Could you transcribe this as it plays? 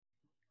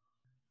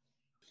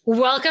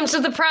Welcome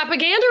to the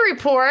Propaganda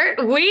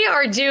Report. We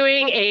are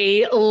doing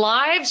a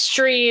live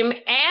stream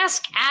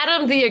Ask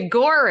Adam the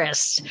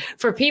Agorist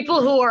for people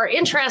who are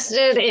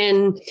interested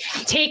in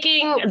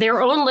taking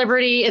their own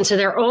liberty into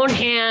their own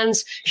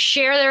hands,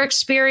 share their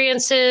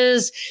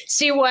experiences,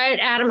 see what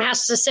Adam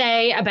has to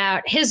say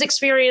about his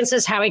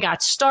experiences, how he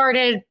got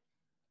started.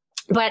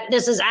 But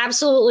this is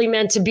absolutely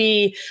meant to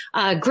be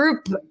a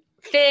group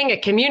thing, a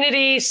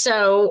community.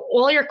 So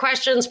all your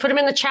questions, put them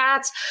in the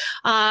chats.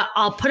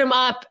 I'll put them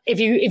up. If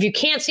you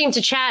can't seem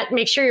to chat,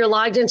 make sure you're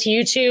logged into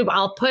YouTube.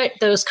 I'll put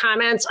those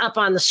comments up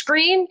on the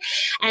screen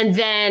and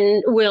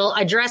then we'll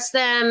address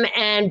them.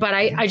 But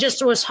I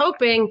just was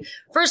hoping,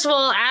 first of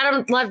all,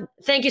 Adam,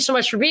 thank you so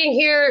much for being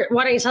here.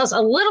 Why don't you tell us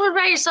a little bit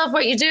about yourself,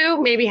 what you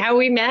do, maybe how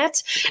we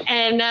met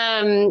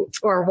and,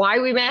 or why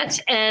we met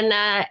and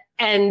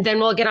then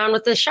we'll get on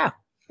with the show.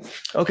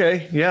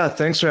 Okay. Yeah.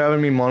 Thanks for having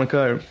me, Monica.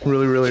 I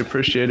really, really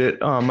appreciate it.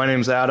 My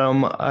name's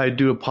Adam. I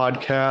do a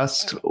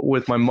podcast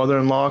with my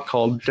mother-in-law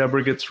called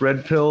Deborah Gets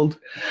Red Pilled.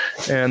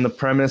 And the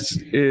premise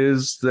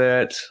is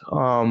that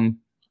I'm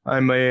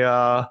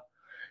an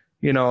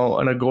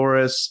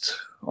agorist,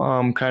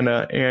 kind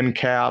of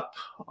ANCAP,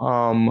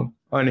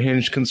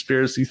 unhinged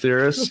conspiracy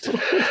theorist.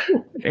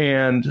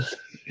 And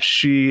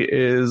she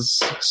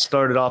is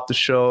started off the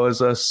show as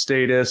a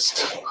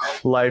statist,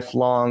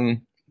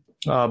 lifelong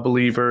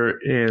believer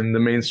in the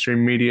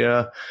mainstream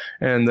media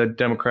and the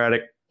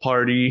Democratic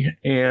Party.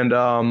 And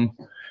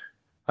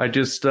I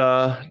just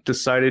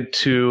decided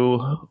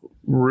to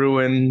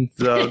ruin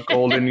the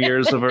golden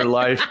years of her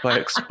life by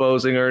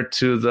exposing her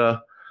to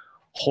the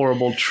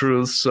horrible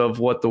truths of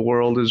what the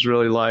world is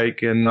really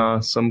like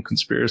and some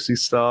conspiracy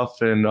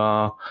stuff and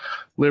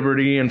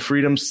liberty and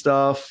freedom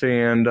stuff.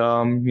 And,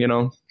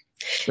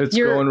 it's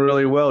going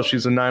really well.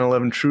 She's a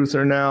 9/11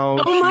 truther now.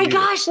 Oh my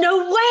gosh,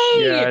 no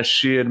way. Yeah,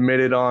 she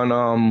admitted on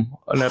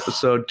an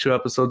episode 2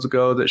 episodes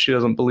ago that she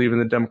doesn't believe in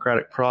the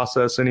democratic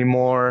process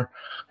anymore.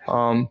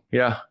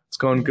 Yeah, it's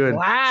going good.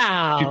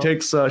 Wow.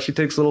 She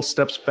takes little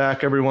steps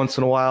back every once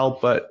in a while,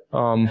 but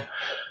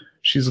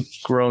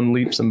she's grown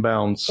leaps and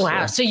bounds.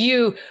 Wow. So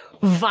you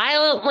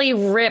violently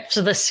ripped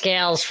the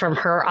scales from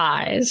her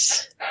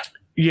eyes.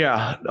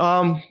 Yeah.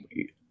 I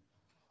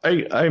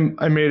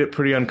made it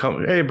pretty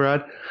uncomfortable. Hey,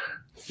 Brad.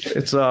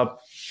 It's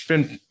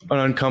been an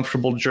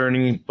uncomfortable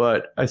journey,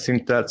 but I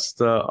think that's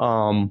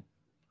the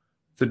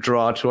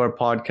draw to our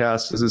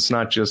podcast is it's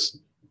not just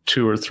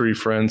 2 or 3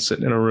 friends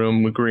sitting in a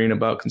room agreeing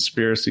about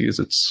conspiracies.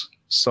 It's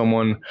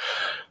someone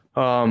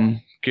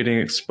getting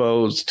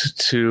exposed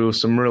to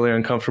some really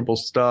uncomfortable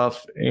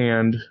stuff.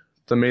 And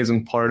the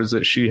amazing part is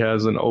that she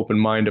has an open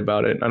mind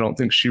about it. I don't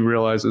think she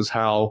realizes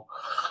how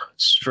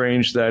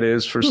strange that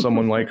is for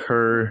someone like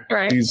her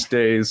these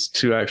days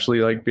to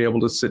actually be able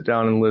to sit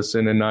down and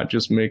listen and not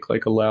just make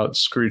a loud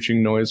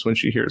screeching noise when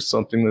she hears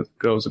something that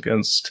goes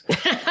against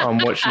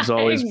what she's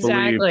always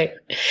believed.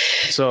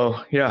 So,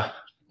 yeah.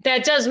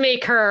 That does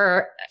make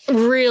her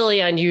really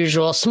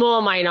unusual,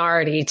 small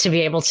minority to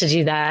be able to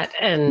do that.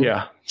 And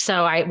yeah.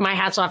 So my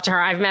hat's off to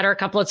her. I've met her a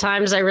couple of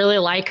times. I really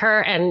like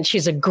her and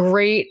she's a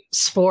great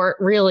sport,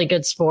 really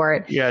good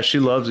sport. Yeah, she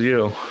loves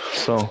you.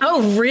 So.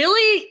 Oh,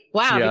 really?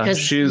 Wow. Yeah, because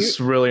she's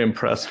really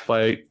impressed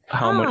by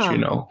how much you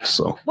know.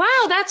 So.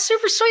 Wow, that's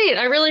super sweet.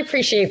 I really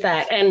appreciate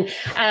that. And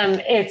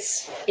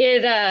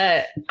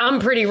I'm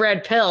pretty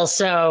red pill,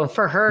 so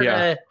for her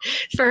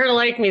to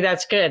like me,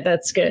 that's good.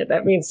 That's good.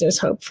 That means there's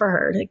hope for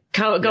her to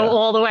go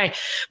all the way.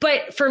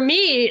 But for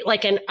me,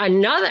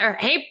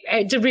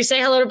 hey, did we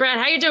say hello to Brad?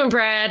 How you doing,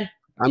 Brad?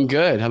 I'm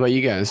good. How about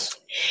you guys?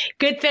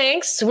 Good,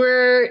 thanks.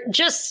 We're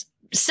just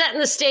setting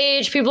the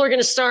stage. People are going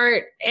to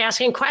start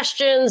asking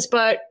questions,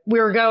 but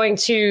we're going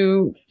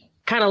to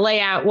kind of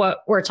lay out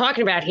what we're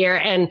talking about here.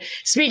 And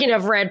speaking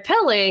of red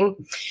pilling,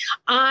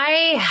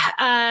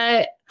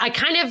 I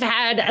kind of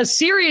had a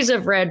series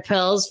of red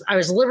pills. I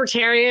was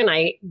libertarian.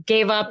 I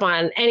gave up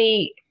on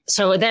any.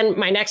 So then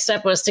my next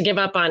step was to give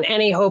up on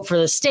any hope for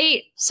the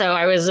state. So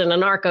I was an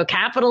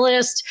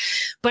anarcho-capitalist.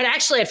 But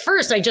actually, at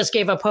first, I just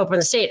gave up hope in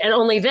the state. And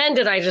only then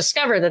did I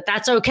discover that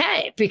that's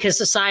okay because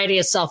society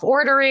is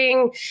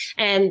self-ordering.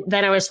 And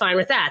then I was fine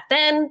with that.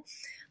 Then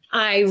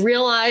I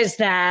realized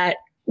that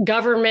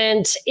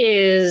government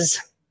is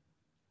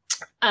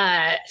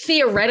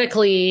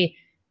theoretically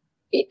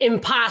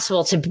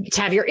impossible to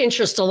have your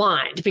interest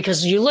aligned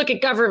because you look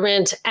at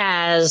government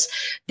as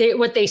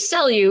what they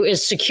sell you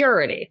is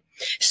security.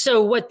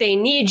 So what they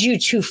need you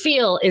to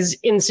feel is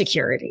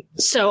insecurity.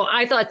 So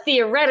I thought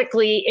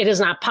theoretically it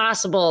is not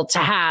possible to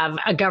have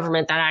a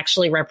government that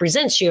actually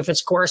represents you if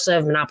it's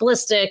coercive,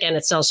 monopolistic, and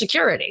it sells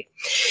security.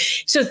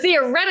 So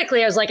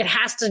theoretically, I was like, it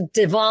has to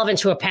devolve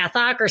into a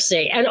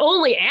pathocracy. And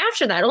only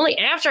after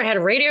I had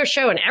a radio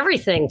show and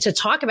everything to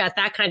talk about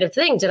that kind of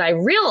thing, did I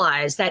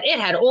realize that it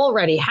had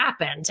already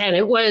happened. And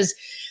it was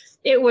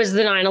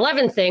the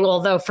 9/11 thing,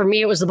 although for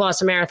me, it was the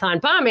Boston Marathon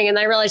bombing. And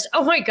I realized,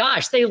 oh my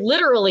gosh, they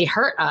literally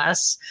hurt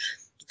us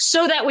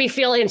so that we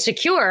feel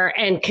insecure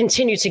and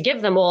continue to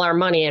give them all our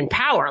money and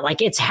power. Like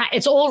it's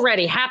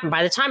already happened.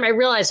 By the time I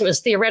realized it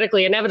was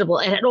theoretically inevitable,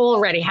 it had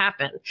already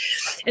happened.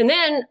 And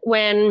then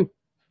when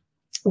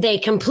they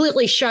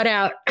completely shut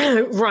out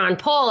Ron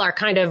Paul, our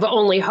kind of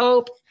only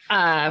hope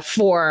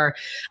for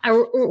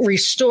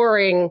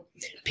restoring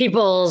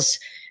people's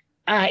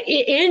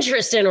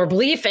interest in or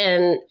belief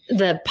in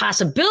the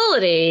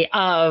possibility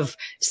of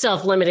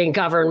self-limiting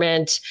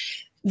government,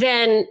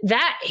 then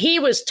that he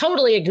was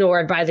totally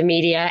ignored by the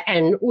media,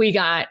 and we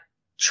got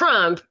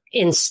Trump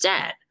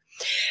instead.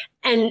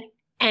 And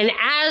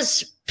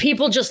as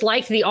people just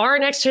liked the R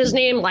next to his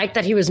name, like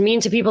that he was mean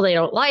to people they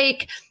don't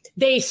like,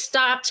 they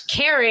stopped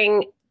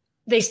caring.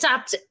 They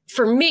stopped,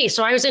 for me,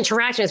 so I was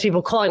interacting with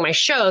people calling my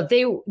show.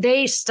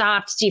 They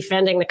stopped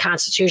defending the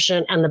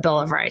Constitution and the Bill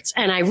of Rights.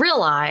 And I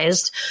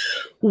realized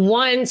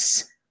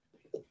once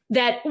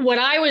that what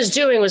I was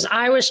doing was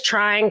I was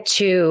trying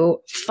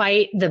to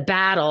fight the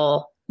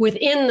battle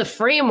within the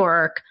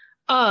framework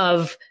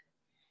of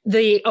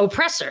the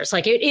oppressors.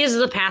 Like, it is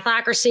the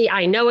pathocracy.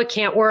 I know it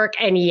can't work.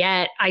 And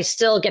yet I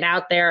still get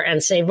out there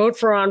and say, vote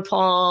for Ron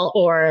Paul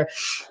or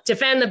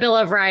defend the Bill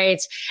of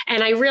Rights.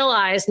 And I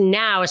realize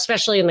now,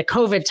 especially in the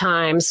COVID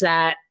times,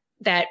 that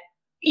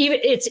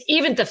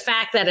even the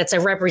fact that it's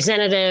a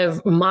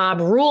representative mob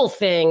rule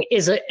thing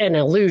is an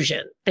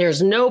illusion.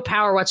 There's no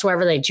power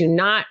whatsoever. They do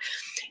not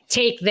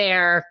take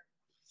their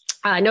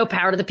no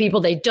power to the people.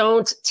 They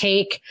don't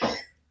take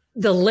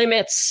the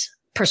limits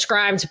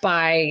prescribed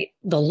by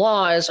the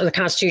laws or the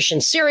Constitution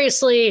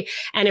seriously.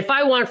 And if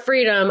I want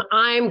freedom,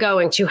 I'm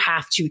going to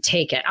have to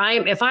take it.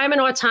 If I'm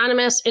an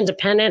autonomous,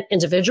 independent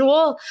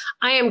individual,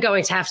 I am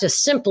going to have to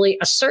simply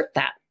assert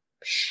that.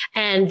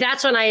 And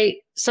that's when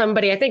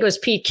somebody, I think it was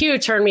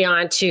PQ, turned me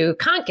on to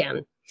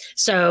Konkin.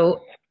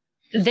 So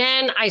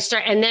then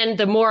and then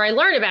the more I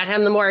learned about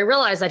him, the more I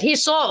realized that he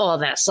saw all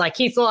this. Like,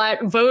 he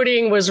thought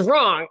voting was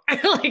wrong.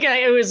 Like,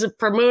 it was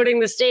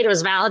promoting the state. It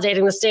was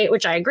validating the state,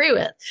 which I agree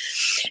with.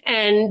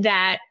 And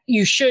that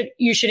you should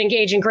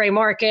engage in gray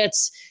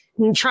markets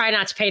and try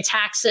not to pay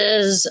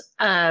taxes,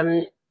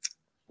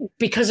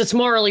 because it's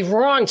morally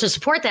wrong to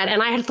support that.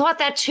 And I had thought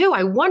that too.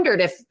 I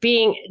wondered if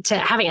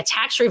having a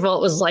tax revolt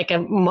was like a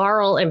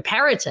moral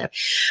imperative.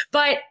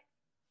 But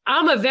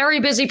I'm a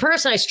very busy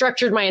person. I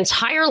structured my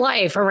entire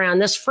life around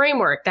this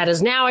framework that is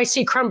now I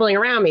see crumbling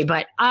around me.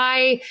 But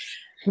I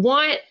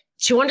want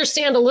to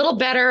understand a little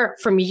better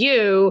from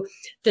you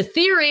the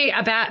theory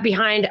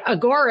behind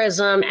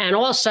agorism, and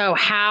also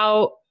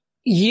how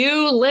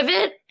you live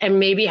it, and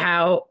maybe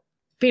how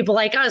people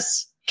like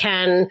us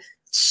can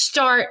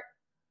start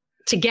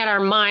to get our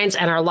minds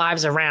and our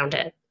lives around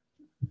it.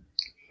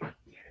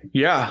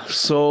 Yeah,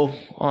 so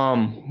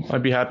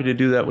I'd be happy to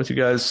do that with you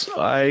guys.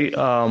 I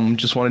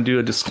just want to do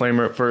a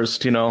disclaimer at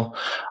first.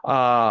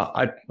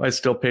 I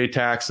still pay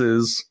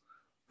taxes.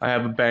 I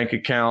have a bank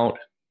account.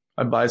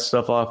 I buy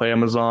stuff off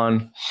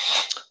Amazon.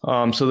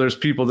 So there's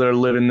people that are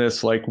living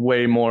this like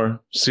way more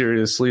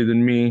seriously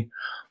than me.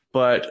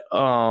 But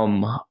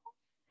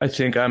I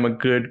think I'm a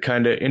good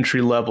kind of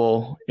entry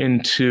level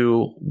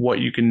into what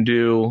you can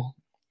do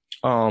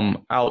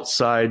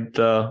outside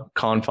the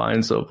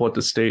confines of what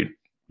the state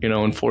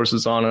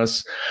enforces on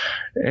us.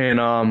 And,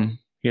 I'm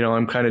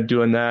kind of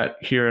doing that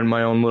here in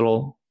my own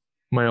little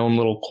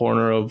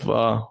corner of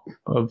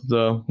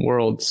the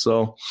world.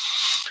 So,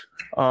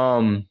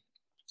 where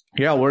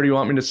do you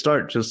want me to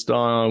start? Just,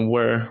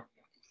 where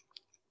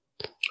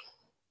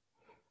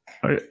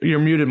you're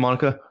muted,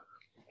 Monica.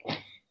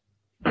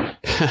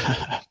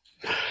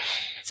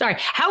 Sorry.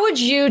 How would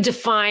you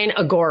define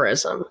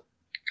agorism?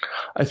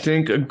 I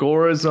think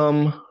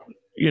agorism,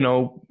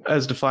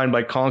 as defined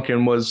by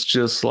Konkin, was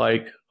just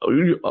like,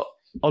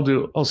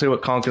 I'll say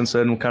what Konkin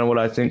said, and kind of what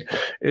I think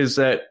is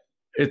that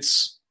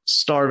it's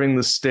starving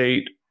the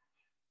state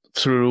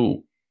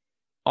through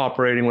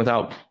operating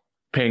without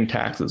paying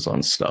taxes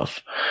on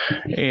stuff.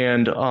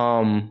 And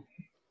I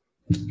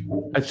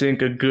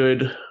think a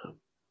good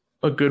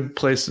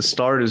place to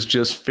start is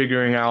just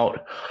figuring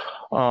out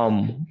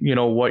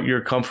what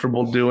you're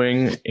comfortable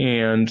doing.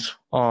 And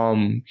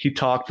he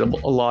talked a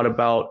lot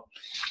about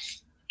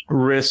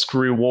risk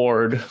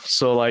reward.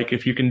 So like,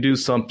 if you can do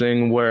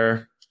something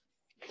where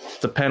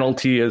the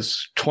penalty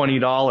is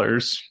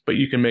 $20, but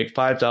you can make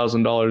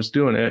 $5,000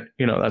 doing it,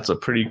 that's a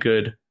pretty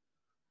good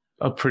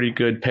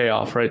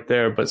payoff right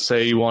there. But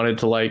say you wanted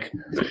to like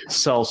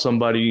sell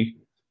somebody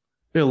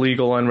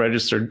illegal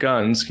unregistered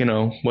guns,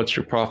 what's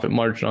your profit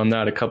margin on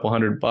that? A couple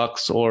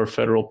 $100 or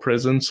federal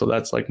prison. So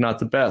that's like not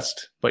the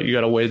best, but you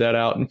got to weigh that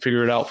out and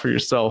figure it out for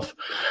yourself.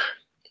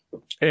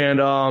 And,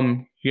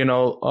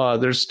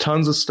 there's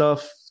tons of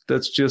stuff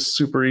that's just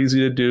super easy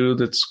to do,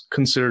 that's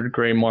considered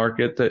gray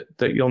market,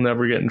 that you'll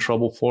never get in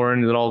trouble for.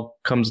 And it all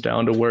comes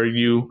down to where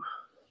you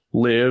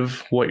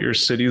live, what your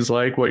city's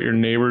like, what your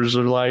neighbors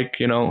are like,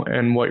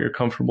 and what you're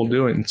comfortable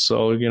doing.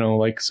 So,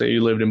 like say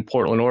you lived in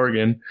Portland,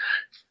 Oregon,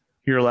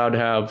 you're allowed to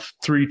have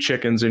 3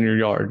 chickens in your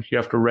yard. You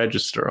have to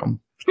register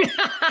them.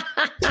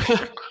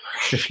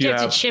 If you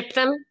have to chip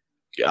them.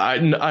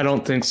 I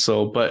don't think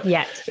so. But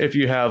if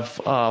you have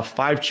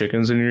 5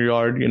 chickens in your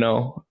yard,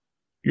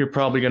 you're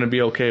probably going to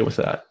be okay with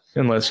that,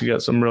 unless you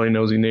got some really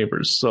nosy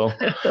neighbors. So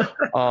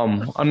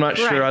I'm not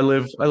sure. I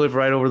live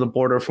right over the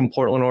border from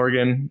Portland,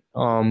 Oregon,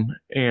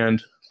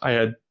 and I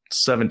had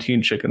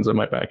 17 chickens in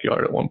my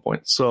backyard at one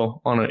point,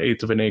 so on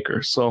 1/8 of an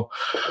acre. So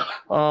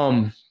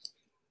so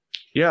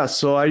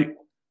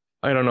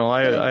I don't know.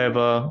 I have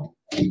a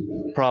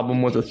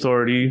problem with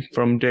authority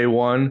from day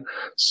one.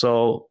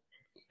 So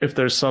if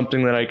there's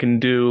something that I can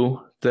do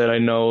that I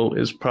know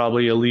is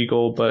probably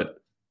illegal, but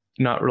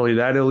not really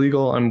that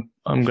illegal,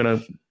 I'm going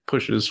to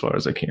push it as far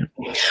as I can.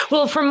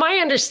 Well, from my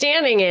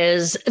understanding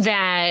is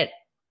that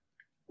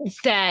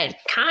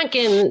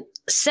Konkin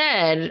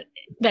said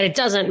that it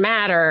doesn't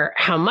matter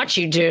how much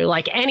you do,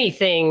 like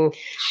anything,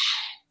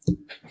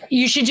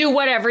 you should do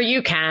whatever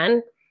you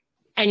can.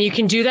 And you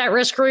can do that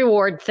risk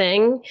reward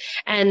thing,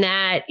 and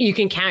that you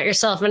can count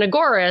yourself an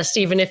agorist,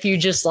 even if you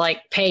just like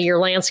pay your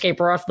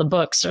landscaper off the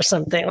books or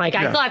something. Like,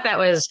 I thought that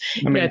was,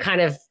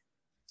 kind of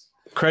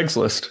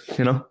Craigslist,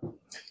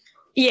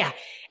 Yeah.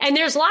 And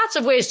there's lots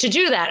of ways to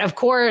do that. Of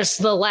course,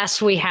 the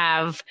less we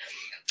have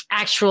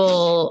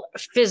actual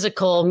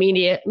physical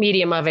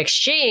medium of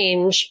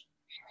exchange,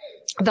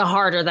 the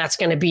harder that's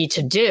going to be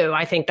to do.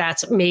 I think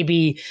that's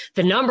maybe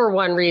the number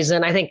one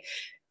reason. I think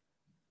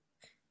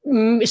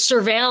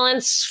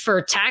surveillance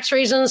for tax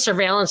reasons,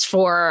 surveillance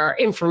for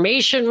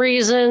information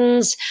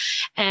reasons,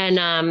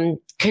 and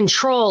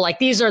control. Like,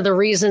 these are the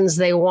reasons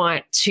they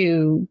want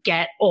to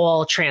get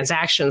all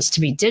transactions to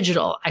be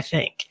digital, I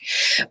think.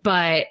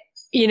 But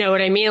you know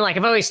what I mean? Like,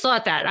 I've always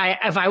thought that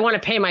if I want to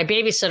pay my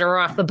babysitter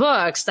off the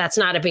books, that's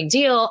not a big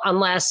deal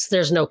unless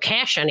there's no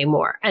cash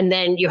anymore. And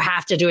then you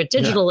have to do it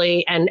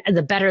digitally. Yeah. And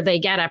the better they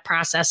get at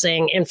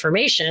processing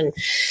information,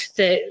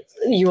 that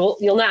you'll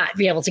not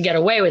be able to get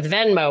away with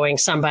Venmoing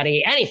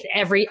somebody. Anything.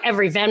 Every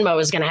Venmo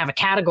is going to have a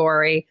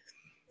category,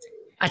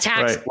 a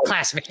tax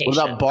classification.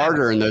 What about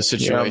barter in those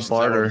situations?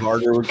 Yeah,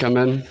 barter would come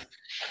in.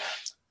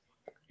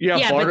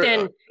 Yeah, but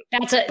then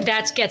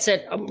that gets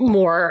it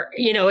more,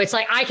 it's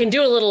like I can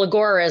do a little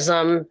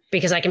agorism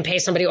because I can pay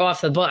somebody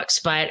off the books,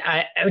 but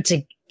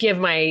to give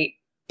my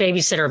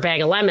babysitter a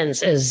bag of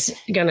lemons is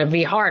going to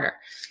be harder.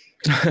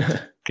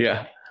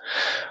 Yeah.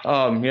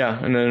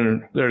 And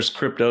then there's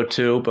crypto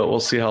too, but we'll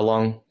see how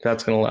long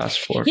that's going to last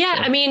for. Yeah.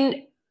 So. I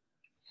mean,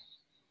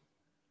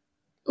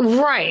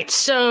 right.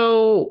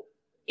 So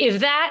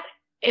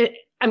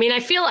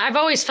I've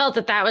always felt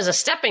that was a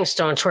stepping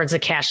stone towards the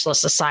cashless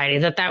society,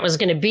 that was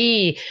going to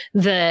be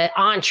the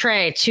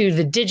entree to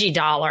the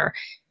digidollar.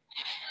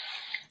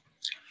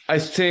 I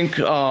think,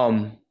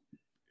 I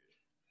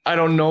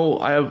don't know.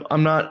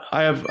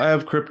 I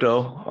have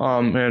crypto,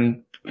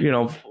 and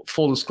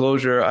full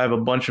disclosure, I have a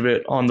bunch of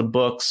it on the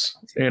books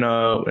in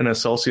a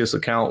Celsius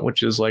account,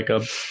 which is like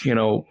a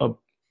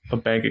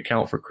bank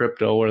account for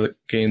crypto where it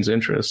gains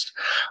interest.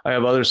 I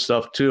have other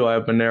stuff too. I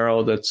have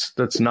Monero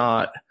that's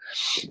not.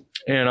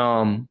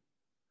 And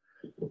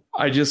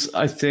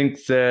I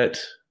think that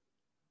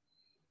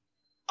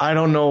I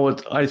don't know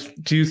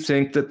do you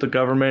think that the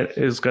government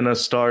is going to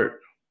start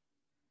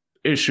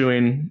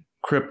issuing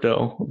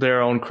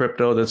their own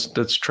crypto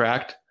that's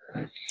tracked?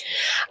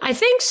 I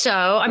think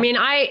so. I mean,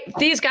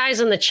 these guys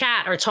in the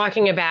chat are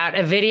talking about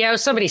a video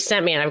somebody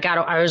sent me, and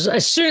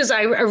as soon as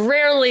I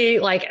rarely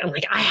I'm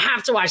like, I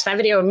have to watch that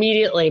video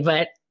immediately.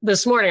 But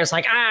this morning I was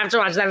like, I have to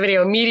watch that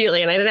video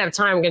immediately, and I didn't have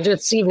time. I'm going to do it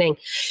this evening.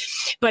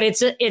 But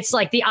it's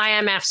like the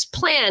IMF's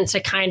plan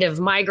to kind of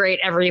migrate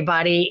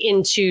everybody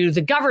into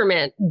the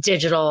government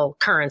digital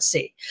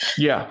currency.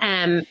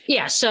 Yeah.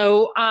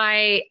 So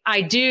I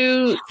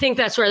do think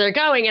that's where they're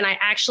going. And I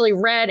actually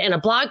read in a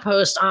blog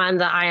post on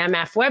the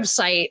IMF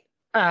website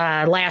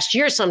last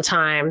year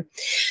sometime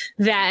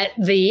that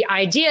the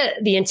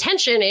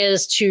intention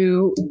is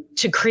to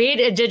create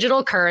a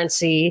digital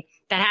currency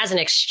that has an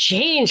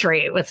exchange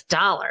rate with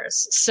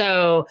dollars.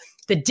 So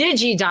the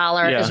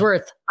digidollar is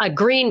worth a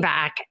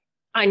greenback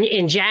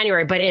in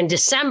January, but in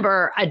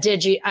December,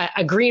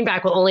 a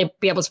greenback will only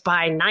be able to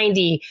buy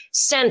 90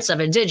 cents of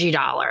a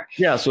digidollar.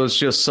 Yeah, so it's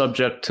just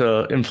subject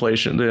to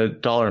inflation, the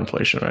dollar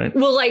inflation, right?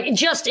 Well,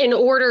 just in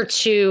order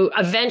to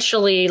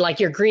eventually,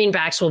 your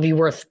greenbacks will be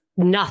worth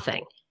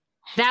nothing.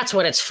 That's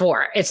what it's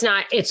for. It's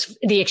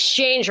the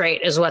exchange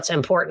rate is what's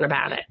important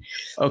about it.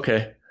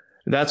 Okay.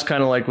 That's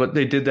kind of like what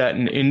they did that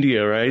in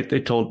India, right? They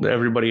told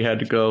everybody had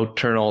to go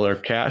turn all their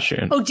cash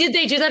in. Oh, did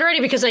they do that already?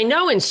 Because I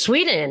know in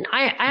Sweden,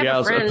 I have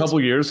a friend. A couple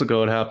years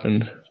ago it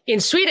happened. In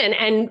Sweden.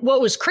 And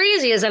what was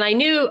crazy is, and I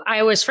knew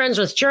I was friends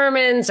with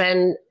Germans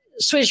and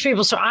Swedish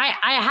people. So I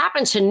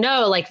happen to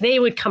know, they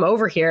would come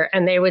over here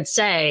and they would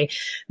say,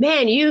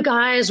 man, you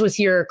guys with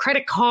your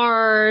credit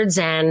cards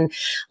and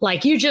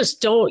you just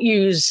don't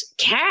use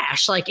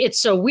cash. It's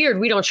so weird.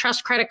 We don't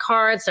trust credit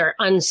cards. They're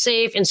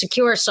unsafe,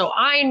 insecure. So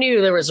I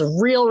knew there was a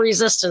real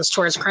resistance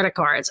towards credit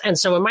cards. And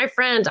so when my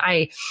friend,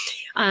 I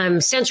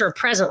sent her a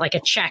present, a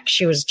check.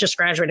 She was just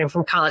graduating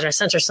from college. I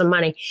sent her some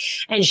money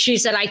and she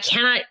said, I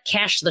cannot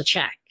cash the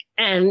check.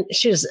 And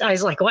I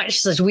was like, what? She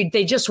says,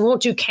 they just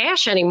won't do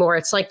cash anymore.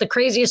 It's like the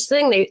craziest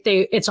thing.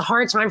 It's a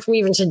hard time for me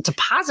even to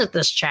deposit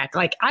this check.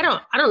 Like, I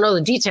don't know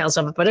the details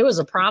of it, but it was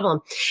a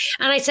problem.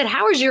 And I said,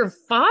 how is your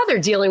father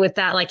dealing with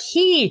that? Like,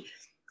 he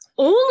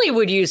only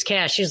would use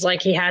cash. He's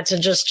like, he had to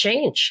just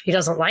change. He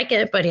doesn't like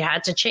it, but he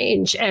had to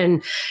change.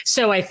 And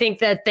so I think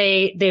that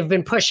they've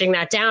been pushing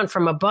that down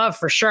from above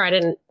for sure.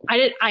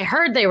 I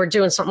heard they were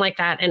doing something like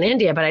that in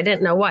India, but I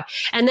didn't know what.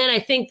 And then I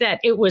think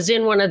that it was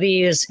in one of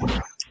these,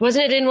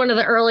 wasn't it in one of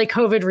the early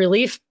COVID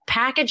relief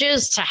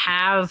packages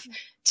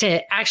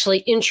to actually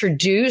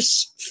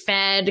introduce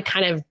Fed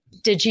kind of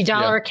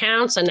digidollar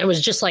accounts? And it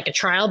was just like a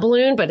trial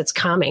balloon, but it's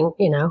coming,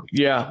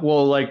 Yeah.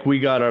 Well, like we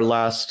got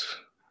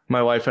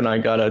my wife and I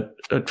got a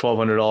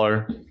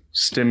 $1,200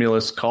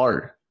 stimulus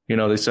card. They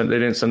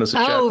didn't send us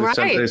a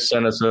check. They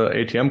sent us an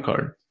ATM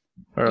card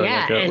or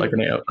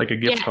like a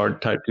gift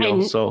card type deal.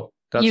 And so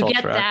that's you all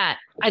get tracked. That.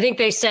 I think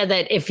they said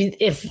that if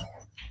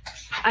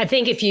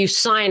you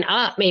sign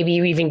up, maybe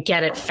you even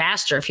get it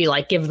faster if you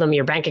like give them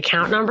your bank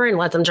account number and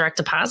let them direct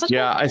deposit.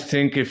 Yeah, I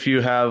think if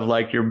you have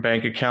like your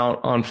bank account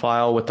on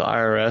file with the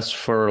IRS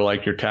for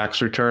like your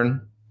tax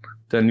return,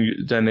 then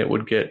it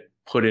would get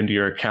put into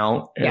your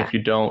account. And if you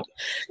don't,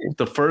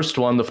 the first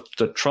one,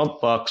 the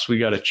Trump bucks, we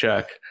got a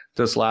check.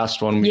 This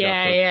last one, we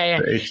got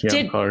the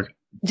ATM card.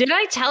 Did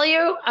I tell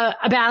you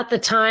about the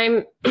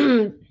time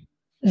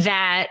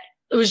that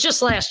it was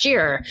just last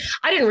year?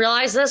 I didn't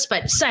realize this,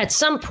 but at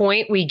some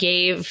point we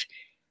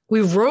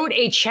wrote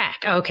a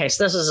check. Okay,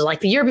 so this is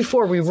like the year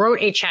before, we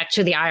wrote a check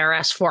to the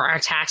IRS for our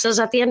taxes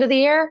at the end of the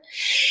year,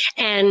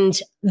 and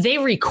they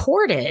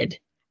recorded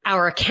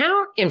our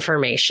account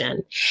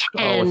information.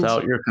 And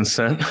without your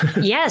consent?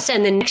 Yes.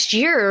 And the next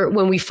year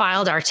when we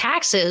filed our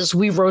taxes,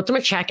 we wrote them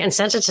a check and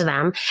sent it to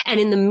them. And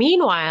in the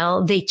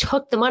meanwhile, they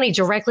took the money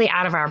directly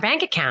out of our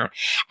bank account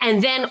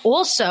and then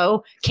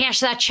also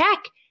cashed that check.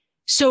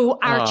 So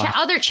our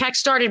other checks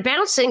started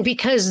bouncing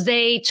because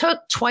they took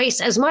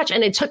twice as much.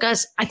 And it took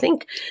us, I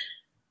think,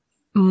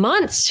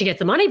 months to get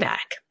the money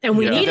back. And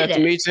we needed it.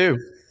 Me too.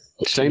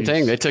 Same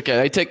thing. They took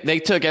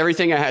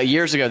everything I had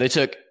years ago. They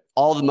took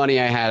all the money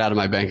I had out of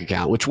my bank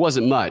account, which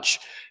wasn't much,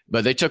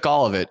 but they took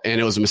all of it and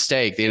it was a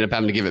mistake. They ended up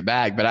having to give it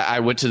back. But I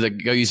went to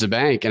go use the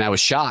bank and I was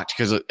shocked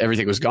because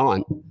everything was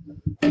gone.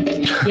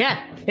 Yeah,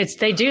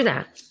 they do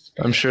that.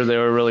 I'm sure they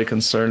were really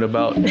concerned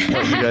about what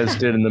you guys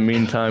did in the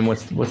meantime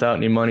without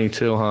any money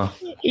too, huh?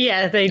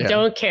 Yeah, they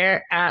don't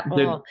care at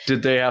all.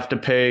 Did they have to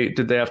pay?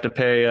 Did they have to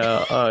pay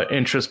a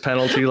interest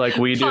penalty like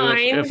we do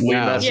if we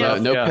mess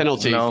up? No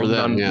penalty for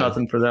them.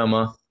 Nothing for them,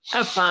 huh?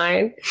 A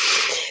fine.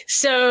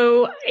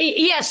 So,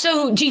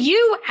 So do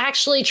you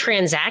actually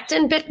transact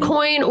in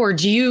Bitcoin or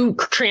do you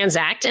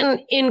transact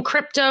in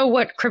crypto?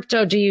 What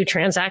crypto do you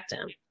transact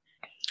in?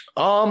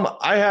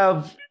 I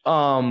have,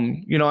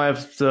 I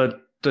have the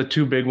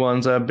two big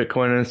ones. I have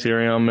Bitcoin and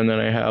Ethereum, and then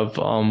I have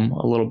a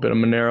little bit of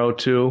Monero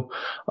too.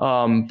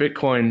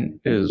 Bitcoin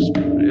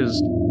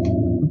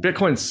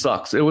Bitcoin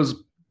sucks. It was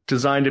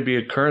designed to be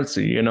a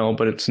currency,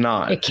 but it's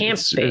not. It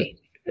can't be.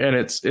 And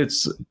it's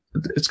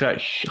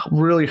got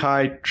really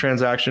high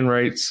transaction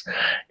rates,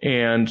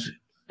 and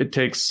it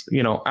takes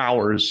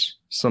hours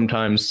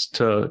sometimes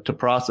to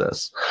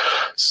process.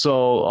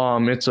 So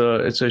it's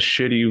a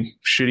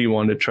shitty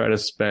one to try to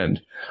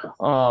spend.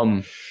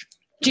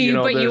 Do you?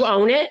 But you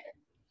own it.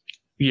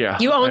 Yeah,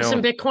 you own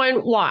some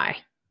Bitcoin. Why?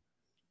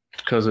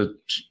 Because it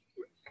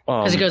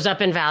goes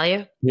up in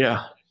value.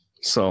 Yeah.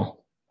 So.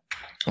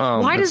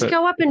 Why does it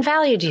go up in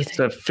value, do you think?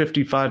 It's at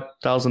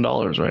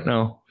 $55,000 right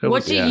now.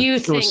 What do you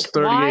think? It was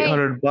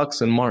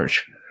 $3,800 in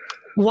March.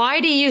 Why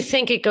do you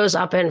think it goes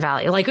up in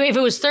value? Like if it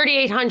was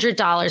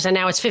 $3,800 and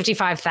now it's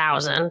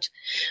 $55,000,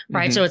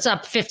 right? Mm-hmm. So it's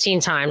up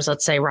 15 times,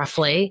 let's say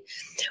roughly.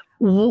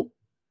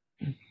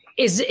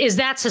 Is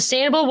that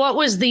sustainable? What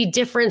was the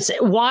difference?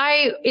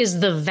 Why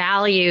is the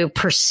value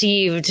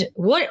perceived?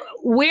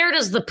 Where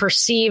does the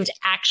perceived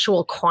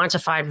actual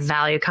quantified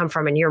value come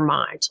from in your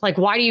mind? Like,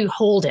 why do you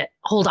hold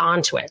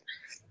on to it?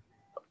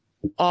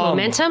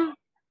 Momentum?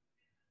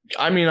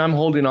 I mean, I'm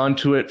holding on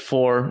to it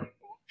for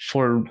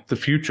the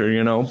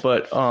future,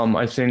 but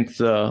I think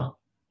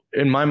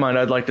in my mind,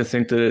 I'd like to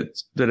think that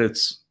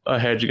it's a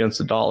hedge against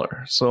the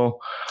dollar. So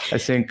I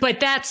think.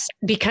 But that's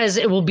because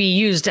it will be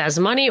used as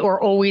money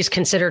or always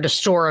considered a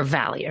store of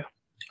value.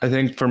 I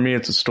think for me,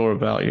 it's a store of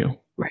value.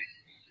 Right.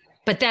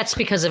 But that's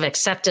because of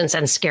acceptance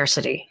and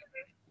scarcity.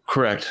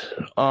 Correct.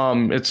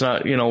 It's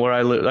not, where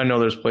I live. I know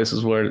there's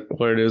places where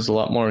it is a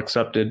lot more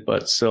accepted,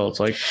 but still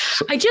it's like.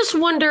 I just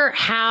wonder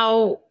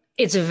how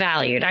it's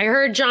valued. I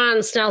heard John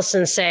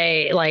Snelson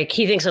say like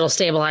he thinks it'll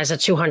stabilize at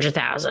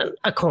 200,000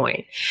 a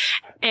coin.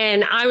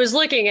 And I was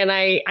looking and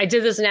I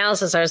did this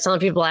analysis. I was telling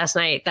people last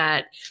night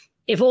that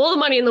if all the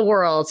money in the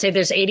world, say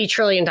there's $80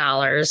 trillion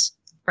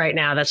right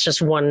now, that's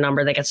just one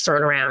number that gets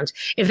thrown around.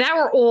 If that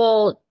were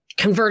all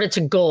converted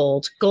to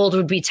gold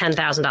would be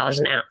 $10,000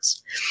 an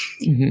ounce.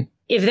 Mm-hmm.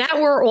 If that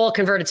were all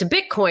converted to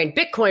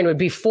Bitcoin would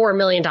be $4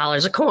 million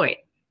a coin.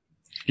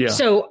 Yeah.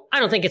 So I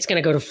don't think it's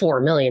going to go to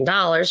 $4 million,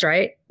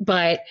 right?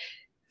 But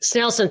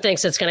Snelson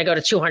thinks it's going to go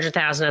to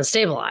 200,000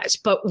 unstabilized,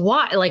 but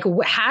why? Like,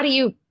 how do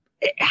you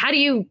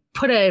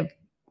put a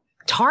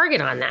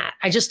target on that?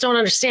 I just don't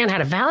understand how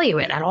to value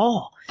it at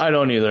all. I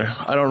don't either.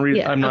 I don't read.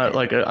 Yeah, I'm not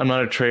I'm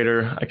not a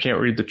trader. I can't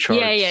read the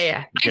charts.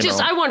 Yeah.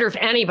 I wonder if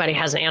anybody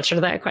has an answer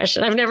to that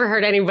question. I've never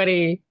heard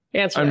anybody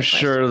answer. I'm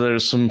sure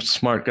there's some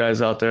smart guys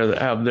out there that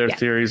have their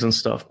theories and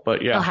stuff,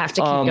 but yeah, I'll have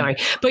to keep going.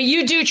 But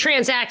you do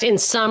transact in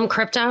some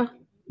crypto?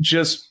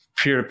 Just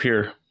peer to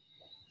peer,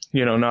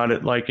 not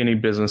at like any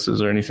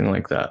businesses or anything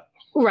like that.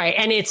 Right.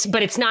 And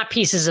it's not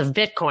pieces of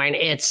Bitcoin.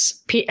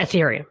 It's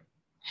Ethereum.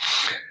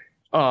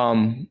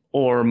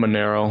 Or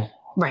Monero.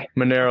 Right.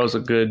 Monero is a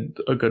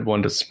good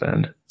one to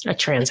spend. A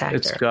transactor.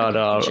 It's got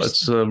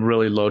it's a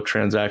really low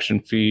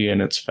transaction fee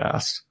and it's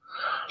fast.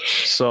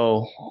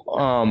 So,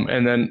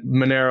 and then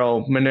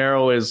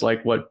Monero is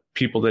like what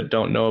people that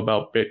don't know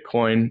about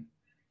Bitcoin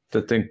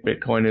that think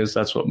Bitcoin is.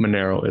 That's what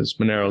Monero is.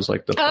 Monero is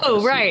like the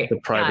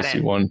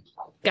privacy one.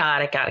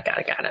 Got it.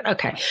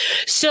 Okay.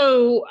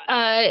 So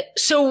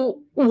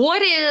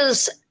what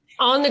is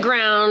on the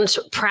ground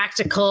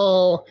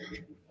practical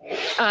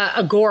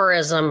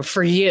agorism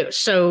for you?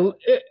 So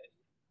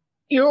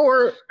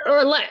I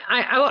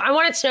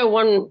wanted to know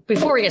one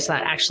before we get to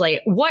that,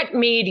 actually, what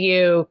made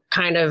you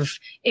kind of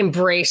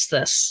embrace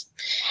this?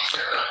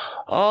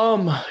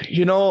 I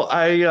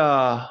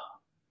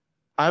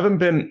haven't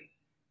been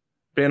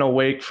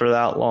awake for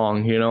that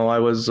long. I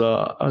was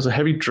a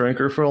heavy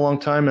drinker for a long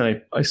time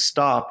and I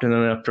stopped. And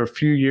then after a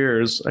few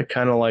years, I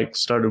kind of like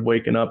started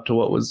waking up to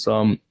what was,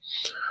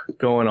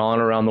 going on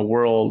around the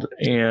world.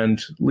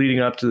 And leading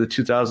up to the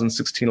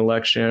 2016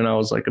 election, I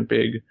was like a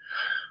big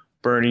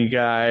Bernie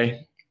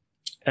guy.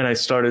 And I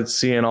started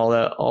seeing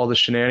all the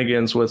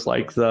shenanigans with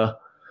like the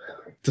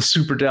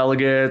super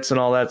delegates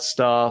and all that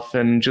stuff,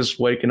 and just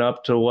waking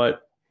up to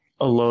what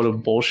a load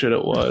of bullshit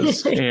it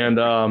was. And,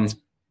 I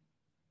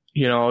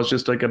was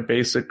just like a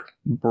basic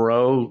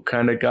bro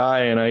kind of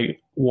guy. And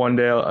one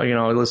day,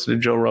 I listened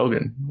to Joe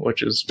Rogan,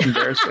 which is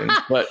embarrassing,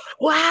 but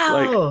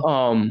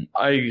wow.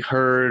 I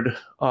heard,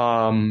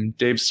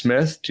 Dave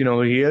Smith. Do you know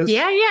who he is?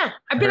 Yeah.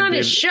 I've been on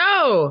his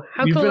show.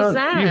 How cool is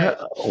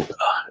that?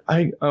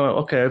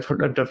 Okay.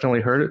 I've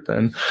definitely heard it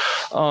then.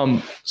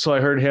 So I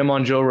heard him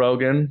on Joe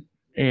Rogan,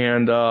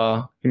 and,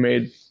 he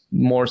made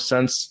more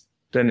sense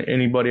than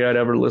anybody I'd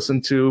ever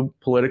listened to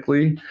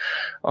politically.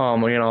 I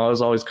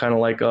was always kind of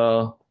like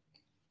a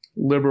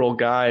liberal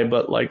guy,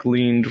 but like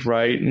leaned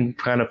right and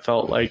kind of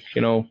felt like,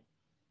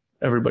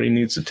 everybody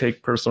needs to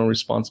take personal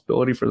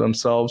responsibility for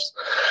themselves.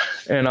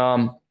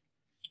 And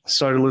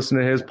started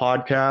listening to his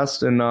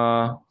podcast and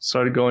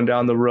started going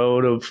down the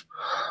road of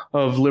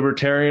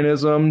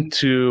libertarianism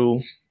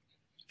to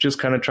just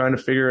kind of trying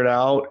to figure it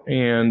out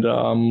and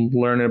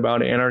learning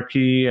about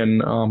anarchy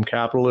and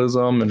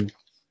capitalism and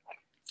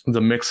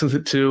the mix of the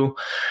two.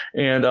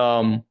 And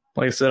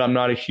like I said, I'm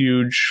not a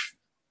huge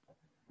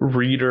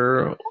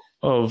reader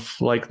of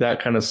like that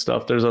kind of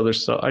stuff. There's other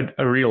stuff.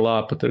 I read a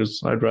lot, but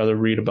I'd rather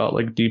read about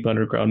like deep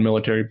underground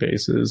military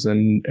bases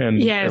and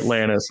yes.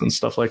 Atlantis and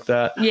stuff like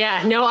that.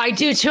 Yeah, no, I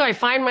do too. I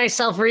find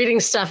myself reading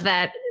stuff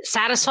that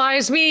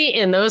satisfies me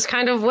in those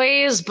kind of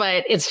ways,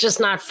 but it's just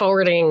not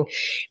forwarding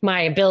my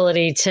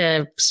ability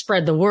to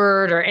spread the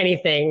word or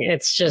anything.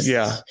 It's just,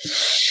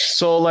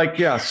 So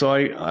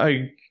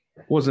I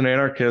was an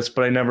anarchist,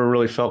 but I never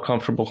really felt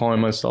comfortable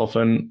calling myself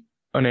an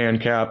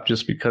ANCAP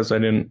just because I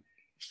didn't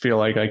feel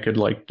like I could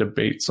like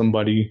debate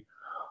somebody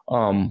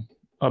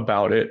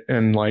about it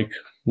and like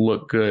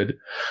look good.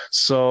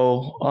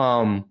 So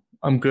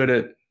I'm good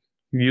at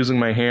using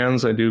my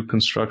hands. I do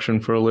construction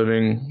for a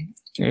living.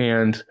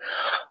 And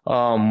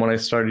when I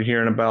started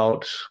hearing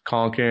about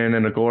Konkin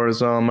and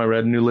agorism, I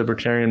read New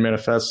Libertarian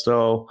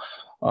Manifesto.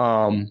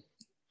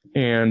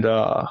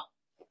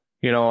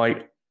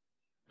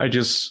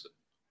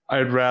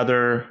 I'd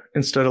rather,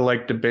 instead of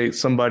like debate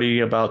somebody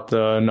about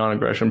the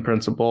non-aggression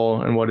principle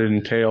and what it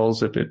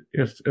entails,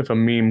 if a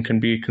meme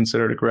can be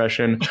considered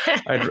aggression,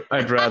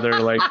 I'd rather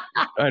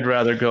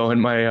go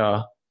in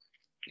my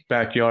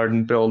backyard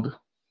and build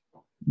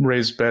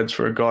raised beds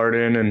for a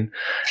garden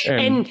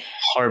and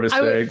harvest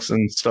eggs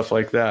and stuff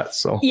like that.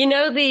 So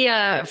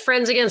the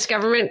Friends Against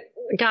Government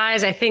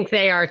guys, I think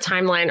they are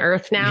Timeline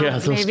Earth now. Yeah,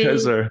 those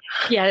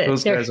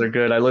guys are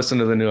good. I listened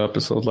to the new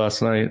episode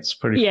last night. It's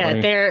pretty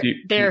funny.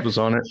 Pete was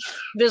on it.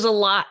 There's a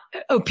lot.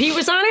 Oh, Pete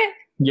was on it?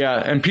 Yeah,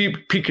 and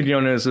Pete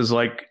Quinones is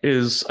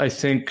I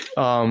think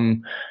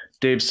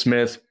Dave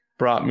Smith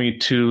brought me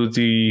to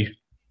the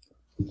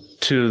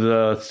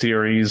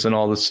theories and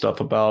all this stuff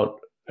about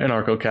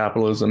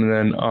anarcho-capitalism, and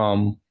then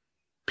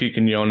Pete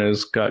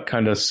Quinones got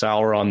kind of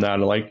sour on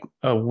that like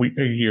a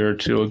year or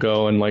two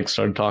ago and like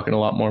started talking a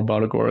lot more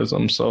about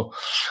agorism. So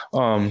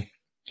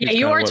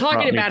you are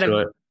talking about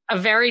a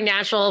very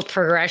natural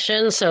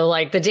progression. So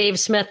like the Dave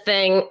Smith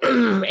thing,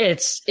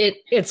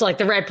 it's like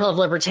the red pill of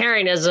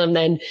libertarianism.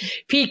 Then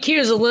PQ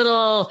is a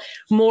little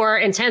more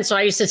intense. So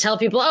I used to tell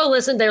people,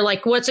 listen, they're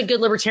like, what's a good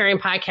libertarian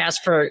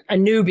podcast for a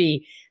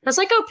newbie? I was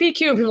like,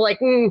 PQ. And people are like,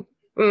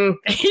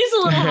 He's a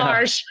little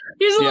harsh.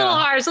 He's a little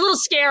harsh, a little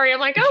scary. I'm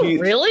like,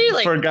 really?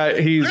 Like, for a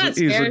guy, he's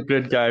a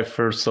good guy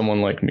for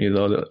someone like me,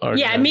 though.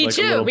 That me like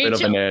too. A little me bit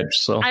too. of an edge,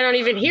 so I don't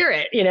even hear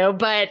it,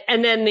 But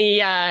and then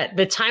the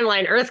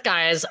Timeline Earth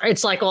guys,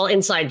 it's like all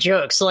inside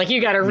jokes. So like you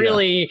got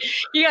to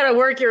you got to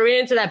work your way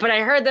into that. But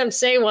I heard them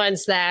say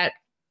once that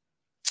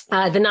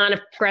the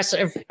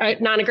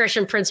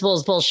non-aggression principle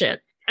is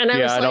bullshit. And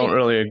I don't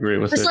really agree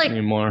with it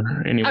anymore.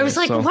 Anyway, I was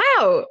like,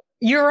 wow,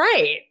 you're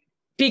right.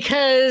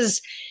 Because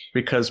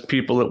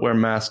people that wear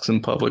masks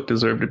in public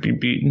deserve to be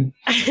beaten.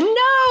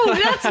 No,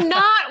 that's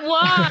not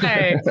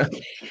why.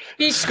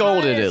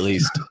 Scolded at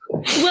least.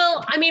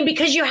 Well, I mean,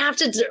 because you have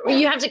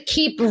to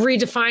keep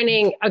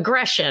redefining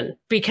aggression.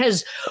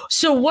 Because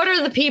what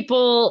are the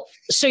people?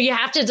 So you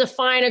have to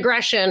define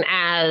aggression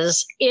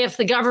as if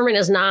the government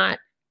is not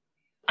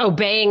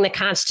obeying the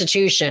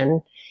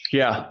Constitution.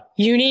 Yeah.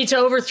 You need to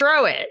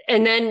overthrow it.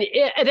 And then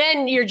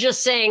you're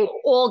just saying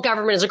all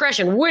government is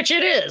aggression, which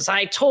it is.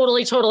 I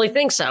totally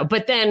think so.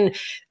 But then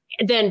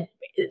the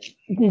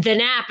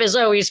nap is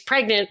always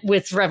pregnant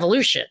with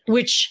revolution,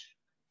 which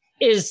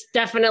is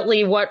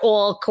definitely what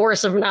all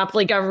coercive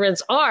monopoly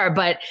governments are.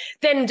 But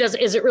then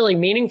is it really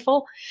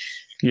meaningful?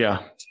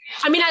 Yeah.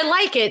 I mean, I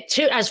like it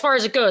too, as far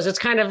as it goes. It's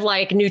kind of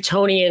like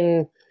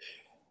Newtonian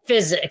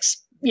physics.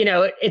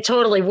 It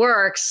totally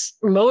works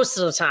most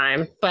of the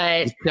time,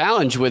 but the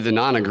challenge with the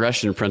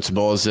non-aggression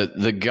principle is that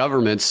the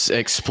governments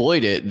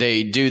exploit it.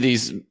 They do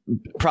these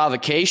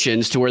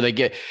provocations to where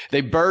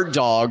they bird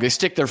dog, they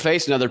stick their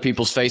face in other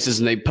people's faces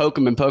and they poke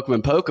them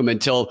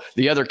until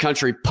the other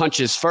country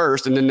punches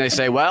first. And then they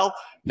say, well,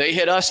 they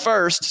hit us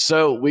first,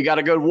 so we got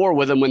to go to war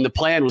with them, when the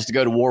plan was to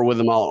go to war with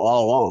them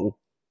all along.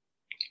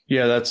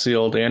 Yeah, that's the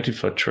old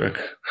Antifa trick.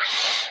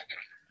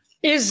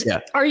 Do you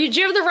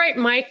have the right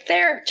mic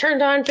there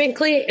turned on,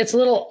 Binkley? It's a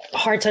little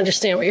hard to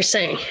understand what you're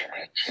saying.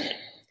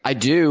 I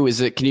do.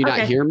 Can you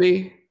not hear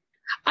me?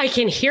 I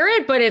can hear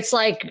it, but it's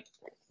like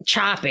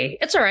choppy.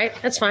 It's all right.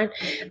 That's fine.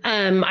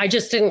 I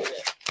just didn't.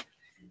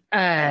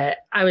 I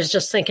was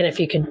just thinking if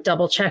you could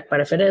double check,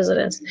 but if it is, it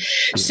is.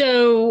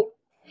 So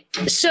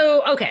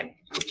okay.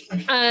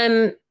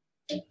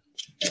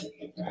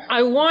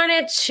 I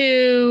wanted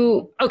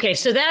to. Okay,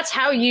 so that's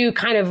how you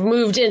kind of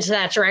moved into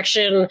that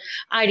direction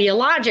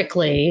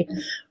ideologically,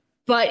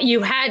 but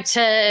you had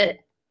to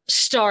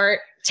start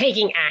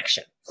taking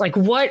action. Like,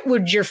 what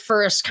would your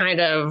first kind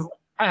of?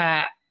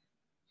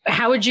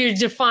 How would you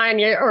define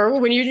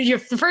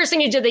the first thing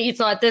you did that you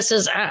thought this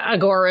is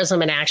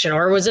agorism in action,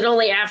 or was it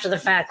only after the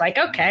fact? Like,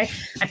 okay,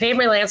 I paid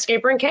my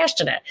landscaper and cashed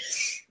in it.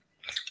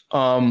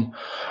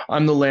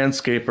 I'm the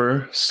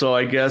landscaper, so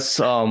I guess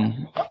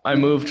I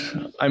moved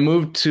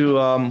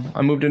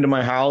into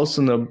my house,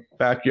 and the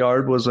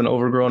backyard was an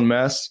overgrown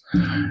mess,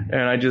 and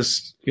I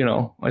just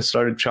I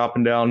started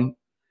chopping down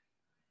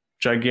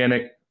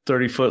gigantic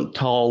 30-foot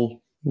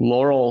tall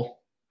laurel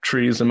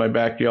trees in my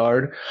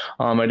backyard.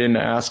 I didn't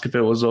ask if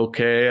it was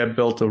okay. I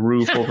built a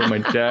roof over my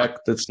deck.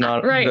 That's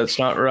not right. That's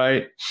not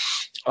right.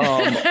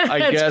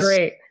 I guess.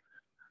 Great.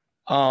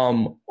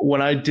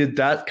 When I did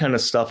that kind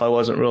of stuff, I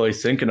wasn't really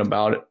thinking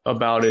about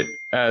it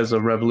as a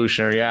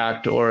revolutionary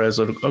act or as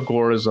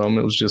agorism.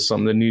 It was just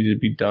something that needed to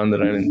be done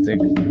that I didn't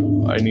think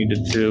I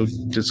needed to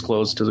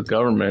disclose to the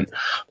government.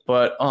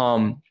 But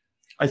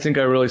I think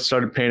I really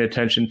started paying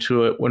attention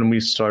to it when we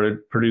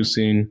started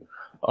producing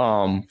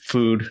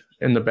food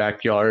in the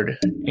backyard.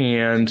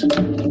 And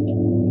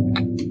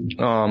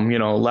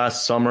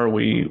last summer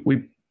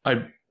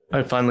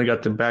I finally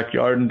got the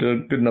backyard into a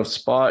good enough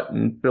spot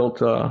and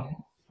built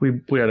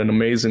we had an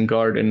amazing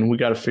garden. We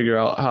got to figure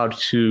out how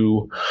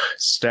to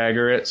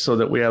stagger it so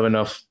that we have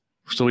enough,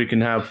 so we can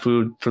have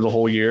food for the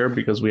whole year,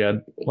 because we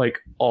had like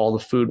all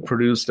the food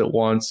produced at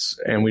once,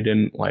 and we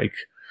didn't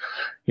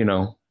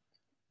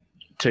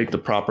take the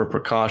proper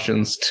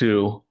precautions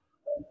to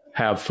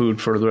have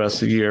food for the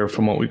rest of the year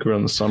from what we grew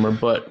in the summer.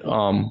 But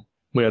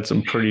we had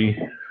we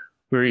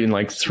were eating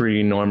like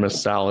 3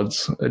 enormous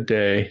salads a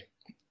day,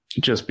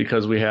 just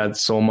because we had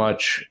so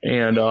much.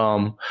 And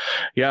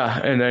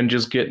and then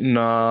just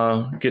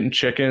getting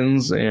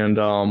chickens and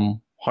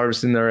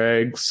harvesting their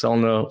eggs,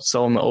 selling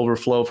the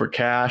overflow for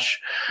cash.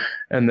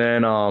 And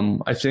then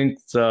I think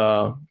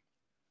the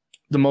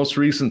most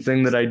recent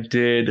thing that I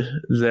did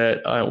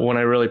when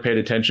I really paid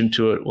attention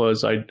to it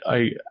was I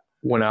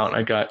went out and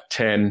I got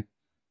 10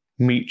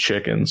 meat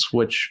chickens,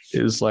 which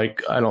is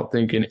like, I don't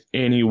think in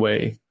any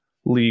way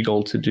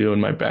legal to do in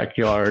my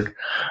backyard.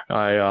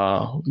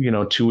 I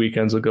 2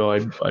 weekends ago I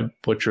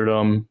butchered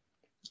them,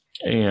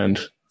 and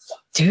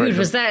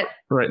was that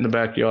right in the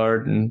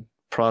backyard and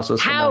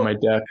processed them on my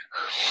deck.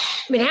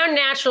 I mean, how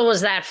natural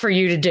was that for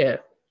you to do?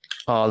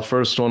 The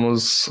first one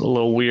was a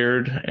little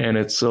weird, and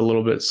it's a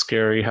little bit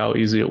scary how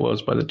easy it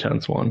was by the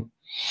 10th one.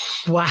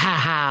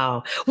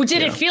 Wow. Well,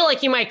 did it feel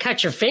like you might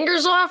cut your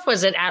fingers off?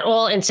 Was it at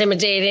all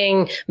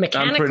intimidating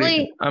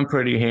mechanically? I'm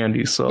pretty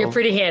handy. So you're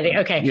pretty handy.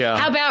 Okay. Yeah.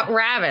 How about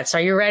rabbits?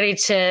 Are you ready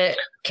to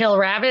kill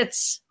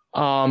rabbits?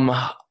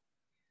 I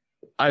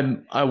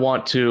I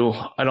want to.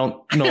 I don't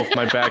know if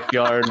my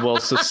backyard will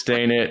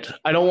sustain it.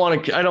 I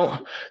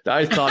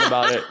thought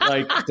about it.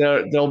 Like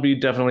they'll be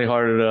definitely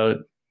harder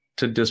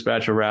to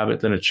dispatch a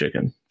rabbit than a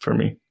chicken for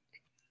me.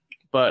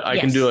 But I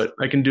can do it.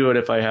 I can do it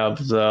if I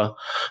have the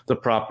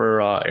proper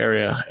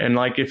area. And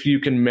like if you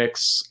can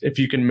mix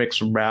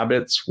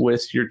rabbits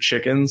with your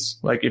chickens,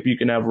 like if you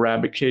can have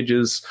rabbit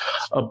cages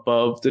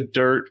above the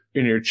dirt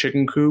in your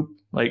chicken coop,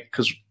 like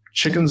because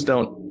chickens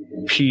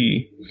don't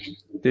pee,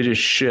 they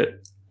just shit.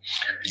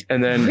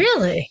 And then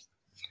really,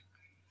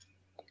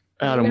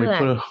 Adam, we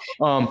put a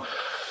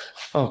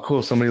oh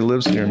cool, somebody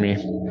lives near me.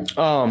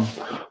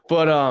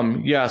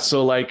 Yeah,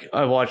 so like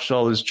I watched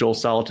all his Joel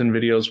Salatin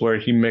videos where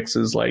he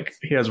mixes, like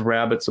he has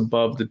rabbits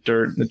above the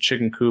dirt in the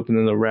chicken coop, and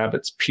then the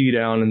rabbits pee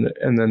down,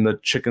 and then the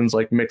chickens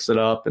like mix it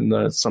up,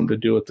 and something to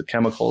do with the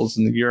chemicals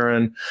in the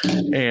urine,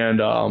 and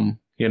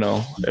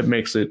it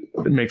makes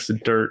the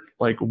dirt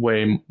like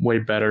way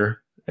better.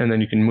 And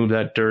then you can move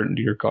that dirt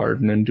into your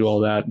garden and do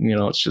all that. And,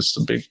 it's just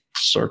a big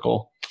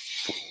circle.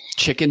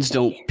 Chickens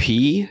don't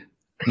pee?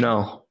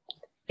 No.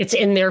 It's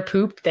in their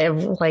poop. They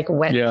have like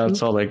wet. Yeah, poop.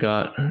 That's all they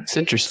got. It's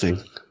interesting.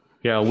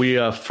 Yeah, we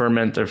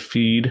ferment their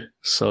feed,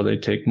 so they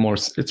take more.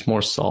 It's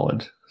more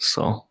solid.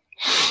 So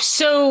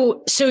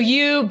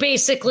you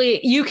basically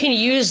you can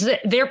use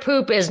their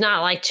poop is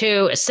not like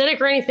too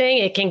acidic or anything.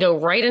 It can go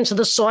right into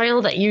the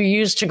soil that you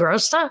use to grow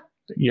stuff.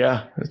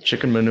 Yeah,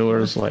 chicken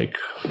manure is like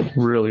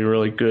really,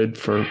 really good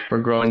for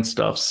growing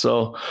stuff.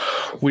 So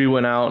we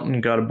went out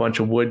and got a bunch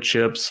of wood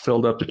chips,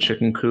 filled up the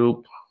chicken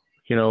coop,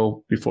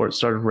 before it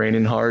started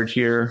raining hard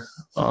here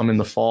in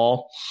the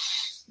fall.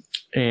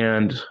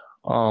 And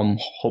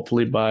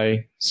hopefully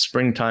by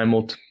springtime,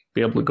 we'll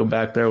be able to go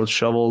back there with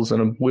shovels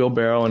and a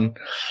wheelbarrow and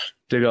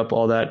dig up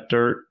all that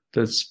dirt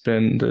they've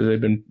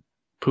been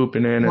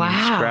pooping in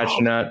and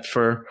scratching at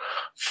for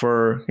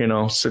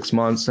 6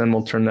 months, and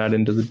we'll turn that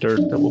into the dirt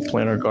that we'll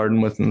plant our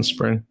garden with in the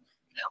spring.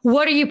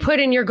 What do you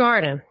put in your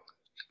garden?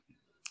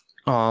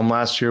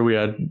 Last year we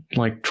had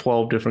like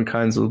 12 different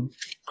kinds of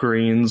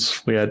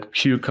greens. We had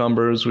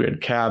cucumbers, we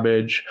had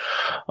cabbage,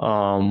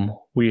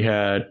 we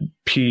had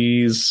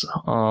peas.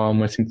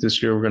 I think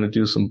this year we're going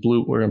to do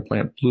we're going to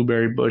plant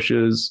blueberry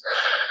bushes.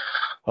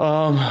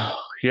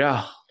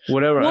 Yeah,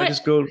 whatever. I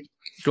just go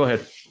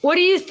ahead. What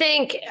do you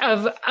think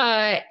of of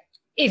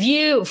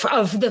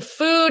the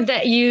food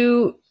that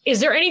is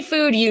there any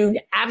food you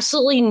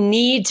absolutely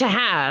need to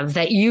have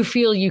that you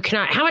feel you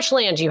cannot? How much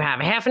land do you have?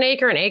 Half an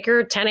acre, an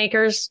acre, 10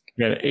 acres?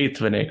 I got an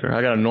eighth of an acre.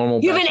 I got a normal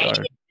backyard. You have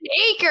an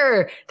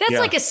acre. That's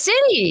like a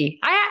city.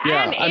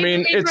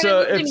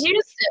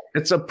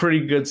 It's a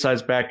pretty good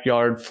sized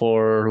backyard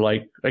for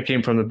like, I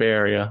came from the Bay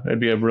Area. It'd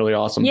be a really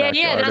awesome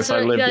backyard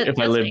if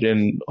I lived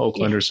in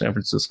Oakland or San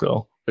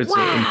Francisco.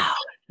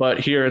 But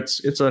here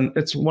it's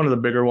one of the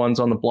bigger ones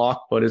on the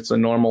block, but it's a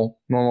normal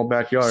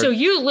backyard. So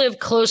you live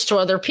close to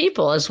other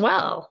people as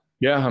well.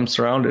 Yeah, I'm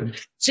surrounded.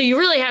 So you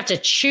really have to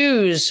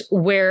choose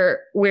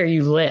where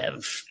you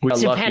live,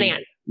 depending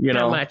on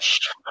how much.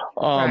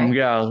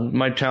 Yeah,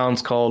 my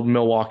town's called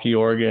Milwaukee,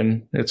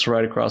 Oregon. It's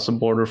right across the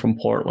border from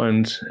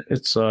Portland.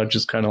 It's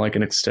just kind of like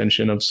an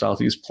extension of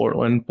Southeast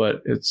Portland,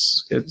 but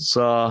it's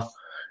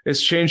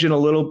changing a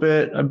little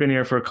bit. I've been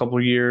here for a couple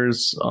of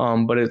years,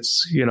 but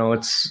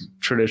it's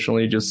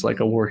traditionally just like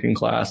a working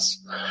class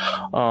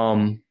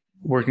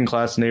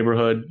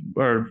neighborhood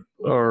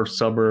or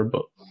suburb,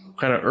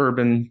 kind of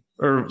urban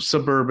or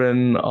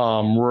suburban,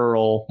 more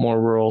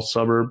rural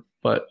suburb.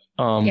 But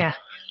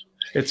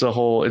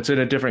it's in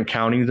a different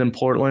county than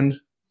Portland.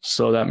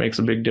 So that makes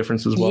a big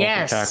difference as well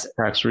for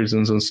tax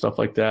reasons and stuff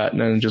like that. And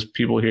then just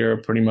people here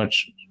pretty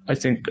much, I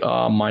think,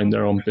 mind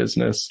their own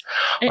business.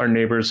 Our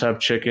neighbors have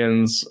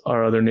chickens.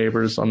 Our other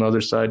neighbors on the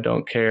other side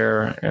don't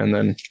care. And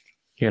then,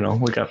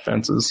 we got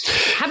fences.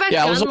 How about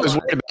I was always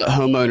worried about the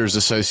homeowners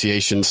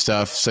association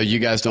stuff. So you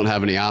guys don't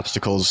have any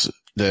obstacles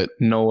that.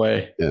 No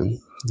way. Yeah.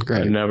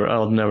 Great.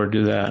 I'll never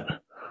do that.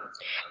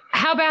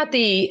 How about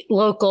the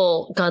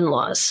local gun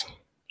laws?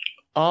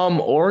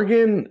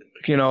 Oregon,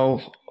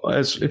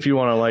 as if you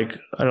want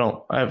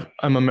to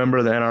I'm a member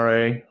of the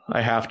NRA.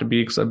 I have to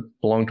be because I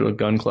belong to a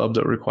gun club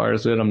that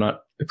requires it. I'm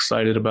not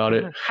excited about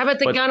it. How about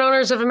the Gun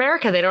Owners of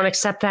America? They don't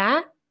accept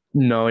that?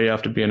 No, you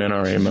have to be an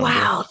NRA member.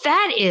 Wow,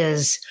 that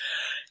is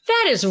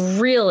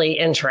really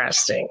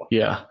interesting.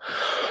 Yeah.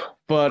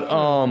 But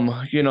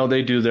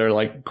they do their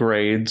like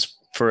grades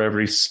for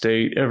every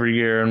state every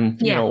year,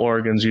 and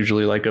Oregon's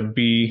usually like a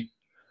B.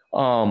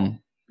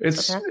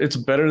 It's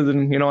better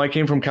than, I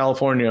came from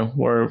California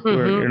where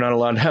you're not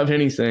allowed to have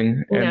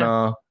anything. And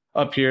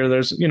up here,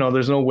 there's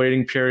no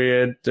waiting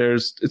period.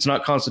 It's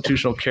not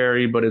constitutional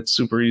carry, but it's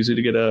super easy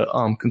to get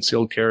a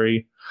concealed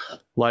carry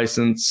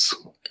license.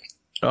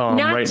 Go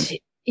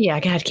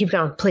ahead, keep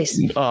going,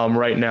 please.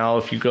 Right now,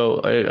 if you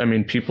go,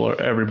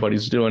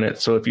 everybody's doing it.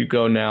 So if you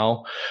go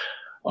now,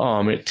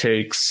 it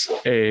takes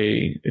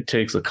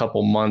a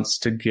couple months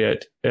to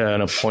get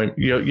an appointment.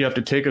 You have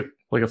to take a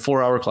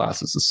 4-hour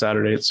class. It's a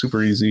Saturday. It's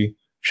super easy.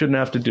 Shouldn't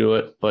have to do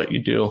it, but you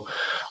do.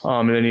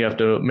 And then you have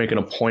to make an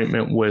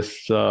appointment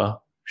with the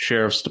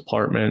sheriff's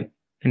department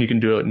and you can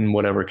do it in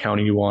whatever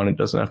county you want. It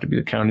doesn't have to be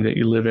the county that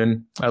you live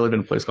in. I live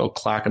in a place called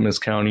Clackamas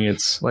County.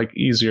 It's like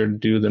easier to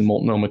do than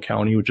Multnomah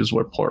County, which is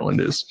where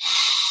Portland is.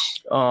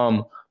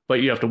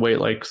 But you have to wait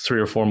like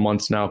 3 or 4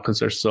 months now because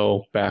they're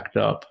so backed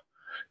up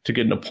to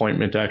get an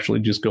appointment to actually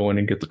just go in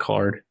and get the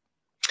card.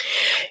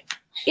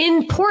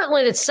 In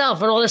Portland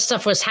itself, when all this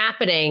stuff was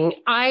happening,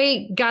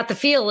 I got the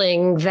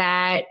feeling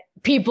that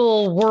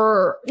people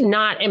were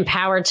not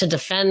empowered to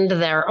defend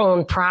their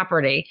own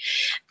property.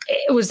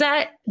 Did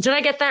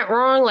I get that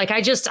wrong? Like,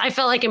 I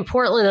felt like in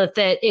Portland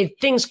that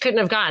things couldn't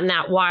have gotten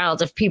that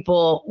wild if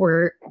people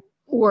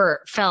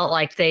felt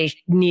like they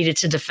needed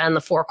to defend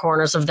the four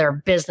corners of their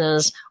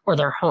business or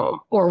their home.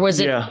 Or is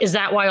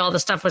that why all the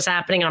stuff was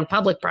happening on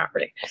public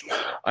property?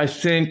 I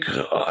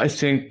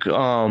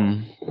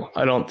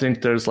don't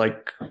think there's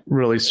like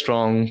really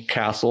strong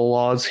castle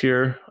laws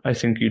here. I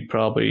think you'd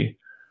probably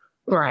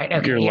right.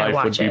 Okay. Your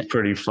life would be it.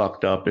 pretty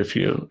fucked up if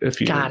you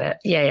got it.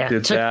 Yeah.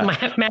 Did that.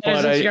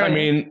 But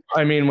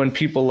I mean, when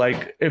people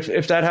like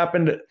if that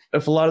happened,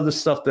 if a lot of the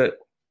stuff that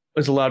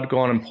is allowed to go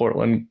on in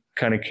Portland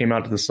kind of came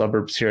out to the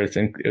suburbs here, I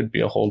think it would be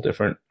a whole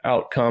different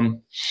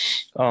outcome.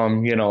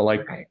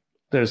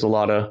 There's a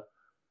lot of,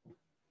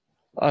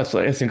 I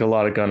think a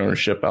lot of gun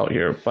ownership out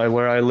here by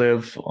where I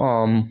live.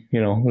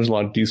 There's a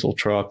lot of diesel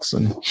trucks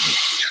and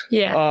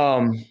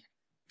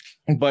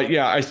but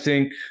yeah, I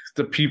think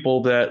the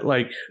people that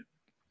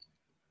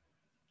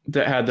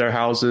had their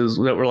houses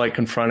that were like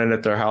confronted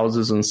at their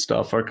houses and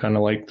stuff are kind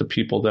of like the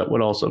people that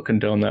would also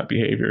condone that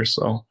behavior.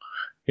 So,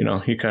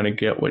 you kind of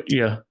get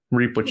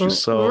reap what you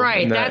sow,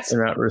 right? In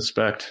that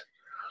respect.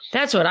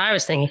 That's what I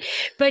was thinking.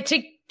 But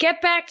to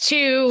get back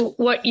to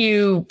what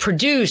you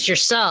produce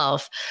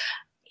yourself,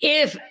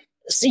 if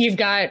you've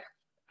got,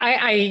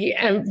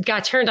 I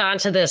got turned on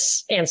to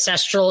this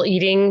ancestral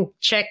eating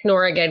chick,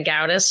 Nora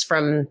Gedgaudas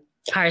from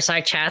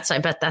Fireside Chats. I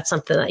bet that's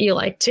something that you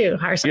like too.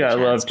 Fireside Chats. I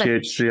love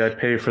THC. I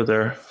pay for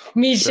their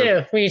Me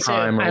too.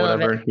 Time or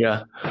whatever.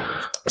 Yeah.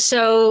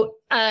 So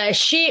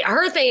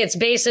her thing, it's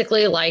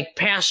basically like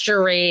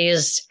pasture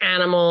raised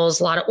animals,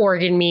 a lot of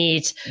organ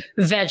meat,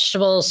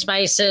 vegetables,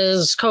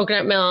 spices,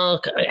 coconut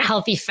milk,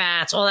 healthy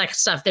fats, all that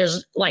stuff.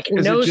 There's like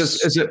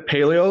is it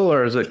paleo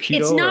or is it keto?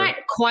 It's not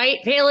quite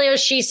paleo,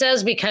 she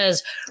says,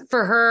 because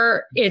for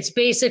her, it's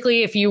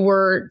basically if you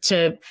were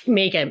to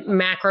make a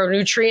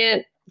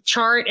macronutrient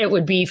chart, it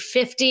would be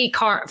 50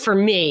 for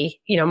me,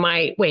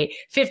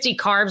 50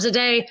 carbs a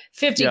day,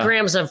 50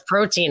 grams of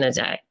protein a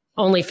day,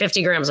 only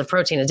 50 grams of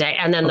protein a day.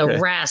 And then the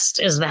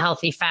rest is the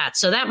healthy fat.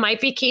 So that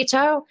might be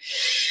keto.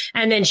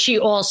 And then she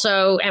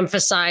also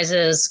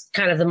emphasizes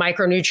kind of the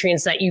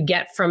micronutrients that you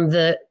get from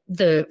the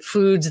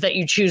foods that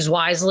you choose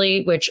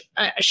wisely, which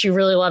she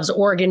really loves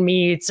organ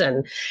meats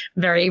and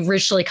very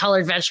richly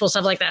colored vegetables,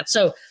 stuff like that.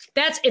 So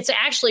it's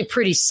actually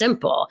pretty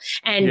simple.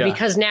 And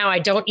because now I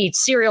don't eat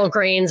cereal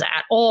grains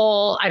at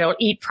all, I don't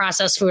eat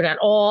processed food at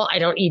all, I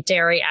don't eat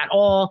dairy at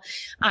all,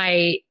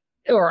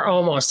 or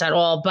almost at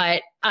all,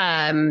 but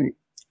I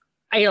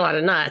eat a lot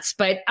of nuts.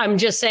 But I'm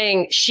just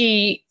saying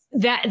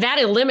that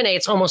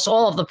eliminates almost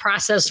all of the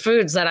processed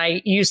foods that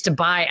I used to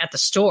buy at the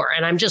store.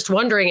 And I'm just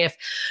wondering if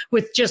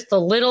with just the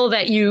little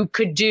that you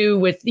could do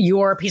with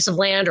your piece of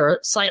land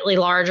or slightly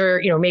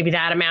larger, maybe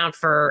that amount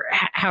for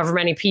however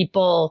many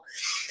people,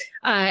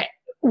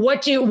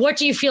 what do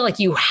you feel like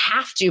you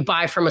have to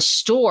buy from a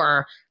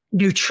store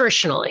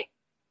nutritionally?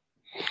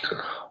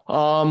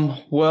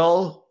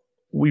 Well,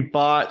 we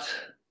bought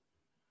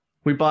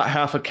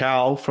half a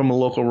cow from a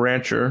local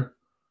rancher.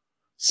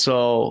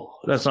 So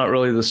that's not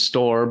really the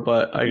store,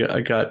 but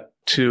I got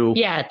 2.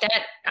 Yeah,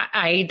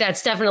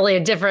 that's definitely a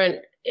different,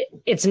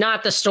 it's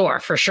not the store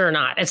for sure.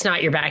 It's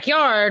not your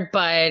backyard,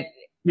 but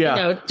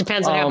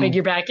depends on how big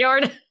your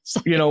backyard is.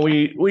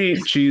 We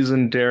eat cheese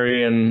and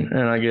dairy and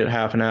I get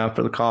half and half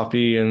for the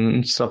coffee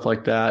and stuff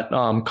like that.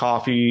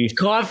 Coffee.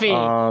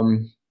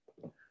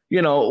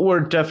 We're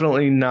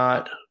definitely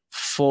not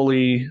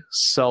fully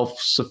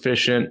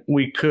self-sufficient.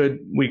 We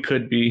could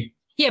be.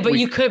 Yeah, but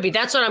you could be.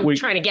 That's what I'm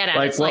trying to get at.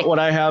 Like what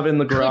I have in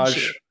the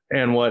garage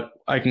and what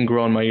I can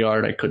grow in my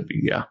yard, I could be.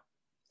 Yeah.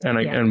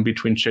 And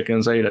between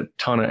chickens, I eat a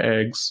ton of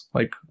eggs.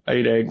 Like I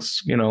eat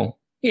eggs,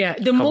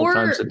 the more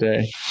times a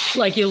day.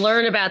 Like you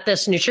learn about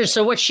this nutrition.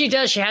 So what she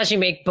does, she has you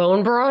make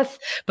bone broth,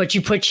 but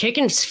you put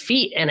chicken's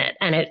feet in it,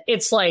 and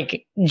it's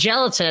like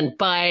gelatin,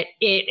 but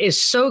it is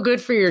so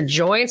good for your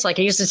joints. Like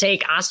I used to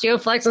take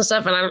Osteoflex and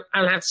stuff, and I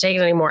don't have to take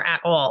it anymore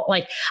at all.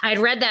 Like I'd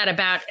read that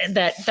about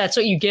that's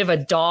what you give a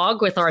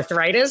dog with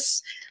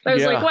arthritis. I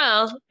was like,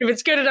 well, if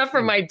it's good enough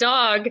for my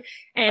dog,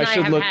 and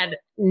I have had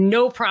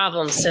no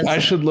problems since. I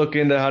should look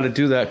into how to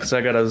do that because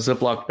I got a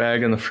Ziploc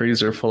bag in the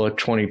freezer full of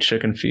 20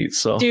 chicken feet.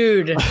 So,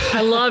 dude,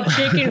 I love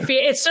chicken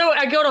feet. It's so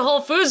I go to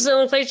Whole Foods, the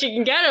only place you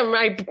can get them.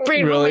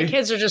 All my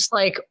kids are just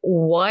like,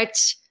 what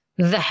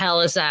the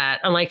hell is that?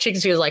 I'm like,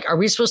 chicken soup is like, are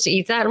we supposed to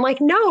eat that? I'm like,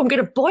 no, I'm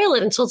going to boil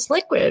it until it's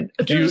liquid.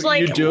 Do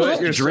you do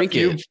it? You drink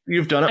it.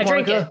 You've done it, I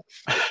drink Monica?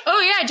 it. Oh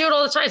yeah, I do it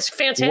all the time. It's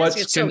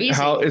fantastic. It's so easy.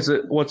 How is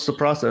it? What's the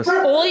process?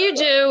 All you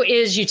do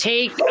is you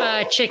take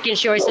chicken.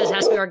 She always says it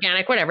has to be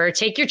organic, whatever.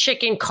 Take your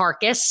chicken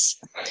carcass,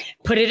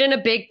 put it in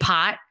a big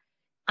pot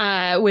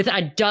with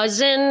a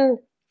dozen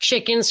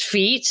chicken's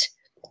feet,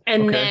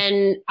 and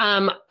then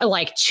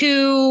like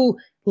 2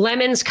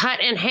 lemons cut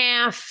in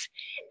half,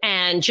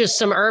 and just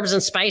some herbs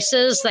and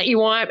spices that you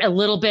want. A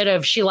little bit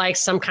of, she likes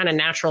some kind of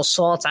natural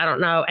salt. I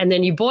don't know. And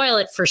then you boil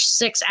it for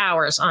 6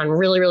 hours on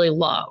really, really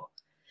low.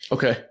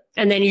 Okay.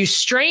 And then you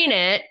strain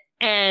it.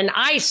 And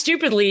I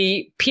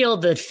stupidly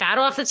peeled the fat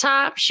off the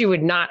top. She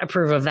would not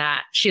approve of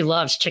that. She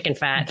loves chicken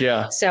fat.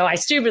 Yeah. So I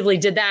stupidly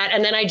did that.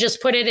 And then I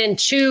just put it in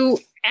 2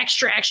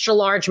 extra, extra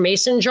large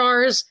mason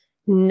jars,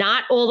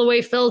 not all the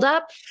way filled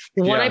up.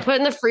 One I put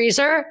in the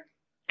freezer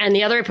and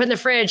the other I put in the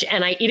fridge,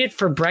 and I eat it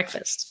for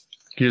breakfast.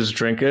 You just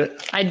drink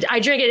it? I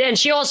drink it. And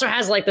she also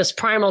has like this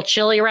primal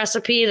chili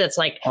recipe that's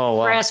like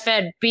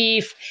grass-fed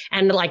beef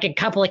and like a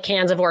couple of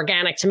cans of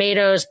organic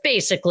tomatoes,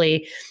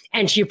 basically.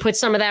 And you put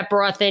some of that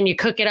broth in, you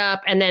cook it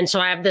up. And then, so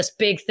I have this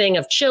big thing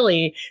of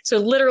chili. So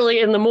literally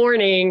in the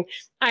morning,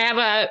 I have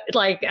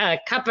a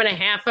cup and a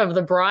half of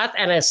the broth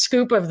and a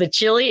scoop of the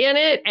chili in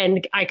it.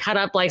 And I cut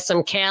up like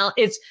some kale.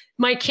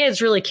 My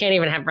kids really can't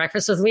even have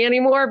breakfast with me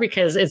anymore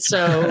because it's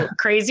so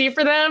crazy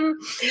for them.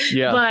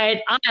 Yeah.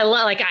 But I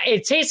love,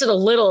 it tasted a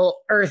little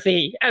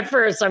earthy at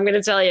first, I'm going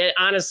to tell you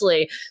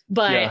honestly.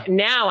 But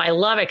now I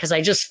love it because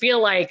I just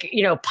feel like,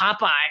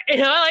 Popeye.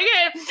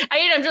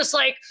 I'm just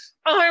like,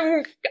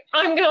 I'm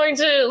going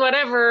to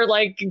whatever,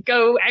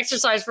 go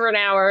exercise for an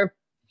hour.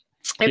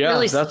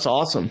 That's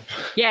awesome.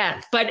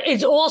 Yeah. But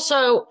it's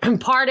also,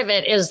 part of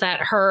it is that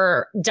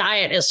her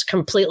diet is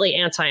completely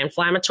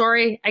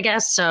anti-inflammatory, I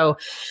guess. So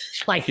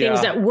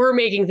things that were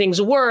making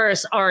things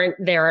worse aren't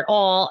there at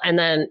all. And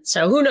then,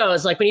 so who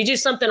knows, when you do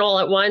something all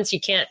at once, you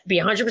can't be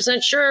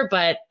 100% sure,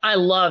 but I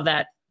love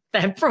that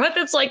broth.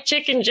 It's like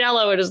chicken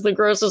jello. It is the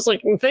grossest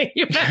looking thing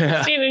you've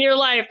ever seen in your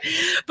life.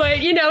 But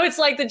it's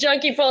like the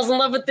junkie falls in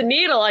love with the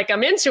needle.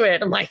 I'm into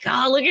it. I'm like,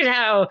 oh, look at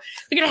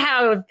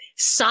how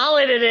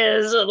solid it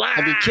is.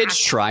 Have your kids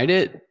tried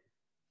it?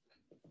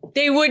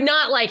 They would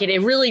not like it.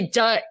 It really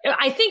does.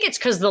 I think it's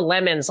because the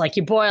lemons,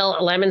 you boil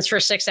lemons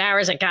for 6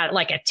 hours, it got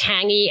a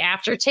tangy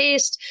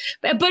aftertaste.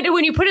 But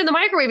when you put it in the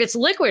microwave, it's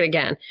liquid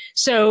again.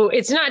 So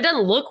it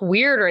doesn't look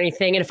weird or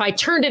anything. And if I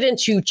turned it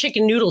into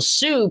chicken noodle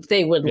soup,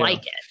 they would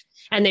like it.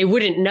 And they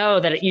wouldn't know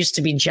that it used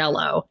to be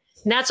Jell-O.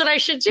 And that's what I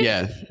should do.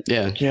 Yeah.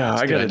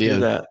 I got to do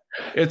that.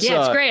 It's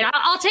great.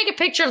 I'll take a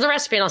picture of the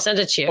recipe and I'll send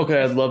it to you.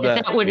 Okay, I'd love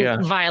that. That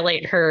wouldn't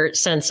violate her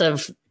sense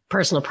of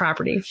personal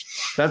property.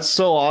 That's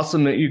so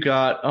awesome that you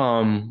got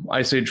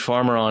Ice Age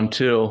Farmer on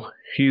too.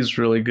 He's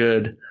really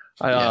good.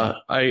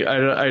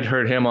 I'd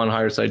heard him on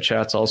Higher Side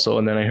Chats also,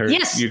 and then I heard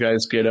you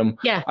guys get him.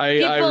 Yeah,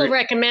 people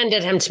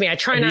recommended him to me. I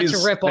try not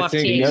to rip off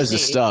THC. He knows the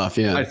stuff.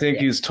 Yeah, I think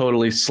he's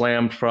totally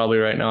slammed probably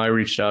right now. I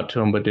reached out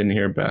to him but didn't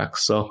hear back.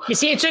 So you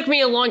see, it took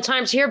me a long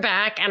time to hear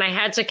back, and I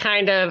had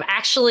to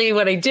actually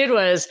what I did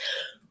was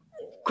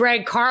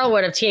Greg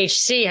Carlwood of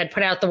THC had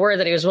put out the word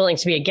that he was willing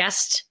to be a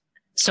guest.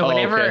 So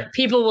whenever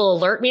people will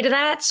alert me to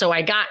that, so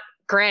I got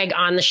Greg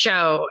on the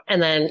show,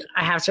 and then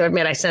I have to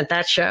admit I sent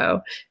that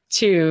show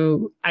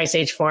to Ice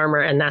Age Farmer,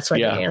 and that's what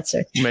he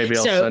answered. Maybe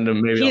I'll send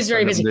him. Maybe he's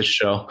very busy. This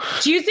show.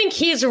 Do you think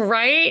he's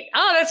right?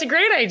 Oh, that's a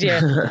great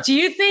idea. Do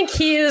you think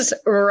he's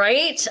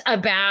right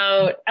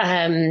about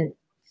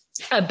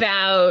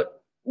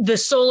the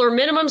solar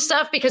minimum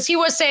stuff? Because he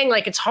was saying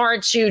it's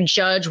hard to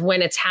judge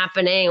when it's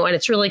happening, when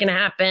it's really going to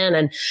happen.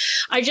 And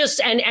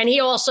and he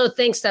also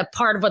thinks that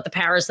part of what the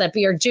powers that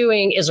be are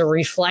doing is a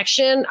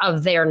reflection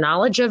of their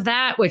knowledge of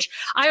that, which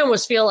I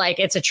almost feel like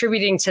it's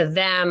attributing to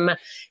them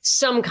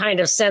some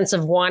kind of sense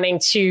of wanting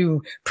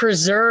to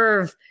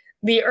preserve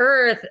the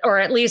earth, or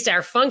at least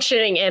our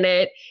functioning in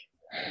it.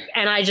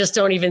 And I just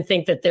don't even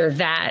think that they're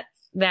that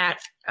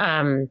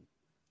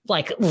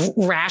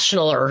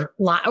rational or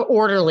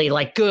orderly,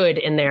 good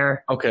in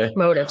their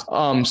motives.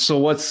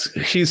 So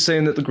he's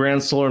saying that the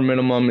grand solar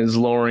minimum is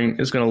going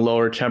to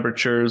lower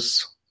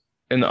temperatures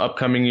in the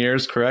upcoming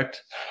years,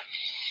 correct?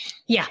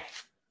 Yeah.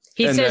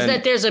 He says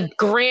that there's a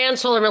grand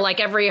solar,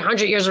 every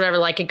 100 years or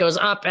whatever, it goes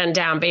up and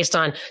down based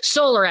on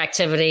solar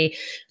activity,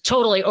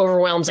 totally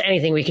overwhelms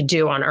anything we could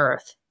do on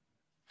Earth.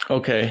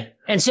 Okay.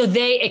 And so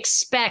they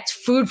expect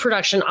food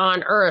production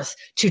on Earth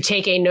to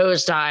take a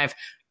nosedive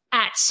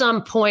at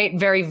some point,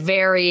 very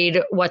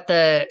varied what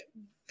the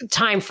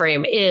time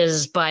frame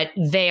is, but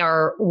they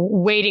are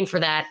waiting for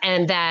that,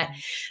 and that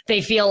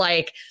they feel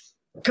like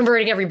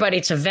converting everybody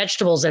to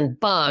vegetables and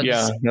bugs.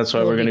 Yeah, that's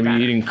why we're going to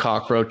be eating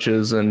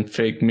cockroaches and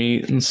fake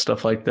meat and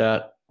stuff like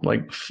that,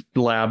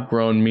 lab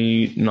grown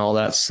meat and all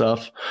that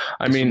stuff.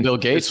 I mean, Bill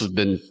Gates has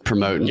been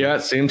promoting. Yeah,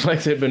 it seems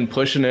like they've been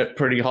pushing it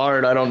pretty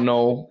hard. I don't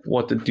know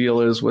what the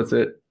deal is with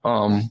it,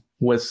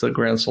 with the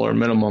grand solar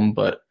minimum,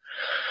 but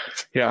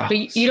Yeah.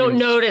 But you don't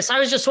notice. I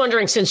was just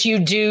wondering, since you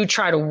do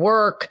try to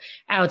work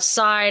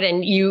outside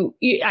and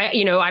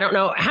I don't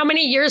know, how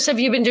many years have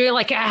you been doing?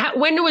 Like,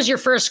 when was your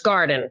first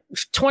garden?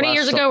 20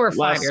 years ago or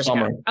 5 years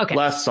ago? Okay.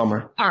 Last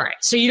summer. All right.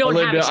 So you don't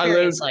have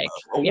experience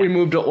We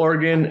moved to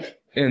Oregon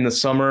in the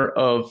summer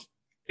of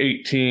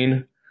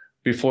 18.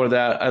 Before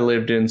that, I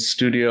lived in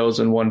studios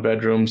and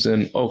 1-bedrooms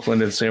in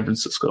Oakland and San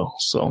Francisco.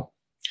 So.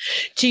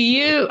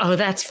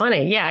 That's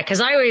funny. Yeah.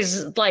 Cause I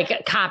always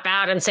like cop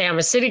out and say I'm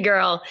a city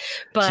girl,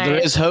 but so there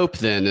is hope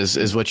then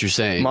is what you're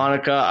saying.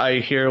 Monica, I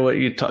hear what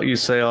you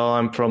say. Oh,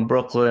 I'm from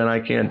Brooklyn.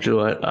 I can't do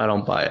it. I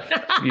don't buy it.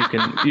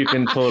 You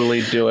can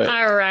totally do it.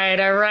 All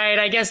right.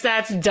 I guess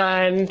that's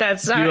done.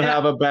 You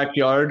have a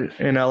backyard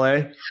in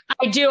LA?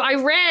 I do. I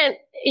rent,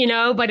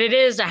 but it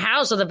is a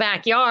house with a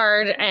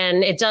backyard,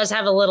 and it does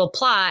have a little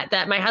plot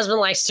that my husband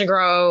likes to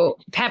grow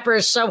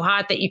peppers so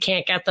hot that you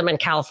can't get them in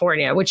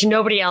California, which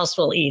nobody else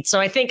will eat. So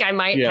I think I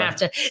might have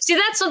to see.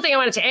 That's something I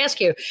wanted to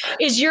ask you.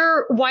 Is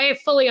your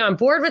wife fully on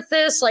board with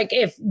this? Like,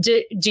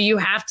 do you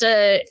have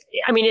to?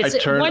 I mean,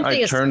 it's one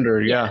thing. I turned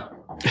her. Yeah.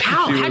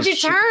 How? How'd you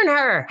turn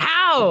her?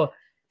 How?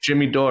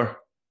 Jimmy Dore.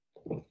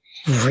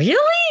 Really?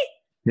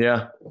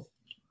 Yeah.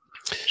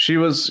 She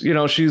was,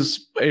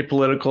 she's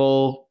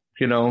apolitical.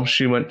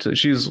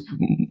 She's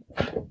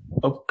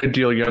a good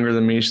deal younger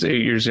than me. She's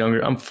 8 years younger.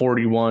 I'm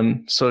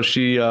 41. So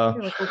she's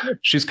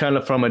kind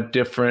of from a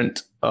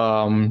different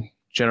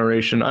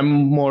generation. I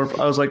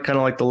was like kind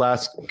of like the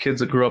last kids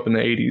that grew up in the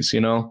 80s,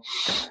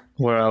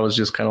 where I was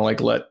just kind of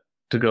like let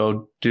to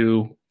go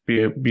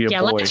be a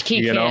boy,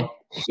 Kid.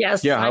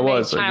 Yes. Yeah, I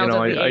was.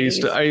 I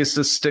used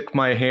to stick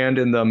my hand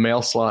in the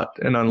mail slot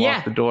and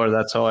unlock the door.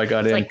 That's how I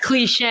got in. Like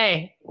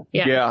cliche.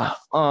 Yeah.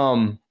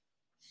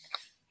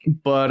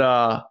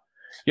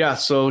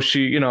 So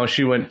she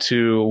went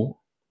to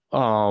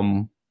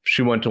one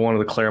of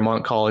the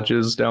Claremont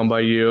colleges down by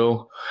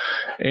you,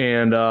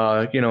 and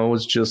it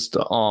was just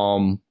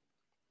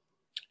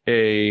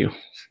a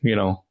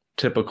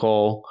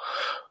typical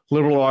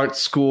liberal arts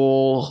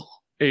school,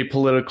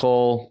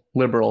 apolitical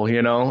liberal,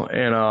 and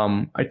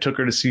I took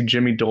her to see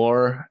Jimmy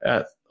Dore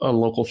at a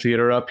local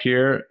theater up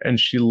here, and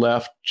she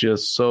left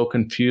just so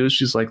confused.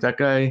 She's like, that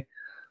guy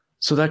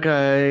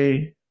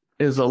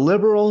is a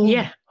liberal.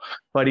 Yeah.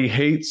 But he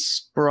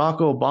hates Barack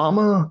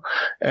Obama,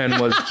 and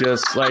was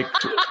just like,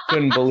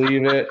 couldn't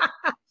believe it.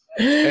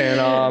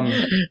 And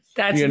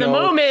that's the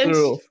moment.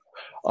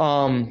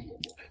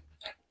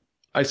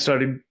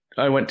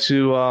 I went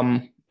to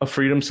a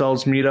Freedom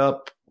Cells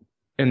meetup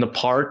in the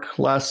park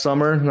last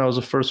summer, and that was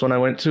the first one I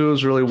went to. It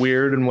was really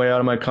weird and way out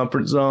of my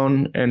comfort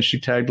zone, and she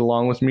tagged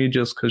along with me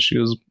just because she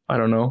was, I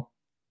don't know,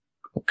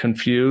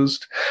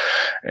 confused.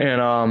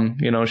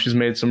 And she's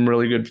made some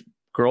really good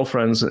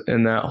girlfriends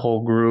in that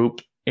whole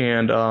group.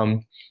 And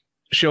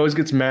she always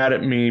gets mad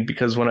at me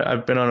because when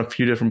I've been on a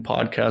few different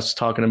podcasts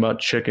talking about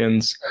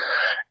chickens,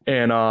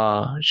 and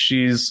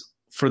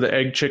for the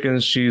egg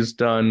chickens, she's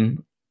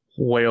done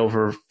way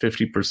over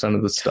 50%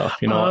 of the stuff.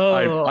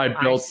 I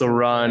built the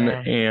run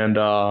and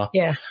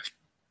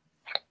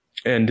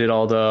and did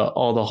all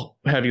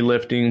the heavy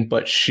lifting,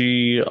 but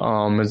she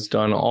has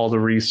done all the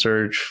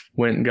research,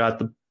 went and got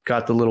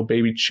the little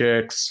baby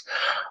chicks.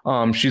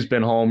 She's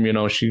been home,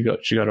 she got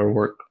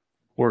her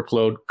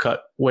workload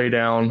cut way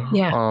down.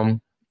 Yeah.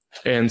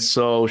 And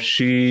so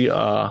she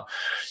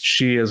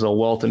is a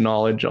wealth of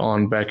knowledge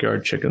on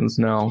backyard chickens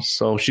now.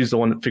 So she's the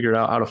one that figured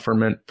out how to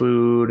ferment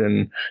food,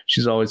 and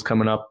she's always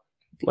coming up,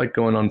 like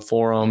going on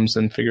forums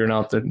and figuring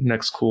out the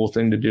next cool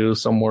thing to do.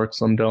 Some work,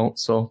 some don't.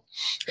 So,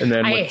 and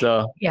then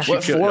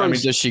what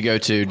forums does she go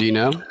to? Do you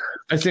know?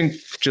 I think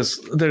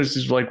there's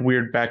these like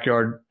weird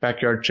backyard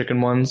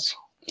chicken ones.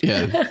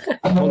 Yeah.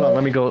 Hold on,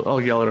 let me go.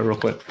 I'll yell at her real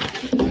quick.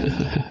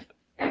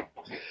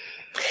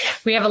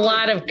 We have a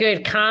lot of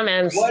good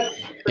comments.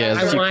 Yeah,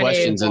 there's a few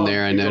questions in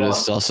there I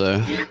noticed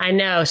also. I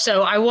know.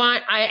 So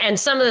and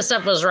some of the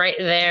stuff was right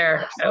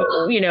there,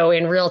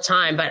 in real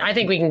time, but I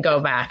think we can go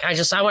back. I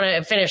want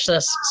to finish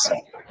this.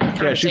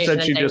 Yeah, she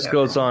said she just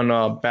goes on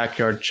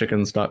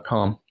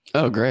backyardchickens.com.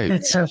 Oh, great.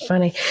 That's so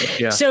funny.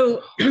 Yeah.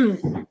 So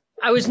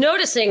I was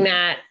noticing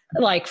that,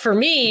 like, for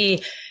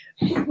me,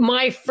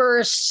 my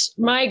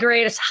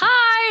greatest,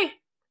 hi,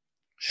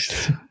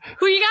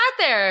 who you got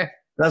there?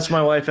 That's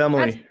my wife,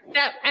 Emily.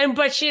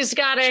 But she's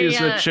got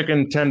she's a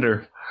chicken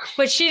tender.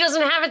 But she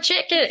doesn't have a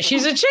chicken.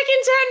 She's a chicken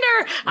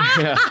tender.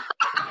 Yeah.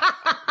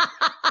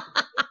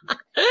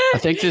 I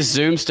think this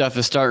Zoom stuff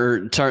is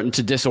starting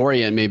to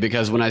disorient me,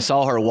 because when I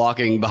saw her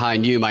walking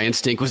behind you, my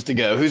instinct was to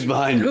go, who's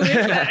behind you?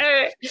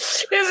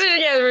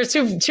 We're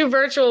two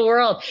virtual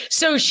world.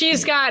 So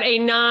she's got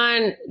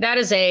that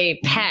is a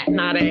pet,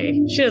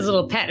 she has a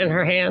little pet in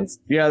her hands.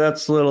 Yeah,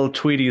 that's little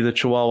Tweety, the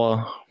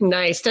Chihuahua.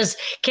 Nice.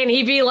 Can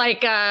he be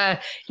like,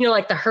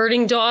 like the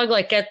herding dog,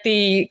 like get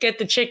the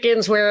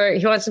chickens where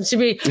he wants them to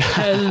be?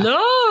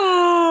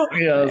 Hello.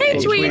 Yeah, hey,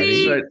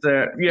 Tweety. Right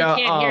there. Yeah.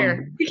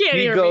 You can't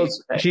hear.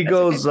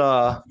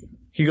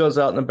 He goes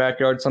out in the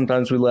backyard.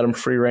 Sometimes we let him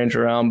free range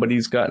around, but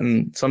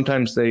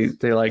sometimes they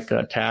like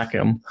attack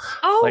him.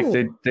 Oh. Like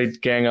they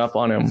gang up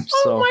on him.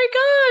 Oh my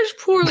gosh,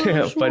 Poor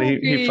little but he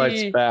Smokey.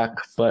 fights back.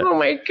 But oh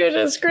my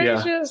goodness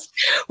gracious.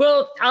 Yeah.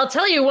 Well, I'll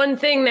tell you one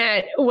thing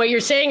that what you're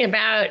saying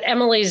about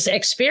Emily's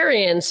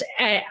experience.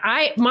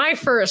 My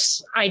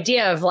first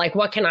idea of like,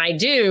 what can I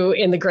do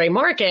in the gray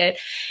market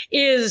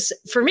is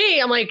for me,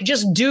 I'm like,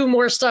 just do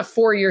more stuff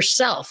for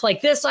yourself.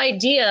 Like this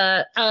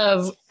idea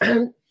of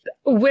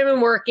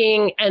women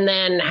working and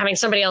then having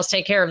somebody else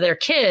take care of their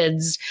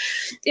kids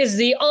is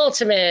the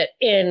ultimate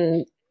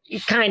in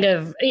kind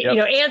of,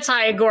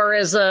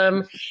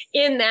 anti-agorism,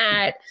 in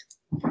that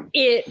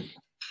it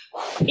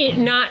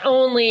not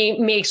only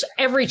makes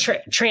every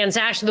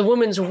transaction, the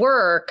woman's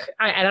work,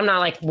 and I'm not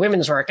like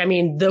women's work, I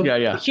mean,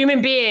 the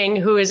human being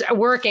who is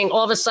working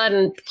all of a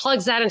sudden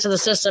plugs that into the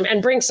system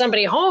and brings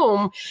somebody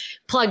home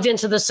plugged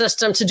into the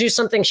system to do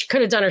something she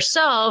could have done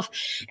herself.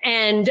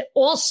 And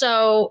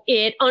also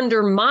it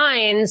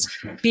undermines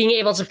being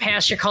able to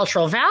pass your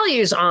cultural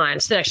values on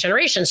to the next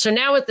generation. So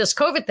now with this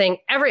COVID thing,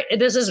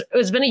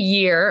 it's been a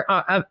year,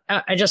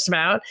 just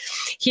about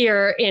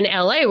here in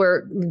LA,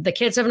 where the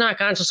kids have not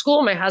gone to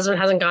school. My husband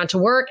hasn't gone to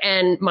work,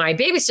 and my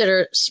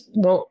babysitter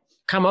won't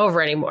come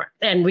over anymore.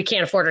 And we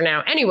can't afford her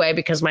now anyway,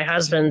 because my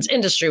husband's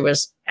industry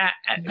was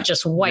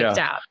just wiped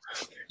out.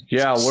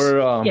 Yeah,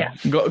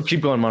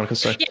 keep going, Monica.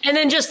 Sorry. Yeah, and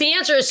then just the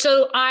answer is,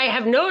 so I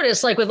have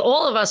noticed, like with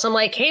all of us, I'm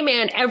like, hey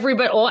man,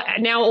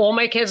 now all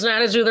my kids know how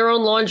to do their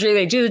own laundry.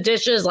 They do the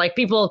dishes. Like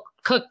people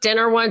cook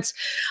dinner once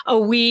a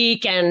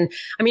week. And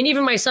I mean,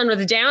 even my son with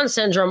the Down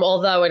syndrome,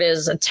 although it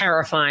is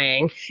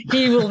terrifying,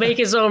 he will make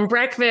his own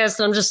breakfast.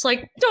 And I'm just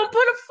like, don't put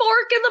a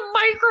fork in the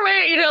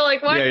microwave,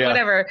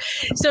 whatever.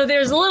 So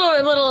there's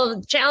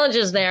little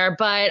challenges there,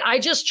 but I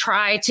just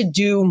try to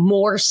do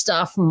more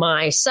stuff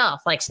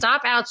myself, like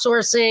stop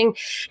outsourcing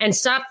and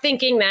stop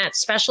thinking that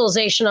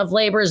specialization of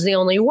labor is the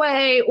only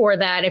way, or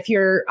that if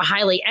you're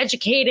highly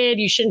educated,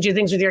 you shouldn't do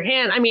things with your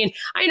hand. I mean,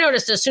 I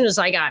noticed as soon as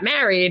I got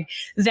married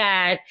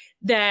that,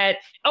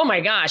 oh my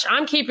gosh,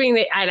 and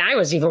I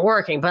was even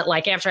working, but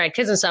like after I had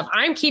kids and stuff,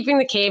 I'm keeping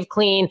the cave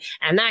clean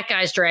and that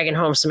guy's dragging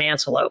home some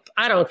antelope.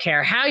 I don't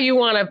care how you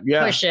want to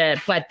push it,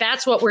 but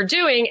that's what we're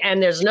doing.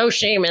 And there's no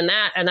shame in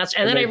that. And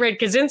then I read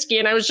Kaczynski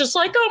and I was just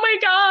like, oh my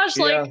gosh,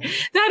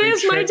 that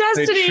is my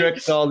destiny. They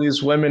tricked all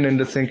these women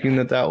into thinking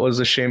that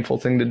was a shameful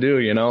thing to do,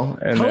 and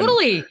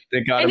totally.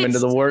 They got them into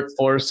the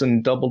workforce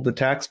and doubled the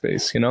tax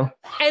base,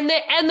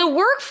 And the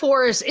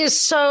workforce is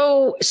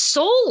so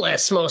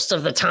soulless most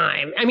of the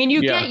time. I mean,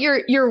 you get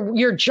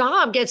your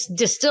job gets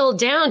distilled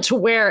down to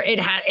where it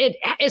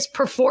is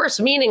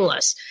perforce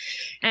meaningless.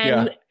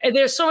 And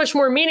there's so much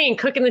more meaning in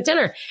cooking the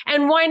dinner.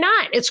 And why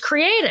not? It's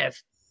creative.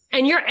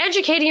 And you're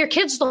educating your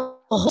kids the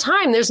whole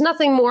time. There's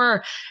nothing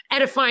more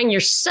edifying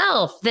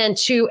yourself than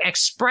to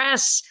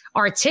express,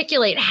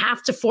 articulate,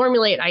 have to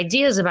formulate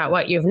ideas about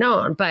what you've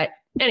known. But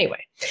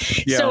anyway,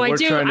 so we're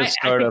trying to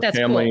start a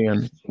family, cool.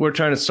 And we're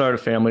trying to start a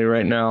family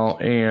right now.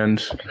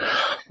 And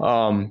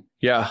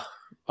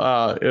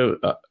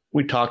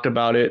we talked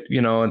about it,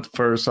 at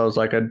first I was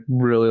like, I'd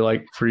really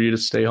like for you to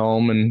stay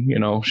home. And,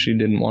 she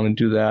didn't want to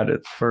do that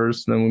at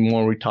first. And then the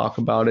more we talk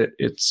about it,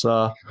 it's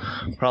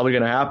probably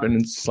going to happen.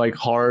 It's like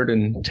hard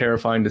and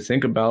terrifying to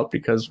think about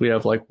because we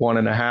have like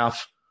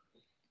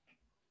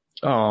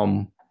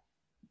 1.5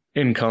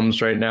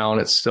 incomes right now. And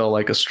it's still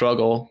like a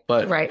struggle,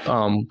 but,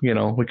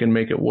 we can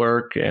make it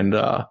work. And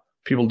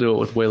people do it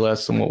with way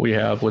less than what we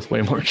have with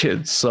way more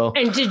kids. So,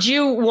 and did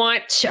you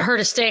want her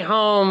to stay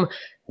home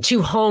to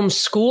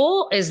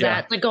homeschool? Is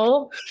that the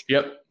goal?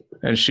 Yep.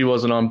 And she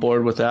wasn't on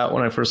board with that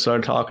when I first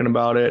started talking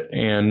about it.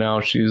 And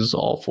now she's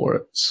all for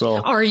it. So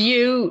are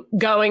you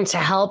going to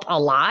help a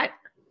lot?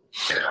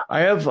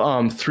 I have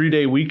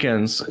 3-day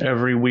weekends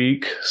every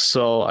week.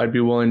 So I'd be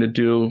willing to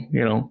do,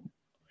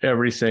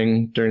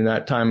 everything during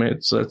that time.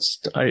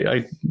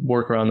 I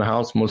work around the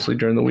house mostly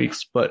during the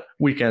weeks, but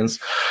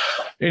weekends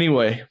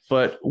anyway.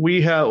 But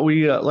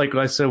like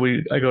I said,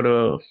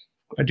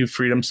 I do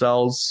freedom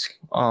cells.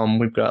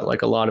 We've got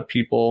like a lot of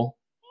people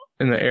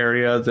in the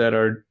area that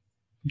are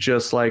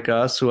just like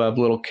us who have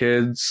little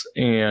kids,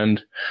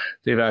 and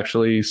they've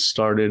actually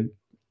started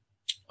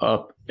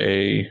up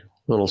a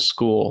little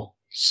school.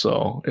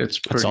 So it's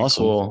pretty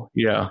awesome. Cool.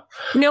 Yeah.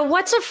 Now,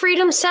 what's a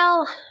freedom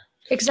cell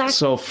exactly?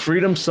 So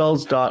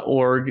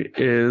freedomcells.org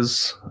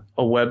is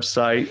a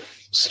website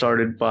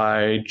started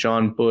by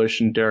John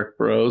Bush and Derek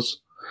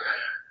Burrows.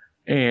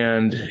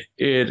 And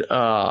it's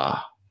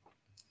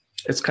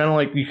kind of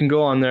like you can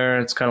go on there.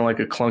 It's kind of like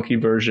a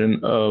clunky version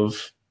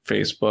of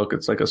Facebook.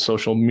 It's like a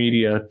social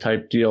media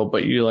type deal,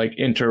 but you like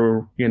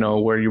enter,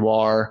 where you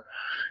are,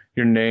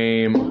 your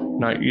name,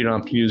 you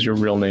don't have to use your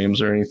real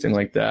names or anything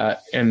like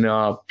that. And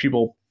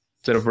people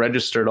that have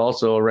registered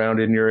also around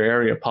in your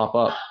area pop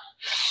up.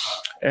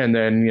 And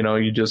then,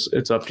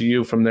 it's up to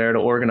you from there to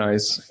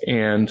organize.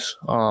 And,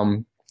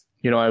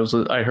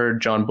 I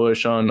heard John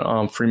Bush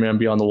on Free Man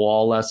Beyond the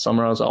Wall last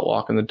summer. I was out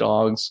walking the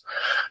dogs.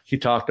 He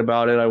talked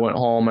about it. I went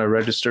home, I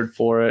registered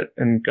for it,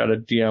 and got a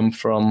DM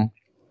from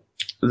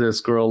this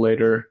girl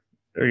later,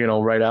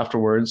 right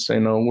afterwards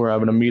saying, we're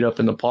having a meetup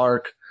in the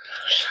park.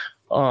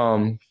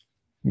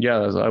 yeah,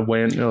 I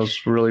went. It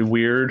was really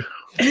weird.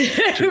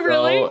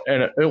 Really?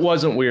 And it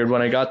wasn't weird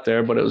when I got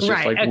there, but it was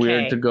just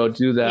weird to go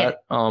do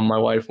that. Yeah. My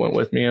wife went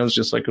with me. It was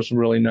just like, it was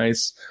really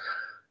nice,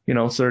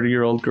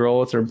 30-year-old girl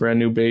with her brand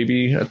new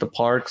baby at the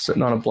park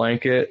sitting on a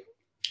blanket.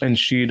 And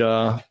she's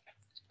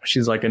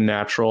like a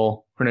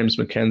natural, her name's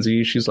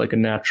Mackenzie. She's like a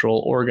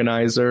natural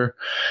organizer.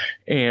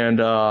 And,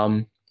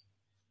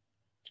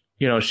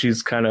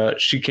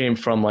 she came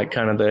from like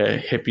kind of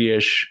the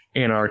hippie-ish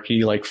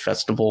anarchy, like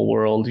festival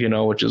world,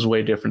 which is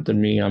way different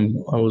than me. I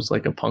was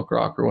like a punk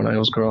rocker when I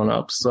was growing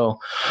up. So,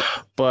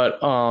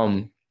 but,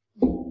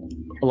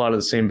 a lot of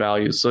the same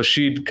values. So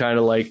she'd kind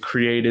of like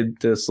created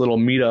this little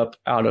meetup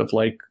out of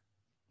like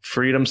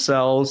Freedom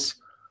Cells,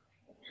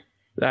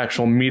 the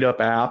actual meetup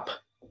app,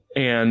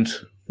 and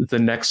the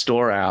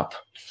Nextdoor app.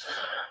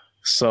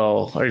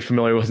 So, are you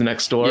familiar with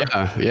Nextdoor?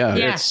 Yeah.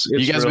 It's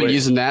you guys been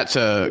using that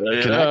to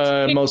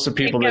connect? Most of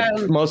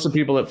the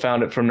people that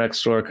found it from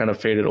Nextdoor kind of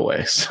faded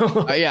away.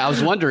 So, I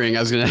was wondering. It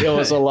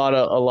was a lot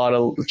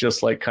of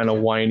just like kind of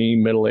whiny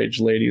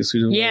middle-aged ladies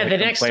who the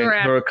Nextdoor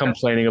app were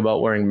complaining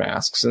about wearing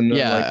masks, and then,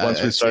 like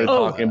once we started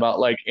talking about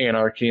like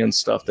anarchy and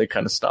stuff, they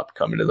kind of stopped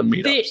coming to the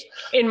meetups.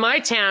 In my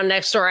town,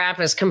 Nextdoor app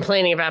is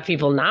complaining about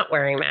people not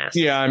wearing masks.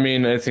 Yeah, I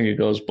mean, I think it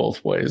goes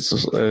both ways.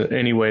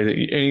 Anything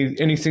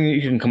that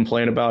you can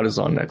complain about is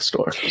on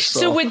Nextdoor.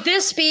 So would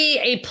this be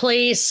a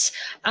place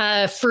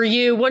for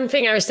you? One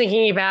thing I was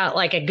thinking about,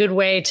 like a good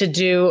way to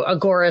do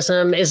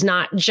agorism is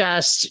not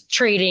just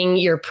trading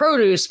your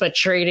produce, but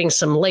trading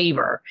some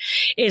labor.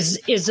 Is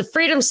the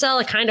Freedom Cell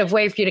a kind of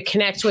way for you to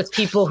connect with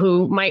people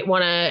who might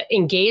want to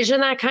engage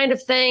in that kind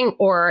of thing?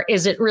 Or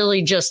is it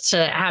really just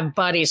to have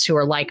buddies who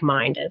are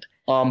like-minded?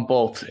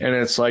 Both. And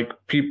it's like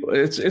people,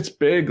 it's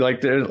big, like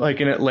they're like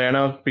in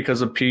Atlanta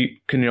because of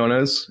Pete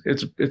Quinones.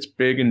 It's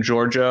big in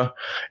Georgia.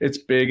 It's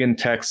big in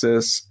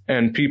Texas.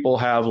 And people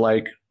have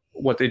like,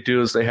 what they do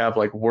is they have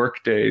like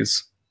work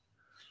days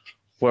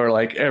where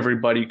like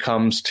everybody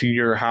comes to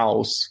your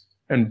house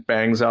and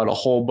bangs out a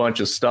whole bunch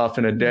of stuff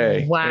in a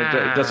day.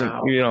 Wow. It doesn't,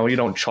 you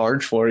don't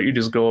charge for it. You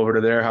just go over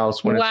to their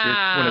house when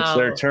it's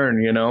their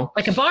turn,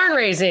 Like a barn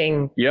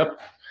raising. Yep.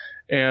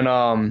 And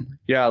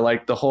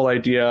like the whole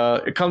idea,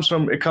 it comes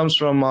from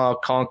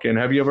Konkin.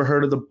 Have you ever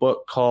heard of the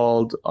book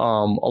called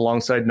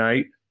Alongside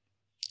Night?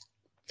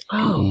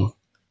 Oh,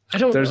 I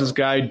don't. There's this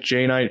guy,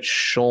 J. Knight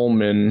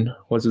Schulman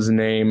was his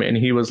name, and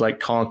he was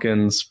like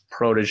Konkin's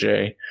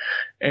protege,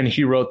 and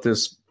he wrote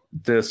this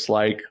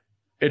like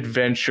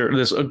adventure,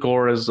 this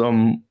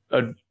agorism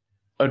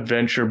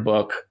adventure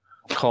book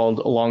called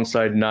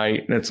Alongside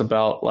Night, and it's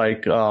about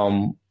like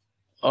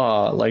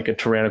a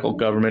tyrannical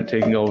government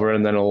taking over,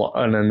 and then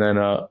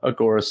a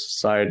agorist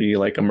society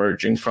like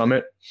emerging from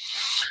it.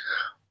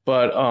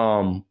 But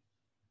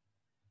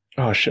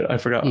oh shit, I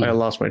forgot. I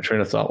lost my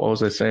train of thought. What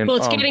was I saying? Well,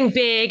 it's getting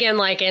big, and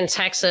like in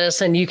Texas,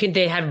 and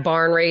they have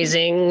barn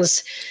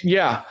raisings.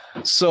 Yeah.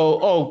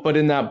 So, but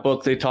in that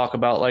book they talk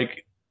about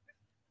like,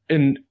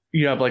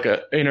 you have like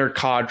a inner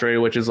cadre,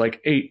 which is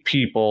like 8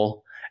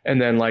 people. And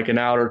then like an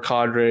outer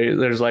cadre,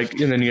 there's like,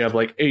 and then you have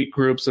like 8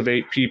 groups of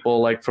 8 people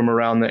like from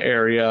around the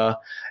area.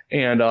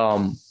 And,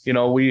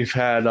 we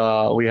had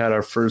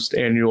our first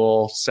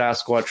annual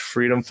Sasquatch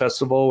Freedom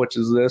Festival, which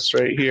is this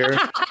right here.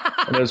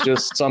 And it's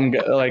just some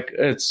like,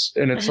 it's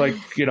like,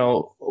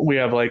 we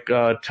have like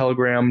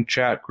Telegram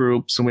chat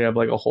groups, and we have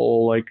like a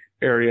whole like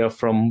area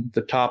from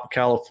the top of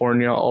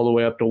California all the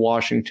way up to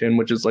Washington,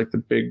 which is like the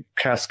big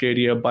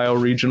Cascadia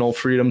bioregional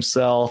freedom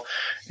cell.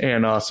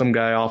 And some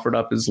guy offered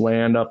up his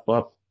land up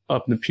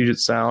in the Puget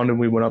Sound, and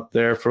we went up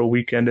there for a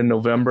weekend in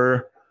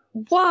November.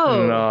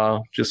 Whoa.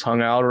 And just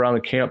hung out around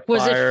the campfire.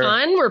 Was it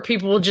fun? Were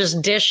people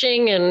just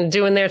dishing and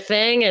doing their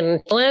thing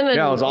and playing?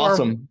 Yeah, it was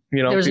awesome.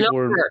 There was no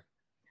work.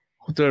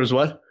 There was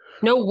what?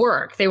 No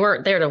work. They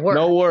weren't there to work.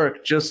 No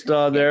work. Just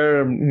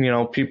there.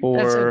 People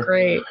That's were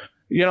great.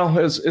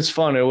 It's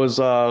fun. It was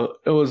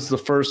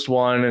the first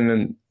one, and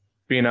then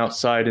being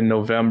outside in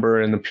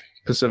November in the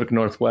Pacific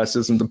Northwest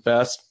isn't the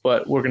best,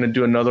 but we're gonna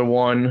do another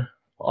one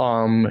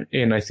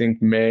in I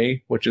think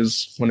May, which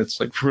is when it's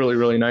like really,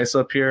 really nice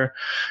up here.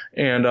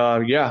 And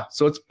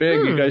so it's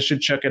big. You guys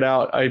should check it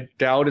out. I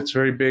doubt it's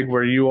very big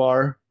where you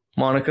are,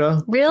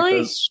 Monica. Really?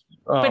 Because,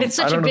 but it's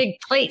such a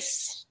big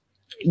place.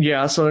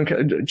 Yeah, so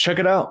check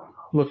it out.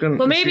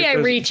 Well, maybe I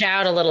reach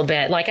out a little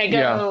bit. Like I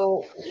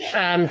go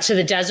to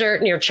the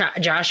desert near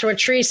Joshua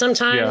Tree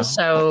sometimes. Yeah.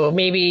 So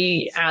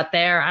maybe out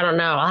there. I don't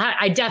know.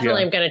 I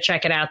definitely am going to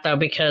check it out, though,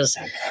 because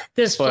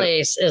this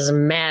place is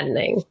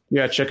maddening.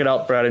 Yeah, check it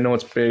out, Brad. I know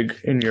it's big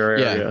in your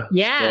area.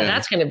 Yeah,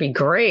 that's going to be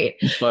great.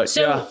 But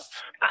so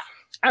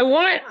I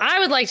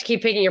would like to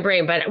keep picking your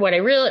brain, but what I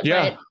really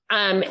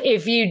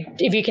if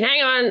you can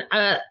hang on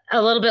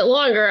a little bit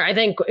longer, I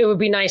think it would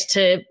be nice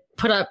to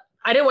put up.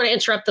 I didn't want to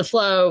interrupt the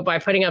flow by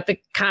putting up the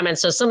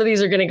comments. So some of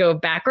these are going to go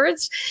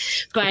backwards,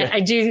 but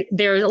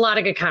there's a lot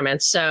of good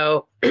comments.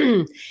 So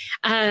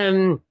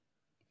I'm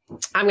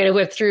going to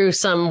whip through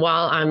some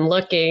while I'm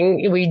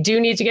looking. We do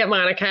need to get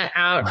Monica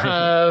out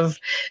of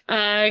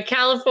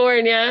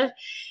California.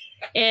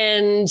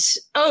 And,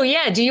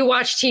 do you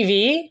watch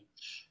TV?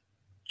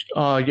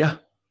 Yeah.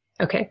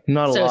 Okay.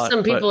 Not a so lot,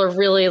 some people are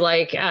really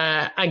like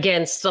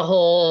against the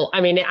whole.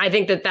 I mean, I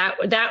think that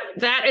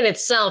in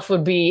itself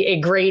would be a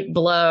great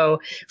blow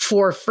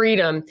for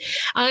freedom.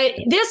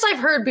 This I've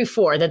heard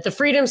before, that the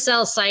Freedom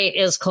Cell site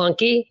is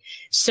clunky,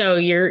 so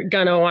you're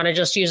gonna want to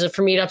just use it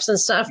for meetups and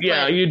stuff.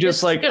 Yeah, you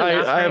just like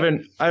I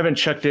haven't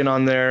checked in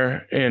on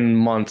there in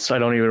months. I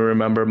don't even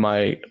remember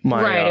my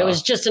right. It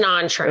was just an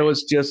entree. It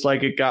was just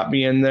like it got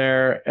me in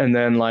there, and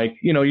then like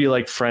you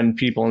like friend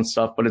people and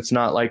stuff, but it's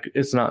not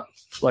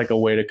like a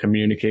way to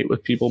communicate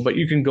with people. But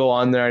you can go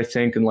on there, I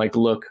think, and like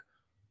look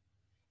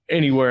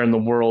anywhere in the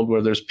world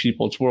where there's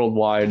people. It's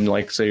worldwide, and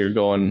like say you're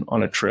going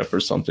on a trip or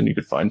something, you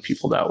could find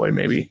people that way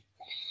maybe.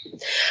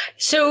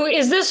 So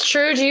is this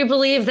true? Do you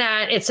believe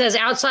that it says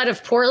outside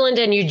of Portland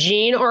and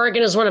Eugene,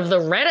 Oregon is one of the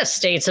reddest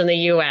states in the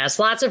U.S.?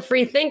 Lots of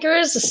free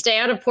thinkers stay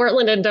out of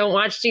Portland and don't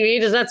watch TV.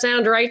 Does that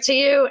sound right to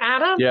you,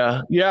 Adam?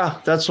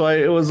 Yeah. That's why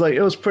it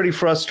was pretty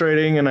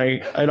frustrating. And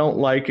I don't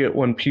like it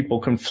when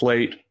people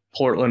conflate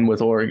Portland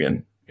with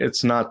Oregon.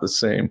 It's not the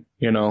same,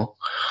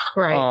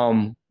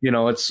 Right.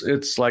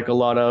 It's like a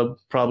lot of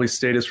probably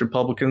statist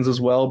Republicans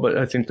as well, but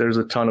I think there's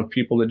a ton of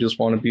people that just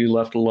want to be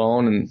left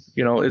alone. And,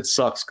 it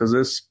sucks because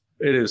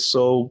it is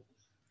so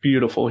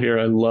beautiful here.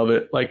 I love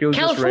it. Like it was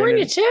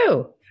California just raining.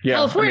 too. Yeah,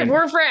 California.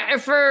 We're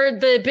for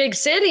the big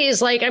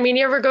cities. Like, I mean,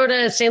 you ever go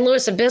to San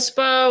Luis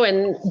Obispo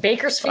and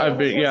Bakersfield? I've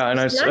been, yeah, and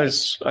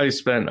nice. I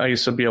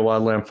used to be a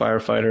wildland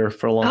firefighter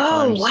for a long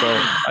time.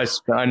 Wow.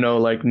 So I know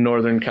like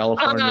Northern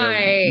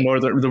California,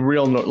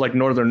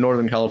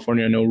 Northern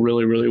California. I know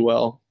really, really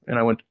well.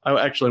 And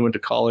I actually went to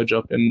college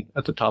up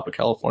at the top of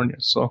California.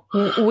 So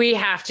we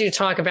have to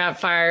talk about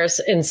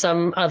fires in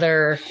some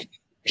other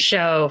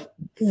show.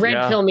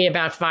 Pill me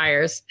about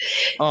fires.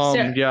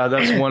 Yeah,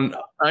 that's one.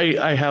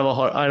 I have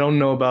I don't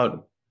know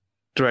about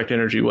direct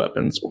energy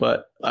weapons,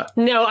 but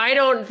no, I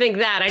don't think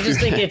that. I just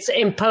think it's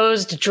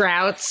imposed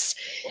droughts.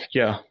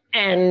 Yeah.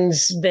 And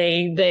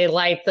they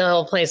light the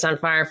whole place on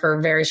fire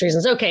for various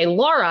reasons. Okay,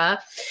 Laura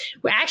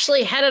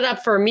actually headed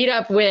up for a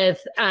meetup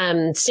with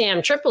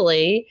Sam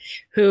Tripoli,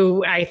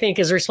 who I think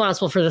is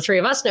responsible for the three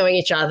of us knowing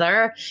each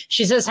other.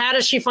 She says, how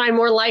does she find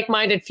more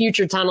like-minded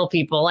future tunnel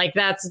people? Like,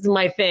 that's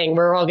my thing.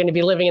 We're all going to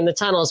be living in the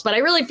tunnels. But I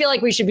really feel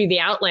like we should be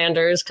the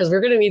Outlanders because we're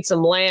going to need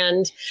some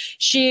land.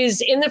 She's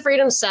in the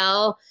Freedom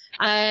Cell.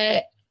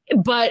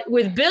 But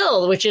with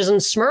Bill, which is in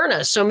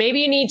Smyrna. So maybe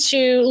you need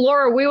to,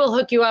 Laura, we will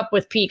hook you up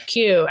with Pete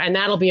Q, and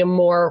that'll be a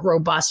more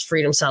robust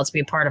Freedom Cell to be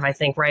a part of, I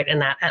think, right in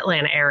that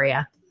Atlanta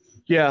area.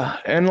 Yeah.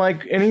 And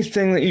like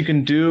anything that you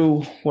can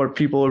do where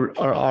people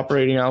are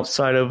operating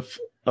outside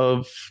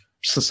of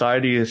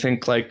society, I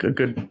think like a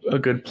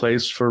good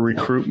place for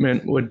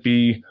recruitment would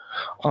be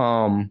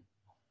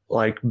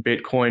like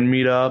Bitcoin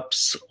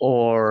meetups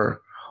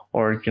or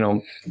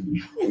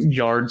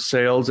yard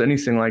sales,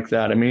 anything like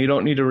that. I mean, you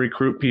don't need to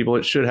recruit people.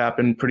 It should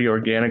happen pretty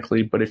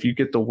organically. But if you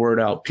get the word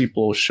out,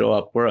 people will show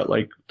up.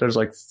 There's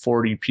like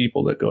 40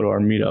 people that go to our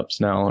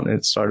meetups now. And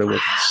it started with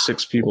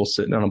 6 people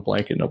sitting on a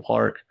blanket in a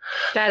park.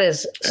 That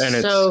is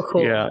so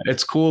cool. Yeah.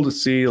 It's cool to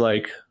see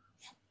like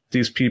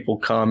these people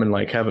come and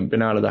like haven't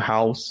been out of the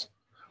house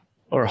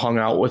or hung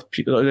out with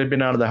people. They've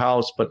been out of the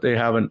house, but they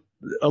haven't.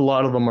 A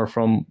lot of them are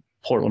from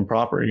Portland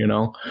proper,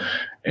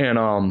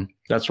 and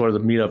that's where the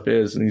meetup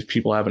is. And these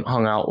people haven't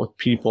hung out with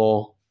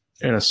people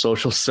in a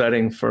social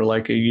setting for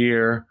like a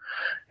year.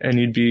 And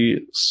you'd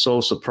be so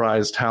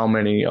surprised how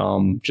many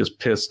just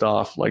pissed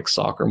off like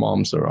soccer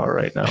moms there are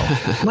right now.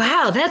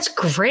 Wow, that's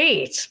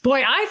great.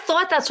 Boy, I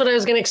thought that's what I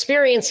was going to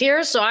experience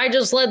here. So I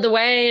just led the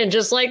way and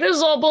just like, this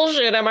is all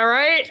bullshit. Am I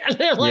right? And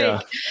they're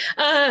like,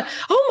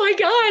 oh my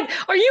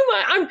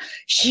God,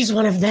 she's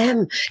one of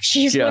them.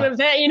 She's one of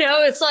them.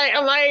 It's like,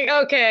 I'm like,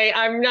 okay,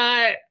 I'm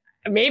not.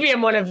 Maybe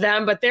I'm one of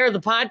them, but they're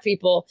the pod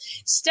people.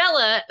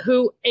 Stella,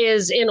 who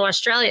is in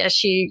Australia,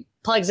 she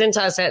plugs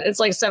into us it's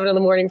like 7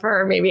 a.m. for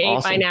her, maybe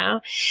 8 by now.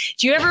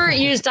 Do you ever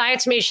use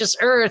diatomaceous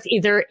earth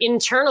either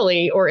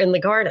internally or in the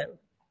garden?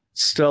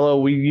 Stella,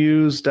 we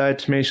use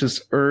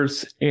diatomaceous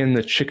earth in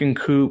the chicken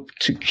coop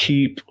to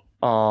keep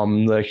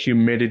the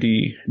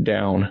humidity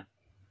down.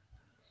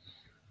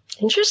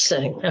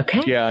 Interesting.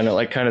 Okay. Yeah, and it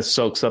like kind of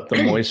soaks up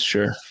the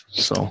moisture.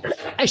 So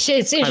it's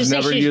interesting. I've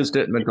never used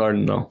it in the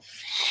garden though.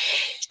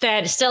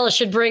 That Stella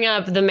should bring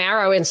up the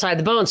marrow inside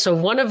the bone. So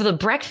one of the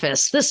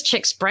breakfasts, this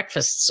chick's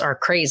breakfasts are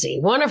crazy.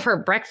 One of her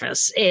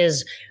breakfasts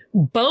is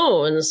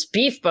bones,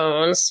 beef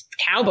bones,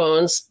 cow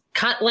bones,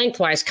 cut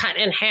lengthwise, cut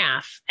in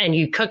half, and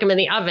you cook them in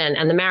the oven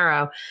and the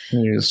marrow.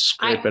 You just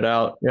scrape it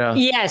out. Yeah.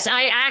 Yes.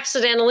 I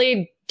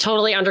accidentally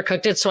totally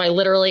undercooked it. So I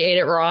literally ate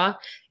it raw.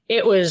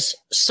 It was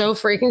so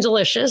freaking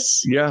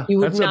delicious. Yeah, you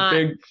would not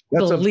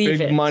that's a big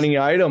it. money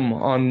item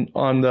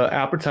on the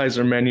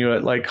appetizer menu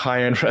at like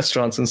high-end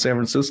restaurants in San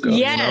Francisco.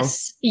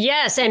 Yes,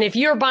 yes. And if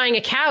you're buying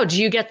a cow,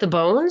 do you get the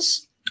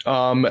bones?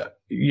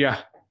 Yeah.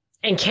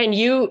 And can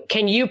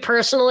you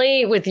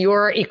personally, with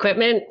your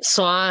equipment,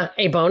 saw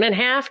a bone in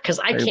half? Because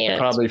I can't.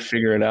 Probably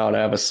figure it out. I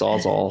have a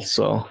Sawzall,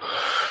 so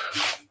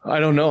I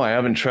don't know. I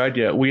haven't tried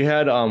yet. We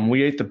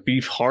ate the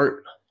beef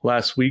heart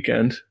last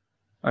weekend.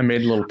 I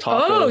made little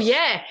tacos. Oh,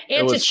 yeah.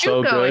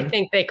 Antichuco, so I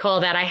think they call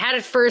that. I had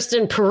it first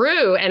in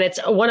Peru, and it's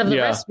one of the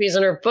recipes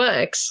in her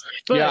books.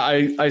 But yeah,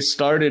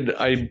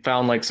 I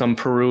found like some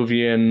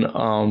Peruvian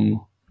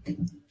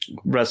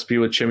recipe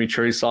with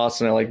chimichurri sauce,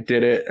 and I like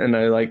did it, and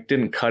I like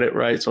didn't cut it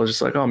right. So I was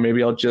just like, oh,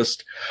 maybe I'll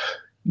just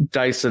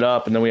dice it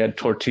up. And then we had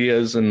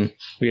tortillas, and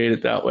we ate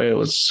it that way. It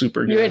was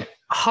super good. You had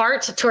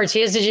heart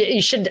tortillas.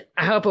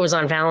 I hope it was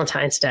on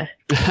Valentine's Day.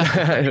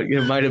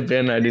 It might have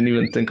been. I didn't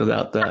even think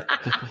about that.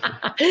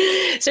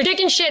 So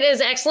Dick and Shit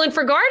is excellent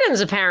for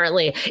gardens,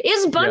 apparently.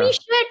 Is bunny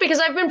shit? Because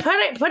I've been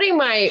putting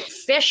my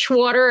fish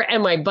water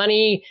and my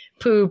bunny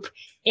poop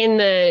in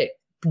the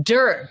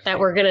dirt that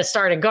we're going to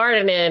start a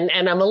garden in.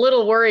 And I'm a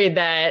little worried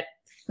that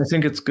I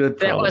think it's good.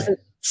 That wasn't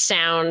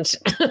sound.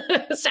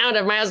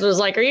 My husband was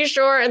like, are you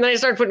sure? And then I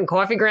started putting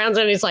coffee grounds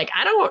in, and he's like,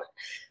 I don't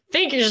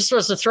think you're just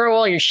supposed to throw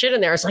all your shit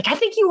in there. It's like, I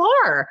think you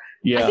are.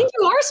 Yeah. I think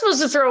you are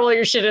supposed to throw all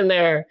your shit in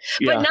there,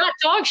 but not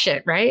dog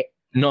shit, right?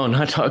 No,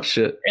 not dog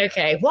shit.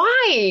 Okay.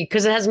 Why?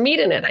 Because it has meat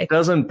in it. It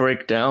doesn't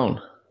break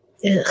down.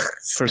 Ugh,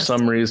 for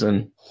some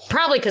reason.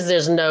 Probably because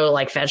there's no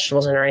like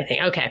vegetables in or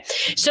anything. Okay.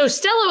 So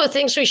Stella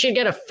thinks we should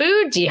get a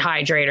food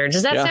dehydrator.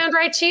 Does that sound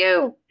right to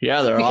you?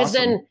 Yeah, they're because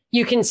awesome. Then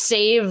you can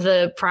save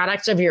the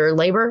product of your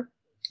labor.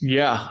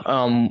 Yeah.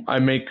 I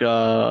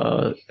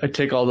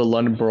take all the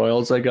London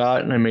broils I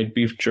got, and I made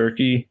beef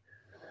jerky.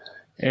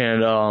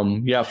 And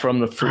from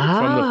the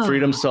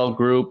Freedom Cell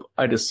group,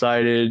 I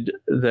decided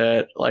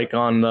that like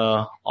on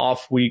the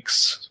off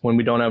weeks when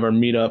we don't have our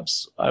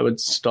meetups, I would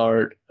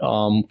start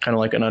kind of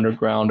like an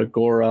underground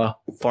Agora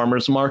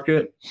farmers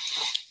market.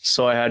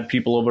 So I had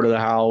people over to the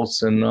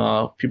house, and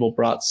people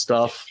brought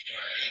stuff.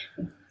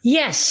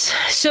 Yes.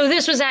 So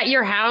this was at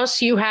your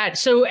house.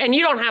 And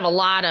you don't have a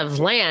lot of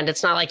land.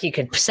 It's not like you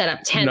could set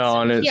up tents.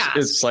 No, and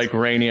it's like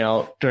rainy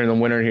out during the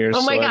winter here.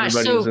 Oh my gosh.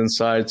 Everybody was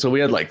inside. So we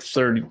had like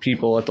 30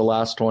 people at the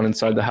last one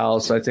inside the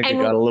house. I think it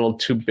got a little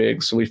too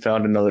big. So we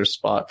found another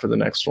spot for the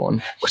next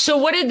one. So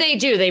what did they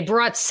do? They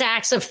brought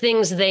sacks of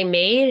things they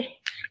made?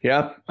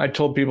 Yeah. I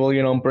told people,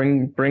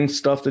 bring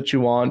stuff that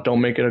you want.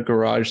 Don't make it a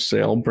garage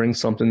sale. Bring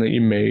something that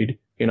you made.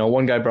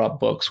 One guy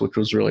brought books, which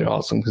was really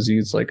awesome because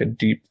he's like a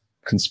deep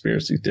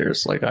conspiracy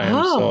theorist like I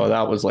am. So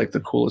that was like the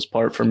coolest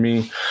part for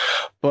me.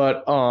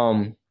 But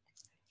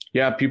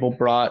people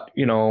brought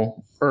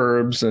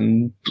herbs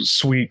and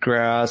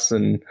sweetgrass,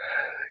 and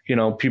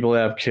people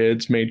that have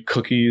kids made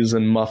cookies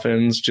and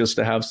muffins just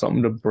to have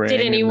something to bring.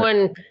 Did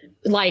anyone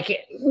make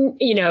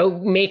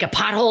a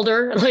pot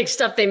holder, like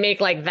stuff they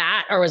make like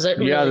that, or was it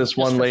really this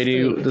one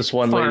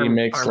lady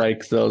makes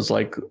like those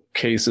like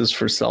cases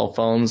for cell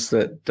phones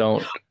that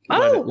don't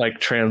like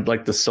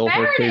the silver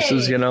Faraday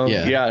cases,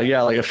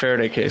 Yeah, like a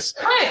Faraday case.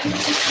 Right.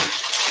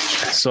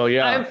 So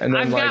I've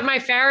got my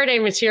Faraday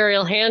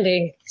material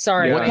handy.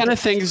 Sorry. What kind of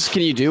things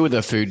can you do with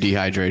a food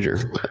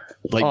dehydrator?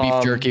 Like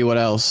beef jerky, what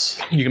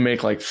else? You can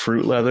make like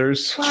fruit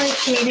leathers.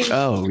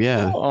 Oh,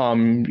 yeah.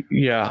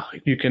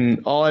 You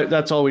can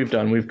that's all we've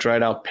done. We've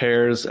dried out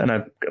pears,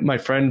 and my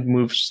friend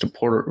lives in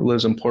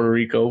Puerto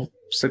Rico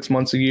 6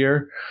 months a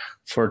year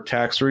for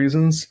tax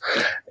reasons.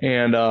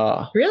 And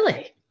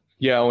really?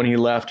 Yeah, when he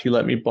left, he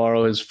let me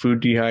borrow his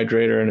food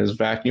dehydrator and his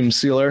vacuum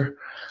sealer.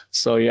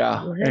 So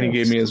and he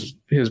gave me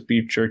his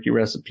beef jerky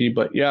recipe.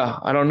 But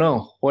I don't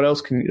know. What else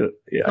can you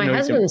do? My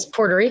husband's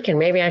Puerto Rican.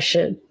 Maybe I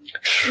should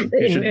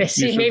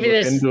see. Maybe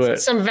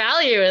there's some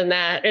value in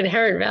that,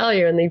 inherent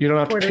value in the. You don't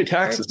have to pay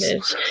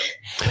taxes.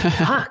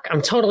 Fuck,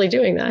 I'm totally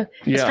doing that.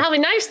 Yeah. It's probably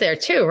nice there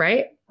too,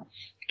 right?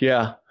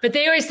 Yeah. But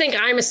they always think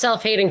I'm a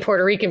self-hating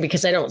Puerto Rican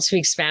because I don't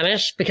speak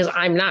Spanish, because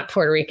I'm not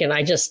Puerto Rican.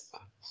 I just.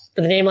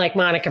 With a name like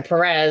Monica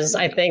Perez,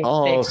 I think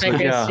they expect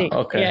me to see.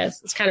 Okay.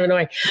 Yes, it's kind of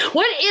annoying.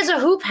 What is a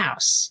hoop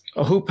house?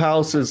 A hoop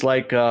house is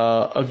like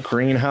a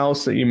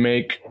greenhouse that you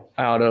make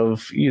out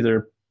of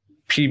either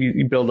PVC.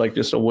 You build like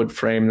just a wood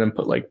frame, then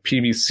put like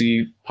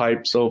PVC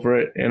pipes over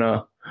it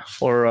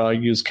or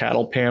use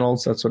cattle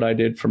panels. That's what I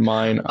did for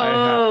mine.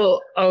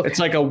 Okay. It's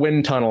like a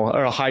wind tunnel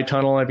or a high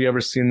tunnel. Have you ever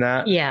seen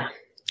that? Yeah.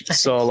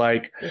 So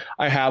like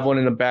I have one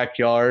in the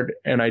backyard,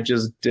 and I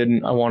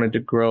wanted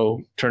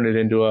to turn it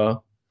into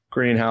a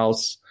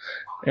greenhouse,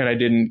 and I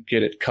didn't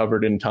get it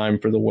covered in time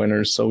for the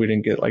winter, so we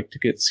didn't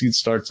get seed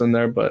starts in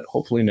there, but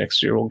hopefully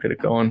next year we'll get it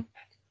going.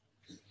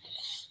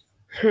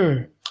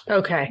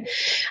 Okay.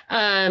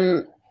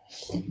 All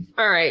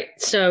right,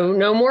 so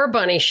no more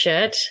bunny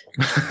shit.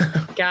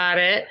 Got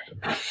it.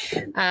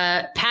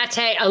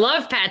 Pate. I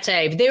love pate.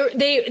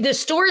 The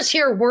stores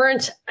here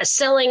weren't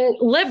selling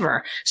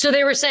liver, so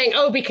they were saying,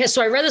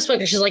 so I read this book,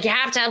 and she's like, you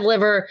have to have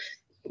liver.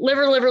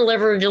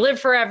 Liver, you live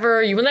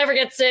forever, you will never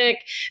get sick.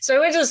 So I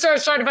went to the store,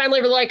 started to find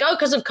liver, like,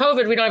 because of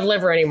COVID, we don't have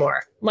liver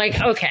anymore. I'm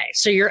like, okay,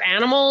 so your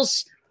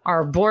animals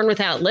are born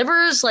without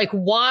livers? Like,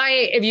 why,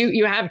 if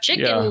you have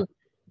chicken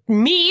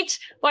meat,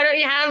 why don't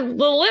you have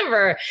the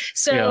liver?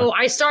 So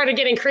I started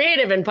getting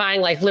creative and buying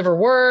like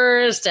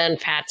liverwurst and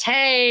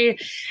pate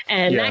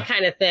and that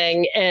kind of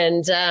thing.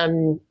 And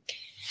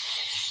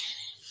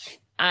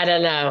I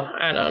don't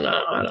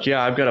know.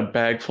 Yeah, I've got a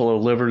bag full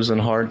of livers and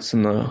hearts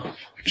in the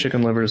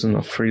chicken livers in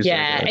the freezer.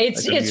 Yeah,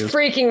 it's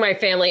freaking my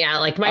family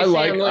out. Like my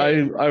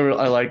family,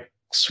 I like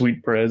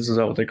sweetbreads. Is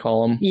that what they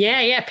call them?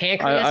 Yeah,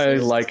 pancreas. I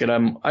like it.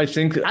 I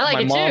think I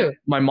like it too.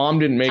 My mom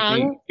didn't make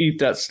me eat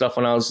that stuff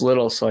when I was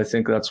little, so I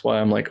think that's why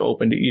I'm like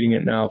open to eating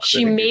it now.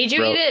 She made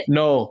you eat it?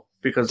 No,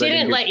 because I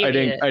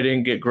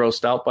didn't get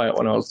grossed out by it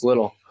when I was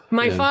little.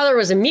 My father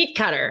was a meat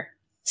cutter,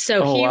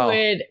 so he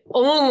would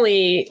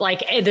only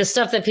like the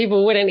stuff that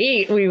people wouldn't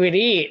eat. We would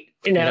eat.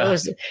 It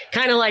was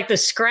kind of like the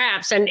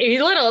scraps, and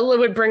he literally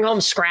would bring home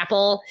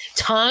scrapple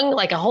tongue,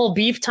 like a whole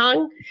beef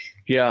tongue.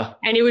 Yeah,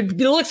 and it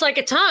looks like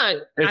a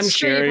tongue. It's I'm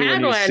sure you've had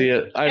when you one. See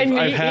it.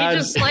 I've had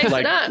just sliced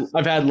it up.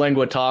 I've had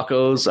lengua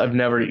tacos. I've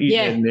never eaten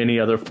it in any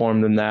other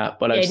form than that.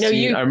 But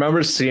I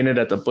remember seeing it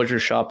at the butcher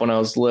shop when I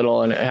was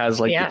little, and it has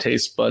the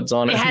taste buds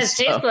on it. It has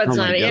taste buds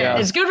on it. Yeah,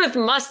 it's good with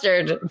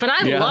mustard. But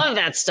I love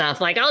that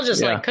stuff. Like I'll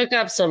just like cook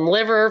up some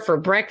liver for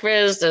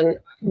breakfast, and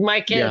my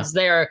kids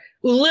they're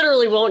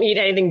literally won't eat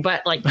anything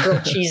but like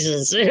grilled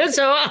cheeses.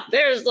 So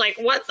there's like,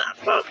 what the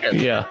fuck?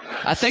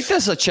 I think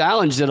that's a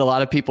challenge that a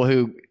lot of people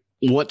who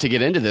want to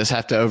get into this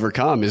have to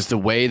overcome is the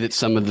way that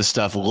some of the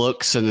stuff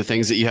looks and the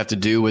things that you have to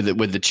do with it,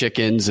 with the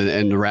chickens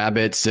and the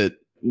rabbits that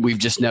we've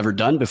just never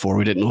done before.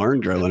 We didn't learn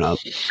growing up.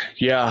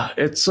 Yeah,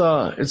 it's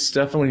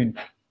definitely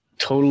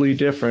totally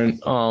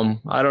different.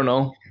 I don't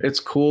know. It's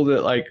cool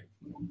that like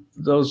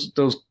those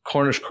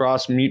Cornish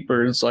cross meat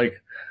birds, like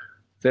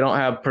they don't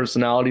have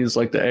personalities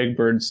like the egg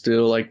birds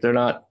do. Like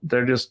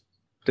they just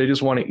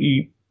want to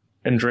eat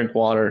and drink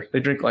water. They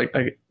drink like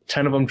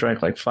 10 of them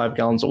drank like 5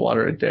 gallons of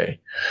water a day.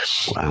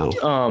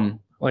 Wow.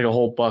 Like a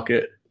whole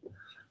bucket.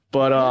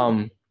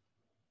 But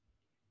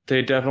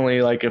they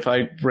definitely, like if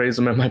I raise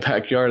them in my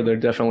backyard, they're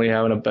definitely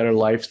having a better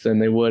life than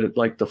they would at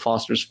like the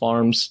Foster's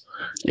Farms,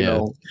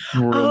 room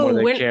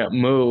where they can't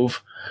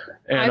move.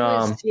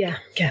 And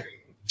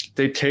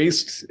they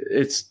taste,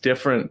 it's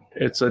different.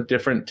 It's a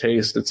different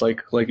taste. It's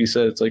like you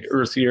said, it's like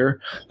earthier.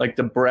 Like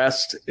the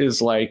breast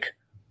is like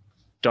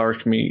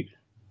dark meat.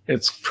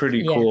 It's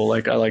pretty cool.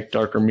 Like I like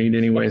darker meat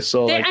anyway.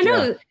 So I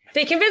know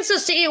they convinced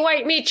us to eat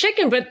white meat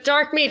chicken, but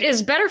dark meat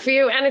is better for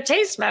you and it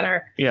tastes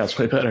better. Yeah, it's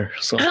way better.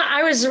 So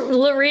I was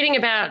reading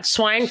about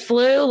swine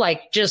flu,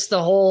 like just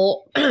the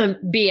whole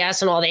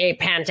BS and all the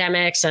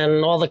pandemics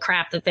and all the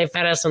crap that they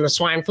fed us on the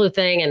swine flu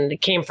thing. And it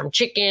came from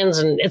chickens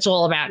and it's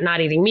all about not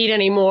eating meat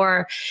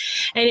anymore.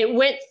 And it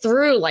went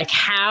through like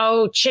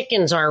how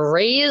chickens are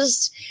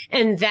raised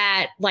and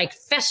that like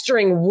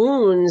festering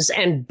wounds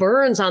and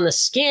burns on the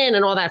skin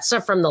and all that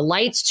stuff from the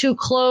lights too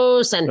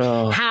close and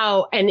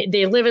and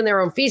they live in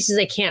their own feces.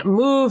 They can't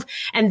move.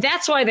 And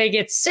that's why they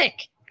get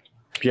sick.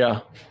 Yeah.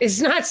 It's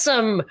not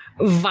some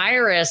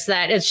virus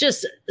that it's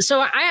just, so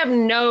I have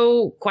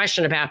no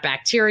question about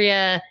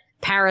bacteria,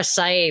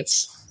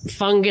 parasites,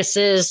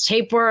 funguses,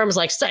 tapeworms,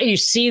 like you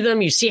see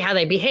them, you see how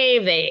they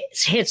behave. They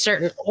hit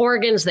certain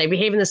organs. They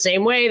behave in the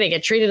same way. They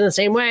get treated in the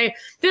same way.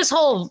 This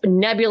whole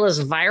nebulous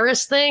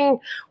virus thing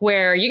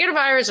where you get a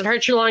virus, it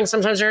hurts your lungs,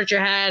 sometimes it hurts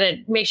your head.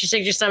 It makes you sick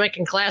to your stomach,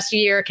 can last a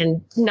year,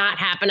 can not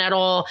happen at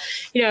all.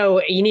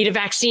 You need a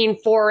vaccine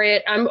for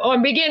it. I'm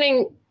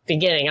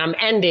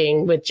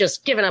ending with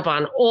just giving up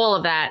on all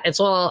of that.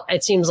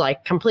 It seems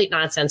like complete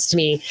nonsense to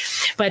me.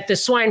 But the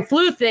swine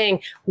flu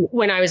thing,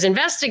 when I was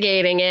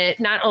investigating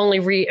it, not only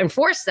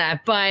reinforced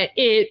that, but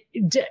it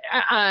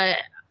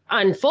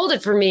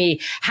unfolded for me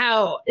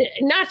how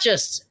not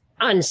just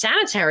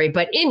unsanitary,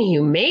 but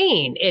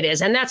inhumane it is.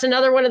 And that's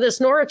another one of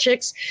this Nora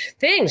chick's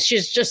things.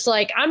 She's just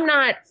like,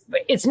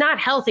 it's not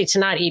healthy to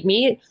not eat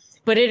meat,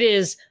 but it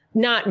is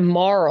not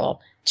moral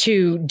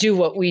to do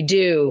what we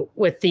do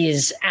with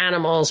these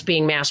animals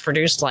being mass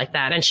produced like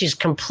that. And she's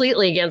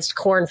completely against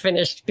corn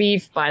finished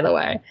beef, by the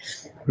way.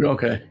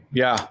 Okay.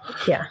 Yeah.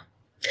 Yeah.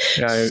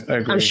 Yeah. I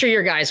agree. I'm sure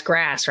your guy's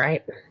grass,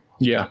 right?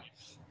 Yeah.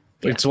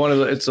 It's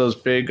it's those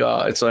big,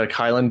 it's like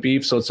Highland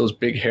beef. So it's those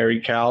big hairy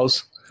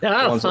cows.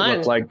 Oh, ones fun. That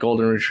look like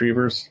golden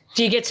retrievers.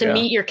 Do you get to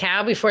meet your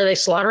cow before they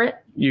slaughter it?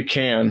 You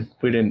can.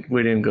 We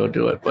didn't go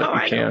do it,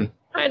 but you can.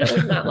 I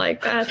don't not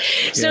like that.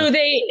 So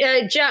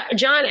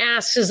John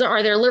asks,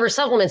 are there liver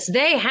supplements?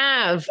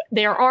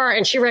 There are,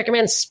 and she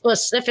recommends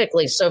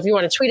specifically. So if you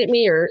want to tweet at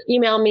me or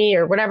email me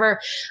or whatever,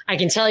 I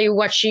can tell you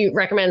what she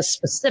recommends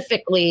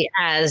specifically,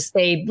 as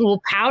they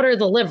will powder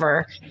the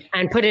liver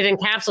and put it in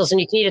capsules and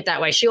you can eat it that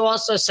way. She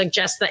also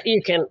suggests that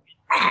you can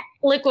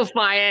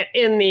liquefy it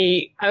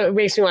it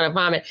makes me want to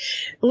vomit,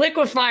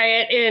 liquefy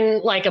it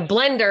in like a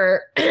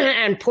blender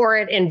and pour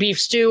it in beef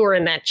stew or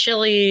in that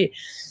chili.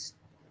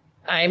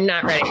 I'm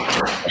not ready.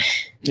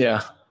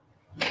 Yeah.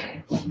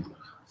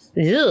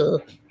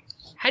 Ew.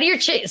 How do your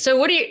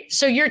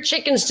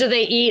chickens, do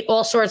they eat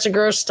all sorts of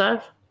gross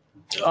stuff?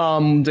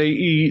 They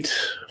eat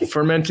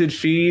fermented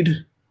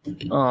feed.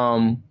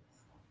 And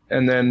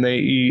then they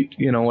eat,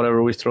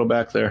 whatever we throw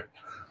back there.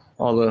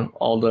 All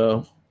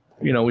the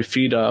we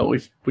feed,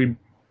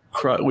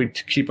 we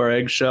keep our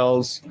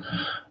eggshells,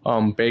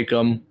 bake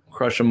them,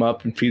 crush them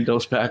up and feed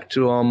those back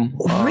to them.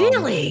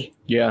 Really?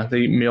 Yeah, they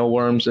eat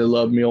mealworms. They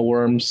love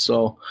mealworms.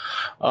 So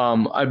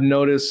I've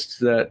noticed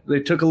that they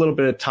took a little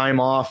bit of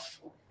time off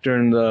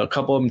a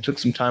couple of them took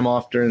some time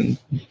off during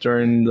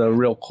the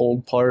real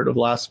cold part of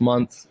last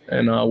month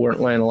and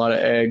weren't laying a lot of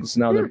eggs.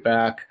 Now they're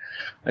back.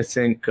 I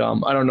think,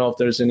 I don't know if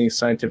there's any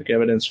scientific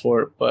evidence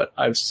for it, but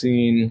I've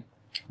seen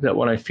that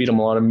when I feed them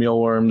a lot of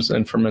mealworms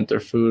and ferment their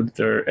food,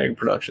 their egg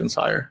production's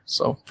higher.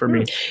 So for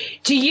me.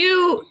 Do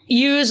you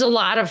use a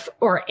lot of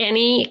or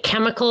any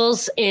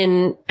chemicals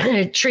in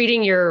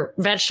treating your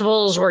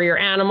vegetables or your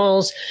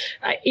animals,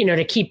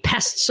 to keep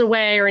pests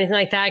away or anything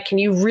like that? Can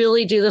you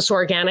really do this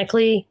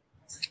organically?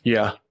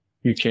 Yeah,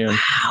 you can.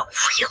 Wow,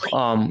 really?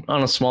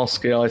 On a small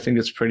scale, I think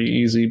it's pretty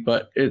easy,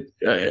 but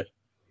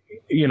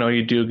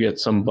you do get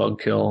some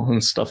bug kill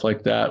and stuff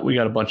like that. We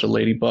got a bunch of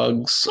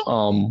ladybugs.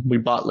 We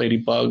bought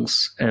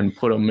ladybugs and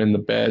put them in the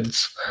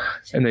beds,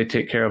 and they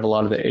take care of a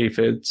lot of the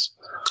aphids.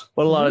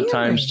 But a lot of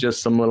times,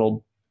 just the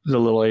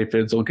little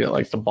aphids will get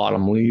like the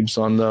bottom leaves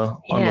on the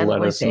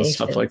lettuce and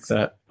stuff like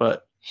that.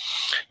 But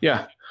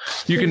yeah,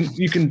 you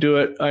can do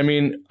it. I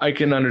mean, I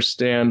can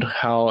understand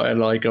how at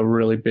like a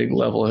really big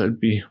level it'd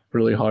be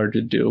really hard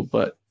to do,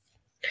 but.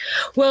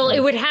 Well, it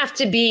would have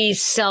to be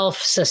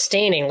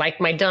self-sustaining, like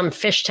my dumb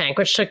fish tank,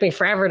 which took me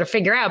forever to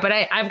figure out. But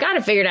I've got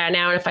it figured out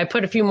now. And if I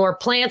put a few more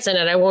plants in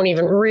it, I won't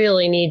even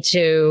really need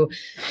to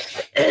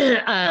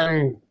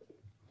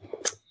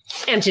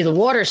empty the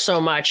water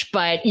so much.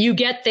 But you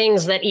get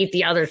things that eat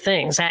the other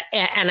things.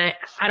 And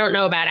I don't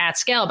know about at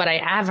scale, but I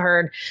have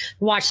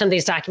watched some of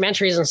these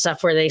documentaries and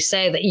stuff where they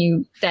say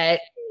that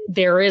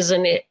there is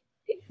an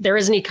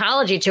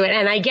ecology to it.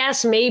 And I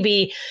guess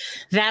maybe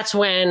that's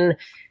when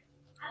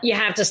you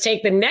have to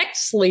take the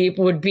next leap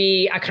would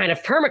be a kind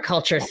of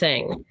permaculture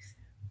thing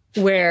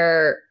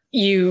where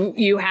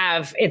you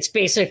have, it's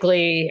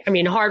basically,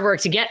 hard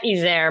work to get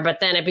you there, but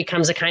then it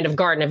becomes a kind of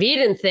Garden of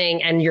Eden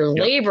thing and your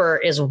labor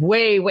is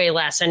way, way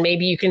less. And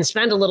maybe you can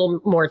spend a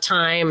little more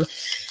time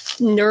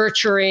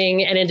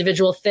nurturing an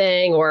individual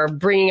thing or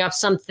bringing up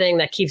something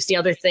that keeps the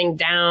other thing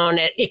down.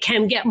 It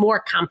can get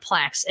more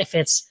complex if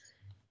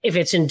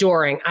it's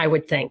enduring, I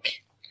would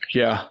think.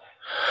 Yeah.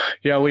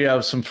 Yeah, we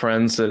have some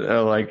friends that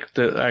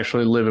that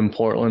actually live in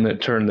Portland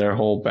that turned their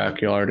whole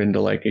backyard into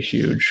like a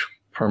huge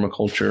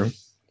permaculture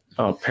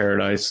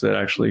paradise that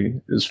actually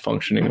is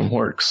functioning and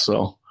works.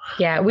 So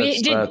yeah,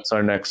 that's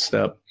our next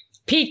step.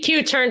 Pete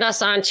Q turned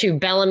us on to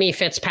Bellamy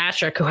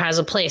Fitzpatrick, who has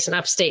a place in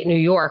upstate New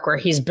York where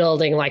he's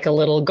building like a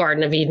little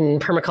Garden of Eden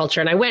permaculture.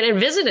 And I went and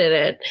visited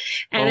it.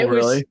 And it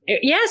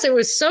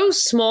was so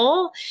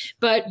small,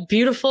 but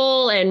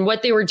beautiful. And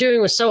what they were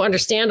doing was so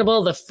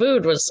understandable. The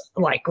food was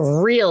like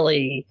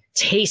really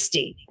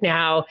tasty.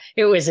 Now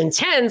it was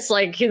intense.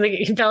 Like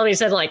Bellamy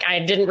said, like, I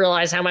didn't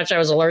realize how much I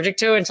was allergic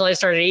to until I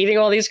started eating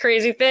all these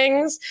crazy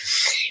things.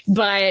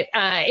 But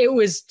it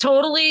was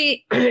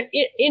totally,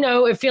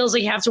 it feels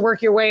like you have to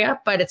work your way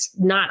up, but it's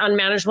not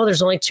unmanageable.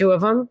 There's only 2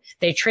 of them.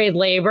 They trade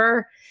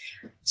labor.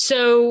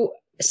 So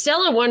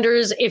Stella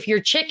wonders if your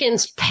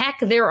chickens peck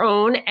their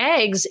own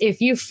eggs if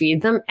you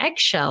feed them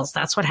eggshells.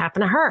 That's what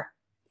happened to her.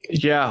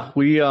 Yeah,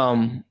 we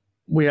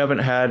haven't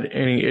had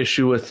any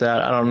issue with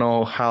that. I don't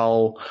know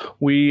how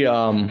we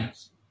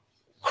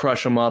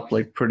crush them up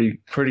like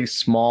pretty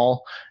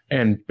small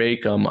and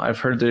bake them. I've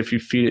heard that if you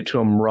feed it to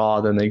them raw,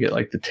 then they get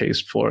like the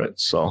taste for it.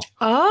 So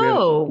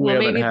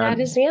maybe that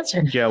is the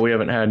answer. Yeah, we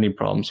haven't had any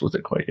problems with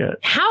it quite yet.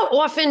 How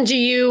often do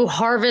you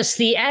harvest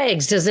the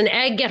eggs? Does an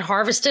egg get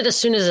harvested as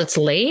soon as it's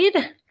laid?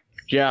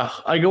 Yeah,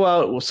 I go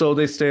out. So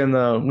they stay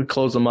we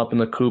close them up in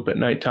the coop at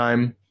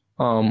nighttime.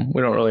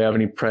 We don't really have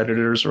any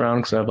predators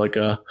around because I have like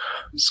a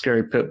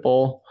scary pit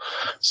bull.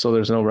 So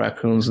there's no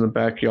raccoons in the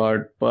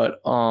backyard,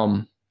 but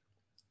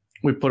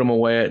we put them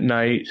away at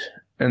night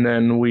and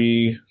then when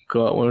we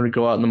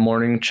go out in the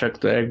morning, check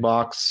the egg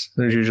box.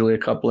 There's usually a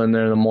couple in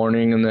there in the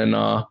morning and then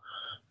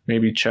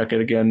maybe check it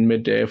again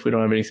midday if we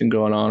don't have anything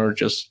going on or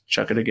just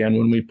check it again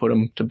when we put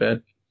them to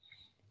bed.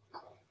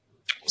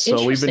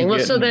 So we've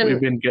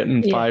been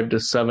getting 5 to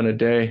 7 a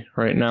day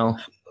right now.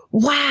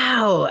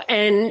 Wow.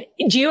 And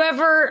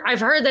I've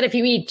heard that if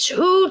you eat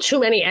too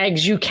many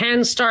eggs, you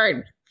can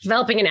start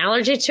developing an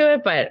allergy to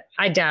it, but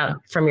I doubt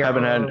from your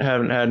haven't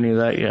had any of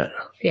that yet.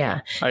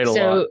 Yeah. I ate a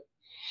lot.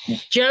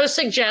 Joe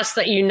suggests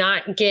that you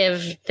not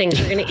give things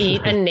you're going to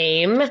eat a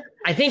name.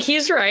 I think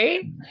he's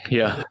right.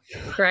 Yeah.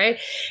 Right?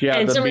 Yeah,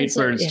 and the meat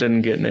birds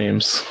didn't get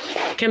names.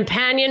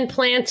 Companion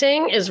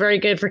planting is very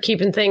good for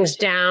keeping things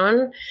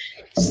down.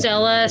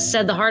 Stella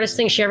said the hardest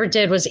thing she ever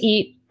did was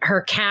eat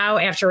her cow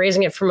after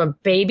raising it from a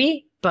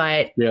baby,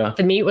 but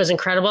the meat was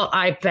incredible.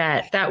 I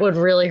bet that would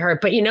really hurt.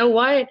 But you know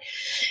what?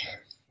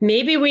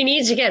 Maybe we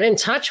need to get in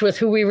touch with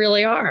who we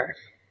really are.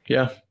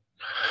 Yeah.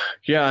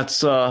 Yeah,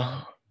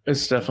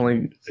 it's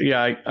definitely,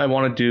 I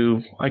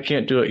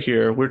can't do it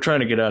here. We're trying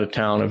to get out of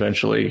town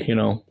eventually,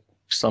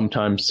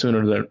 sometime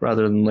sooner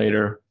rather than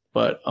later.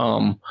 But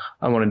I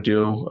want to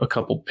do a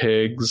couple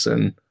pigs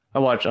and I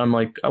watch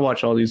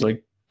all these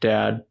like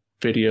dad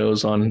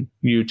videos on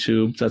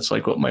YouTube. That's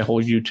like what my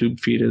whole YouTube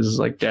feed is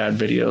like dad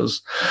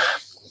videos.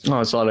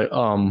 It's a lot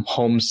of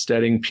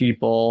homesteading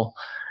people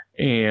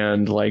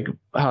and like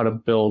how to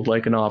build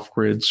like an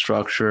off-grid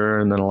structure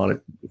and then a lot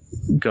of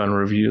gun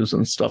reviews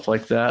and stuff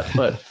like that.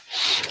 But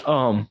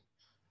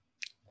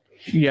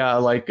yeah,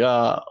 like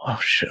oh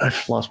shit,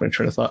 I've lost my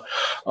train of thought.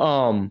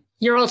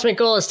 Your ultimate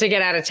goal is to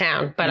get out of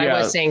town, but I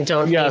was saying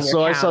don't. Yeah, name so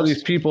your I saw cows.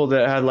 these people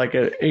that had like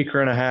an acre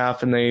and a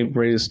half, and they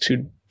raised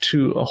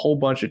a whole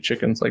bunch of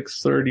chickens, like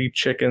 30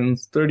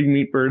 chickens, 30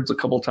 meat birds a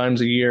couple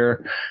times a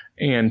year,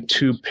 and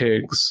 2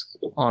 pigs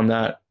on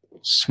that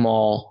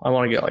small. I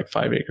want to get like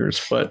 5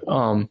 acres, but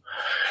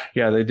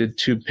yeah, they did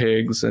 2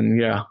 pigs,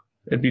 and yeah,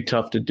 it'd be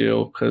tough to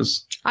do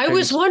because I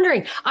was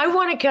wondering, I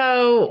want to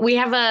go. We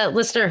have a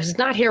listener who's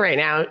not here right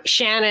now,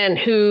 Shannon,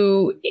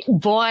 who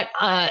bought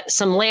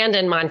some land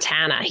in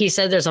Montana. He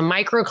said there's a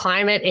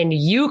microclimate in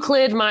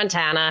Euclid,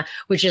 Montana,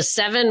 which is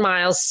 7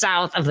 miles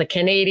south of the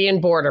Canadian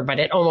border, but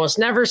it almost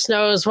never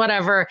snows,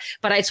 whatever.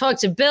 But I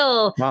talked to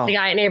Bill, the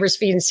guy at Neighbors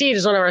Feed and Seed,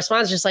 who's one of our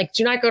sponsors, like,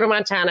 do not go to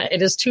Montana.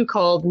 It is too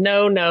cold.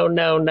 No, no,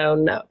 no, no,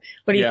 no.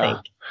 What do you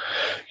think?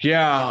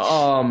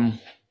 Yeah.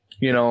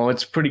 You know,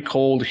 it's pretty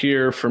cold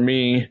here for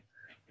me.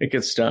 It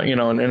gets down, you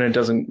know, and it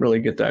doesn't really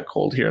get that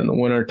cold here in the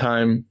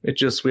wintertime.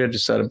 We had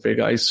just had a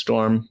big ice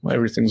storm.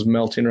 Everything's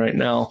melting right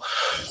now.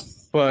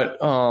 But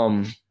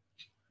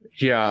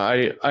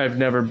yeah, I've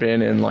never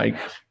been in like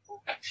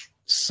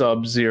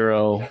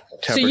sub-zero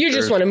temperatures. So you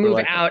just want to move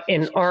like, out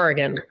in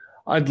Oregon?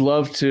 I'd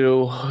love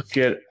to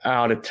get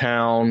out of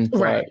town, but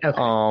right. Okay.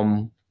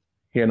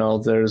 you know,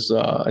 there's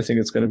I think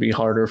it's going to be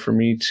harder for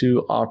me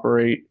to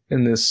operate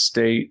in this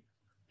state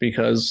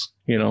because,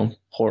 you know,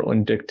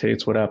 Portland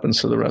dictates what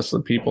happens to the rest of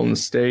the people in the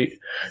state,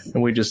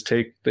 and they just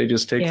take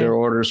their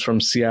orders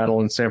from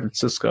Seattle and San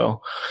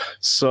Francisco.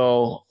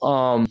 So,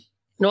 all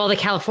the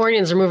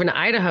Californians are moving to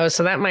Idaho,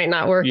 so that might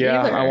not work either.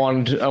 I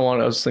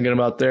was thinking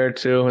about there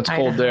too. It's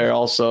cold there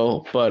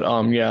also, but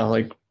yeah,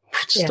 like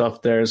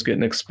stuff there is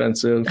getting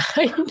expensive.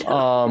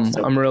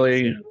 I'm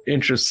really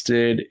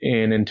interested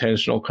in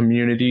intentional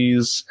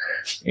communities,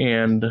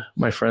 and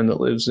my friend that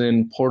lives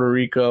in Puerto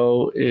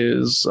Rico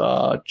is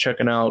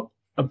checking out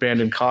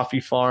abandoned coffee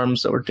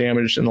farms that were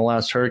damaged in the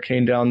last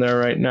hurricane down there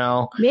right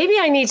now. Maybe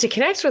I need to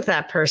connect with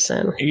that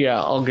person.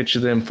 Yeah, I'll get you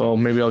the info.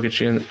 Maybe I'll get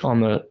you in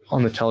on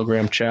the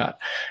Telegram chat.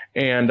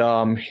 And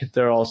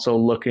they're also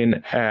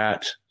looking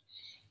at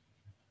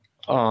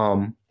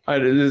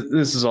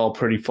this is all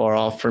pretty far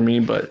off for me,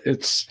 but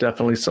it's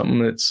definitely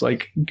something that's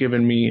like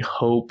giving me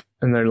hope.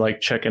 And they're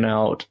like checking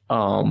out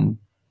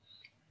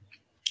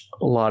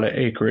a lot of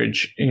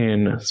acreage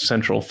in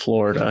Central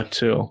Florida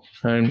too.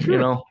 And, you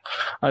know,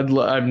 I've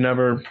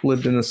never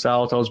lived in the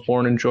South. I was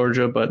born in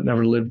Georgia, but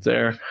never lived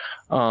there.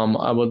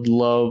 I would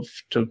love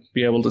to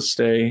be able to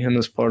stay in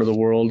this part of the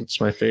world. It's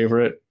my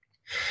favorite,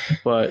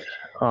 but,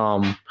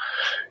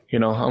 you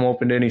know, I'm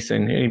open to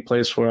anything, any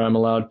place where I'm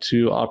allowed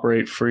to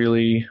operate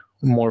freely,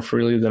 more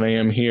freely than I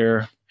am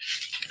here.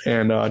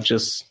 And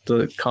just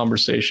the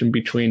conversation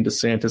between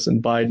DeSantis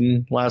and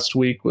Biden last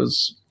week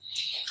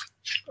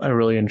I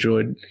really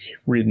enjoyed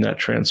reading that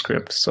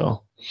transcript.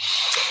 So,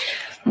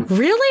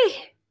 really,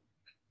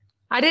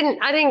 I didn't.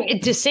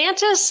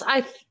 DeSantis,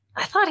 I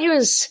thought he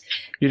was.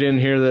 You didn't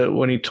hear that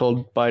when he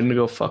told Biden to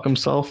go fuck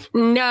himself?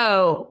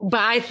 No,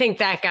 but I think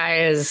that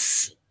guy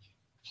is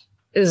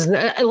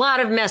a lot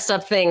of messed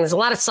up things. A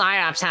lot of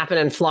psyops happen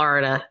in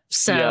Florida.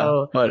 So,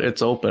 yeah, but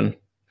it's open.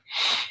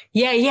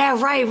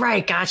 Yeah,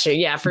 right. Gotcha.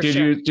 Yeah, for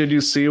sure. Did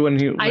you see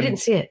when I didn't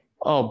see it.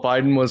 Oh,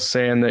 Biden was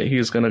saying that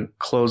he's going to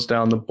close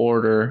down the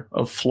border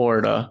of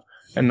Florida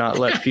and not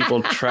let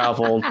people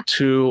travel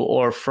to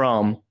or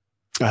from.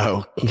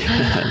 Oh,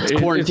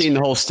 quarantine the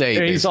whole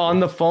state. He's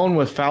on the phone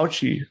with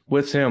Fauci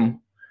with him.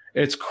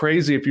 It's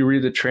crazy if you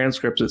read the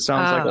transcripts. It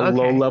sounds like a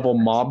low-level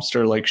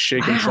mobster, like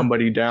shaking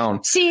somebody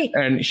down. See,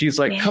 and he's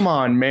like, "Come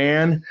on,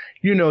 man!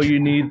 You know you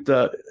need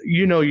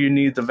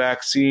the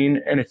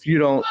vaccine, and if you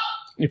don't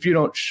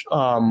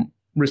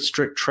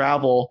restrict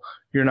travel,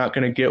 you're not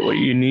going to get what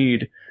you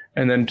need."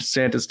 And then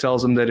DeSantis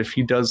tells him that if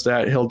he does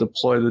that, he'll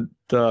deploy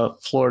the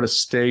Florida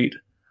State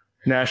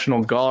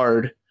National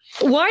Guard.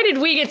 Why did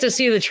we get to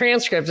see the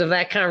transcript of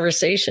that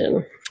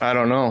conversation? I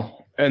don't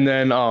know. And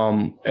then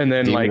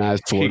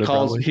like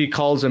Florida, he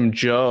calls him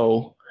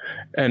Joe,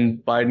 and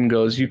Biden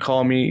goes, "You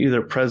call me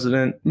either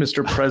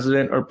Mr.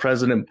 President or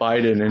President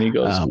Biden." And he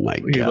goes,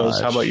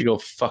 "How about you go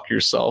fuck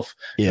yourself?"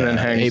 Yeah, and then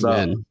hangs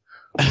up.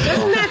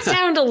 Doesn't that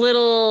sound a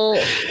little?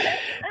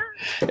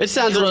 It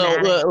sounds a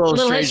little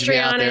strange to me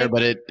out there,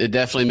 but it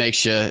definitely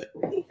makes you,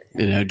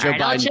 Joe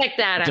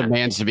Biden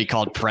demands to be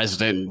called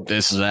president,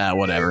 this, that,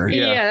 whatever.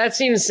 Yeah, that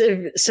seems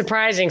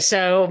surprising.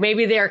 So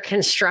maybe they're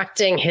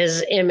constructing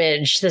his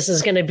image. This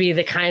is going to be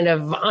the kind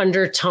of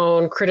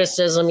undertone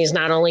criticism. He's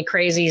not only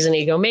crazy, he's an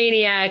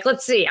egomaniac.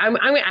 Let's see.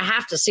 I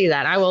have to see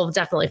that. I will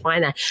definitely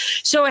find that.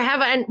 So I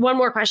have one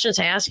more question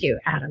to ask you,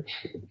 Adam.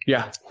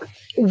 Yeah.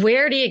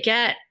 Where do you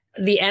get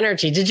the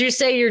energy? Did you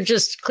say you're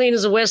just clean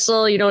as a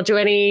whistle? You don't do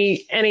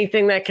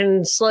anything that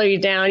can slow you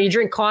down? You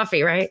drink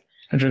coffee, right?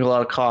 I drink a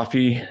lot of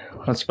coffee.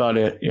 That's about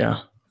it.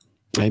 Yeah.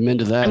 Amen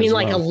to that. I mean,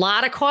 like a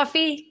lot of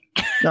coffee?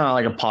 No,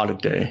 like a pot a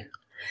day.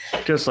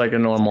 Just like a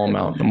normal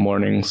amount in the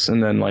mornings.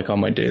 And then like on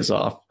my days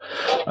off,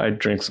 I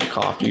drink some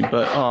coffee.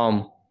 But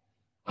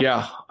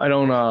Yeah, I'm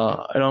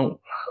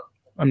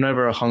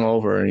never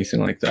hungover or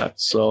anything like that.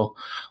 So,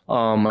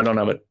 I don't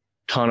have a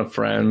ton of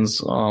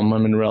friends. I'm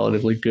in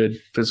relatively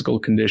good physical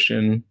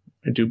condition.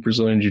 I do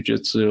Brazilian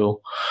jiu-jitsu.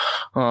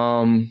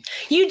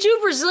 You do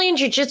Brazilian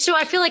jiu-jitsu.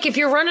 I feel like if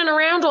you're running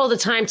around all the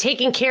time,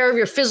 taking care of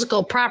your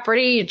physical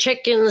property, your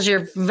chickens,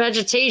 your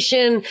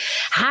vegetation,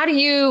 how do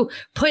you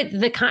put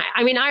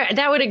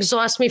that would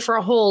exhaust me for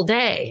a whole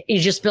day. You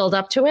just build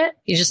up to it.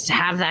 You just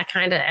have that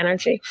kind of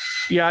energy.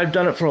 Yeah, I've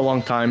done it for a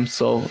long time.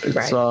 So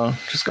it's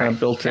just kind of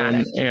built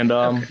in. And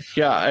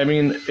yeah, I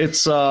mean,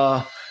 it's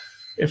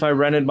if I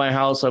rented my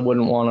house, I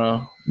wouldn't want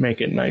to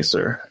make it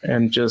nicer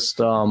and just,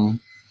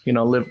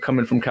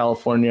 coming from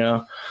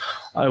California,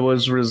 I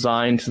was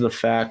resigned to the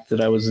fact that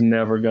I was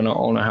never going to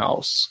own a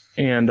house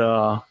and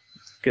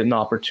get an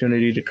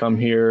opportunity to come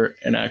here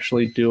and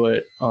actually do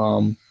it.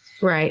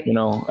 Right.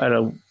 At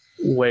a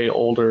way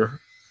older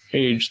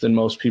age than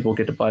most people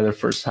get to buy their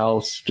first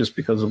house just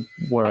because of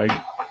where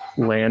I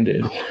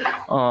landed.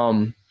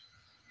 I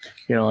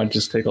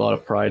just take a lot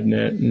of pride in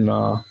it, and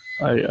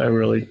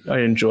I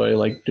enjoy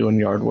like doing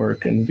yard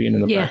work and being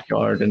in the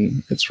backyard,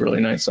 and it's really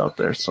nice out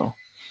there. So.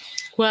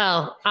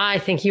 Well, I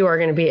think you are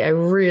going to be a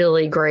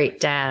really great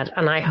dad,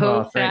 and I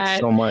hope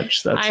thanks so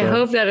much. I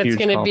hope that it's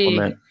going to be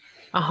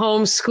a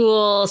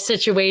homeschool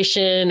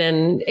situation,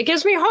 and it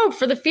gives me hope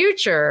for the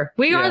future.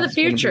 We are the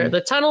future,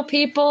 the tunnel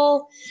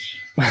people,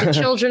 the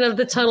children of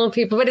the tunnel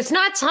people. But it's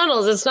not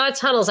tunnels. It's not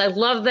tunnels. I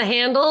love the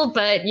handle,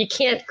 but you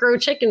can't grow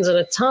chickens in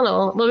a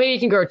tunnel. Well, maybe you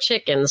can grow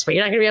chickens, but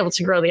you're not going to be able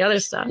to grow the other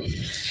stuff.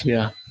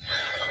 Yeah.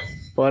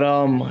 But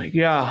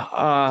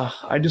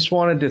I just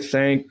wanted to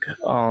thank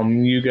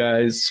you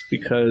guys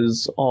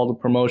because all the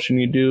promotion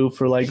you do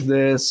for like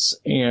this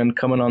and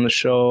coming on the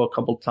show a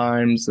couple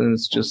times, and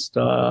it's just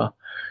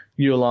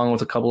you along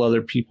with a couple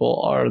other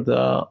people are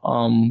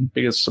the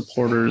biggest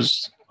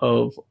supporters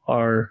of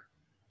our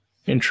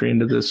entry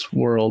into this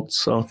world.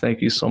 So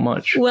thank you so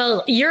much.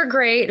 Well, you're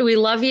great. We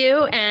love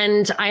you.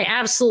 And I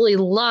absolutely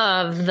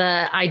love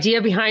the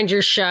idea behind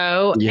your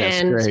show. Yes,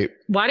 and great.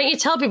 Why don't you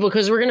tell people,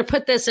 because we're going to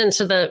put this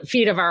into the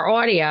feed of our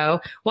audio.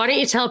 Why don't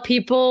you tell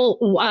people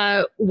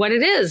what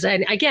it is?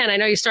 And again, I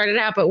know you started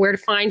out, but where to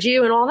find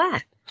you and all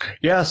that.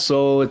 Yeah,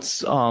 so it's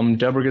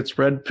Deborah Gets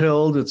Red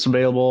Pilled. It's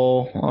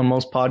available on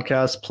most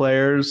podcast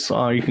players.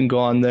 You can go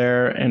on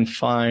there and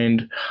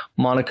find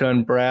Monica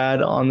and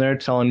Brad on there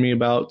telling me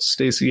about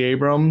Stacey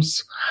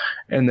Abrams.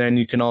 And then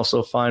you can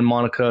also find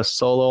Monica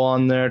solo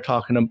on there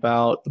talking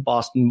about the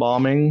Boston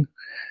bombing.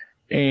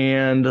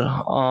 And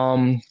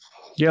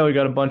we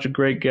got a bunch of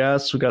great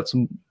guests. We got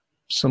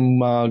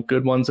some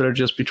good ones that are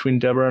just between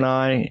Deborah and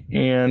I.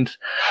 And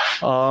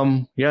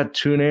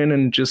tune in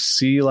and just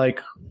see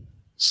like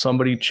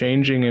somebody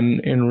changing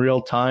in real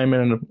time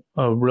in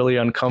a really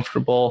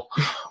uncomfortable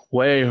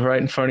way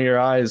right in front of your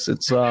eyes.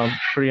 It's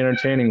pretty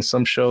entertaining.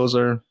 Some shows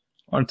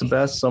aren't the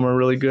best. Some are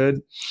really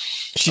good.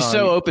 She's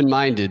so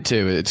open-minded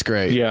too. It's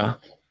great. Yeah.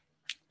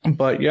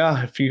 But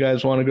yeah, if you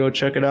guys want to go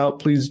check it out,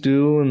 please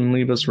do, and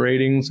leave us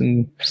ratings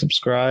and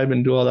subscribe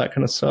and do all that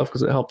kind of stuff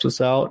because it helps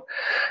us out.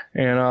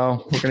 And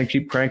we're going to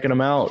keep cranking them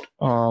out.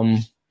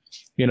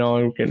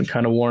 We're getting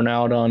kind of worn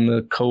out on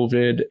the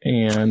COVID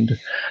and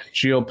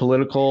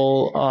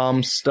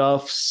geopolitical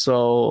stuff.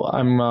 So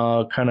I'm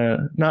kind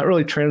of not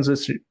really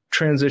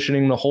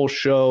transitioning the whole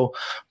show,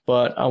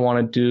 but I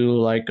want to do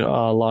like a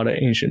lot of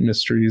ancient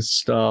mysteries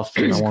stuff.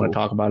 And I want to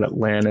talk about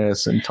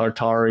Atlantis and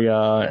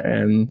Tartaria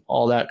and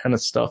all that kind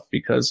of stuff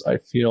because I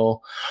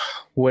feel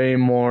way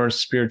more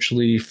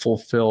spiritually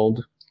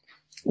fulfilled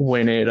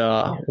when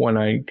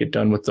I get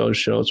done with those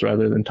shows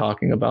rather than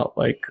talking about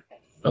like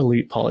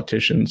elite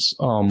politicians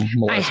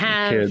molesting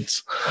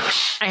kids.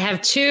 I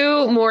have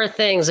two more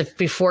things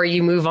before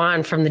you move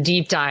on from the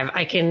deep dive.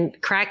 I can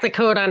crack the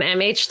code on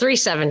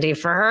MH370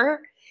 for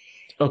her.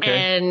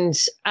 Okay. And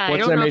what's I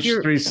don't know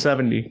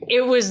MH370?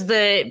 It was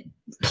the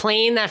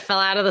plane that fell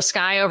out of the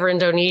sky over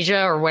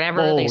Indonesia or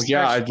whatever. Oh, they searched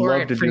I'd for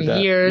love it to for do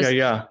that. years.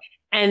 Yeah.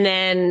 And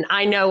then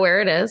I know where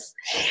it is.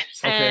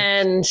 Okay.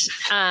 And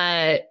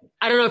I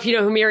don't know if you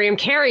know who Miriam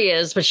Carey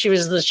is, but she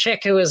was the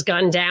chick who was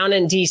gunned down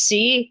in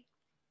DC.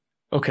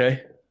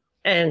 Okay.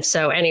 And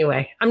so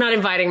anyway, I'm not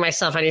inviting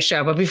myself on your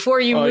show, but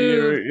before you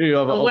move you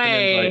have an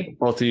away, open invite,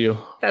 both of you.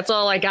 That's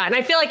all I got. And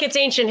I feel like it's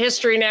ancient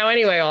history now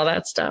anyway, all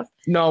that stuff.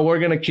 No, we're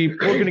going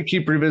to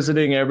keep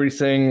revisiting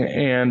everything.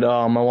 And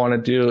I want to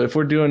do, if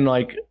we're doing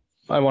like,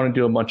 I want to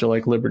do a bunch of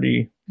like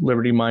liberty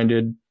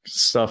minded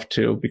stuff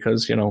too,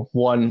 because,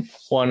 one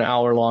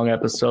hour long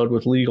episode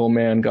with Legal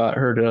Man got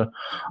her to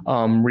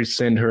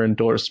rescind her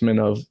endorsement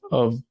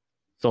of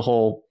the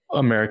whole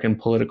American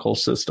political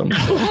system.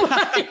 Oh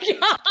my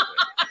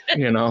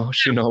God.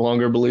 She no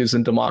longer believes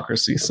in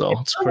democracy, so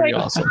it's pretty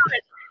awesome. God.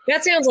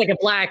 That sounds like a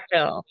black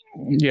pill.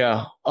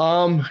 Yeah.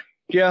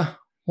 Yeah,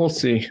 we'll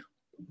see.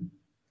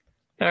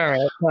 All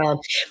right.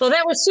 Well,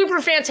 that was super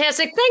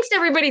fantastic. Thanks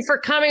everybody for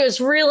coming. It was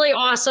really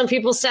awesome.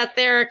 People set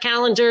their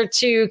calendar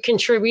to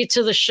contribute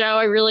to the show.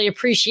 I really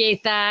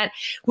appreciate that.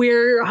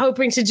 We're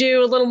hoping to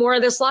do a little more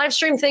of this live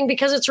stream thing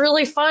because it's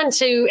really fun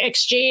to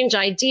exchange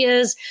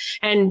ideas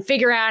and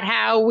figure out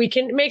how we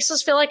can, it makes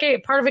us feel like a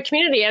part of a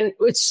community. And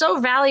it's so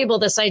valuable,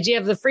 this idea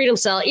of the Freedom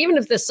Cell, even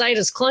if the site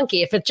is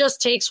clunky, if it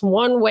just takes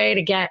one way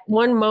to get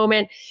one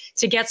moment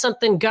to get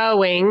something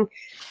going,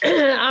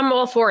 I'm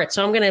all for it.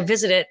 So I'm going to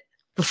visit it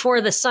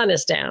before the sun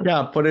is down.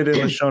 Yeah, put it in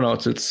the show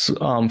notes. It's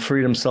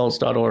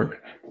freedomcells.org.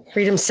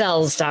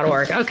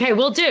 Freedomcells.org. Okay,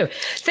 we'll do.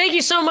 Thank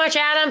you so much,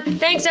 Adam.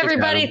 Thanks,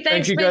 everybody. Adam.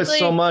 Thanks, Thank you guys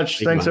so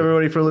much. Thanks,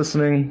 everybody, for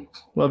listening.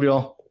 Love you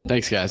all.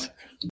 Thanks, guys.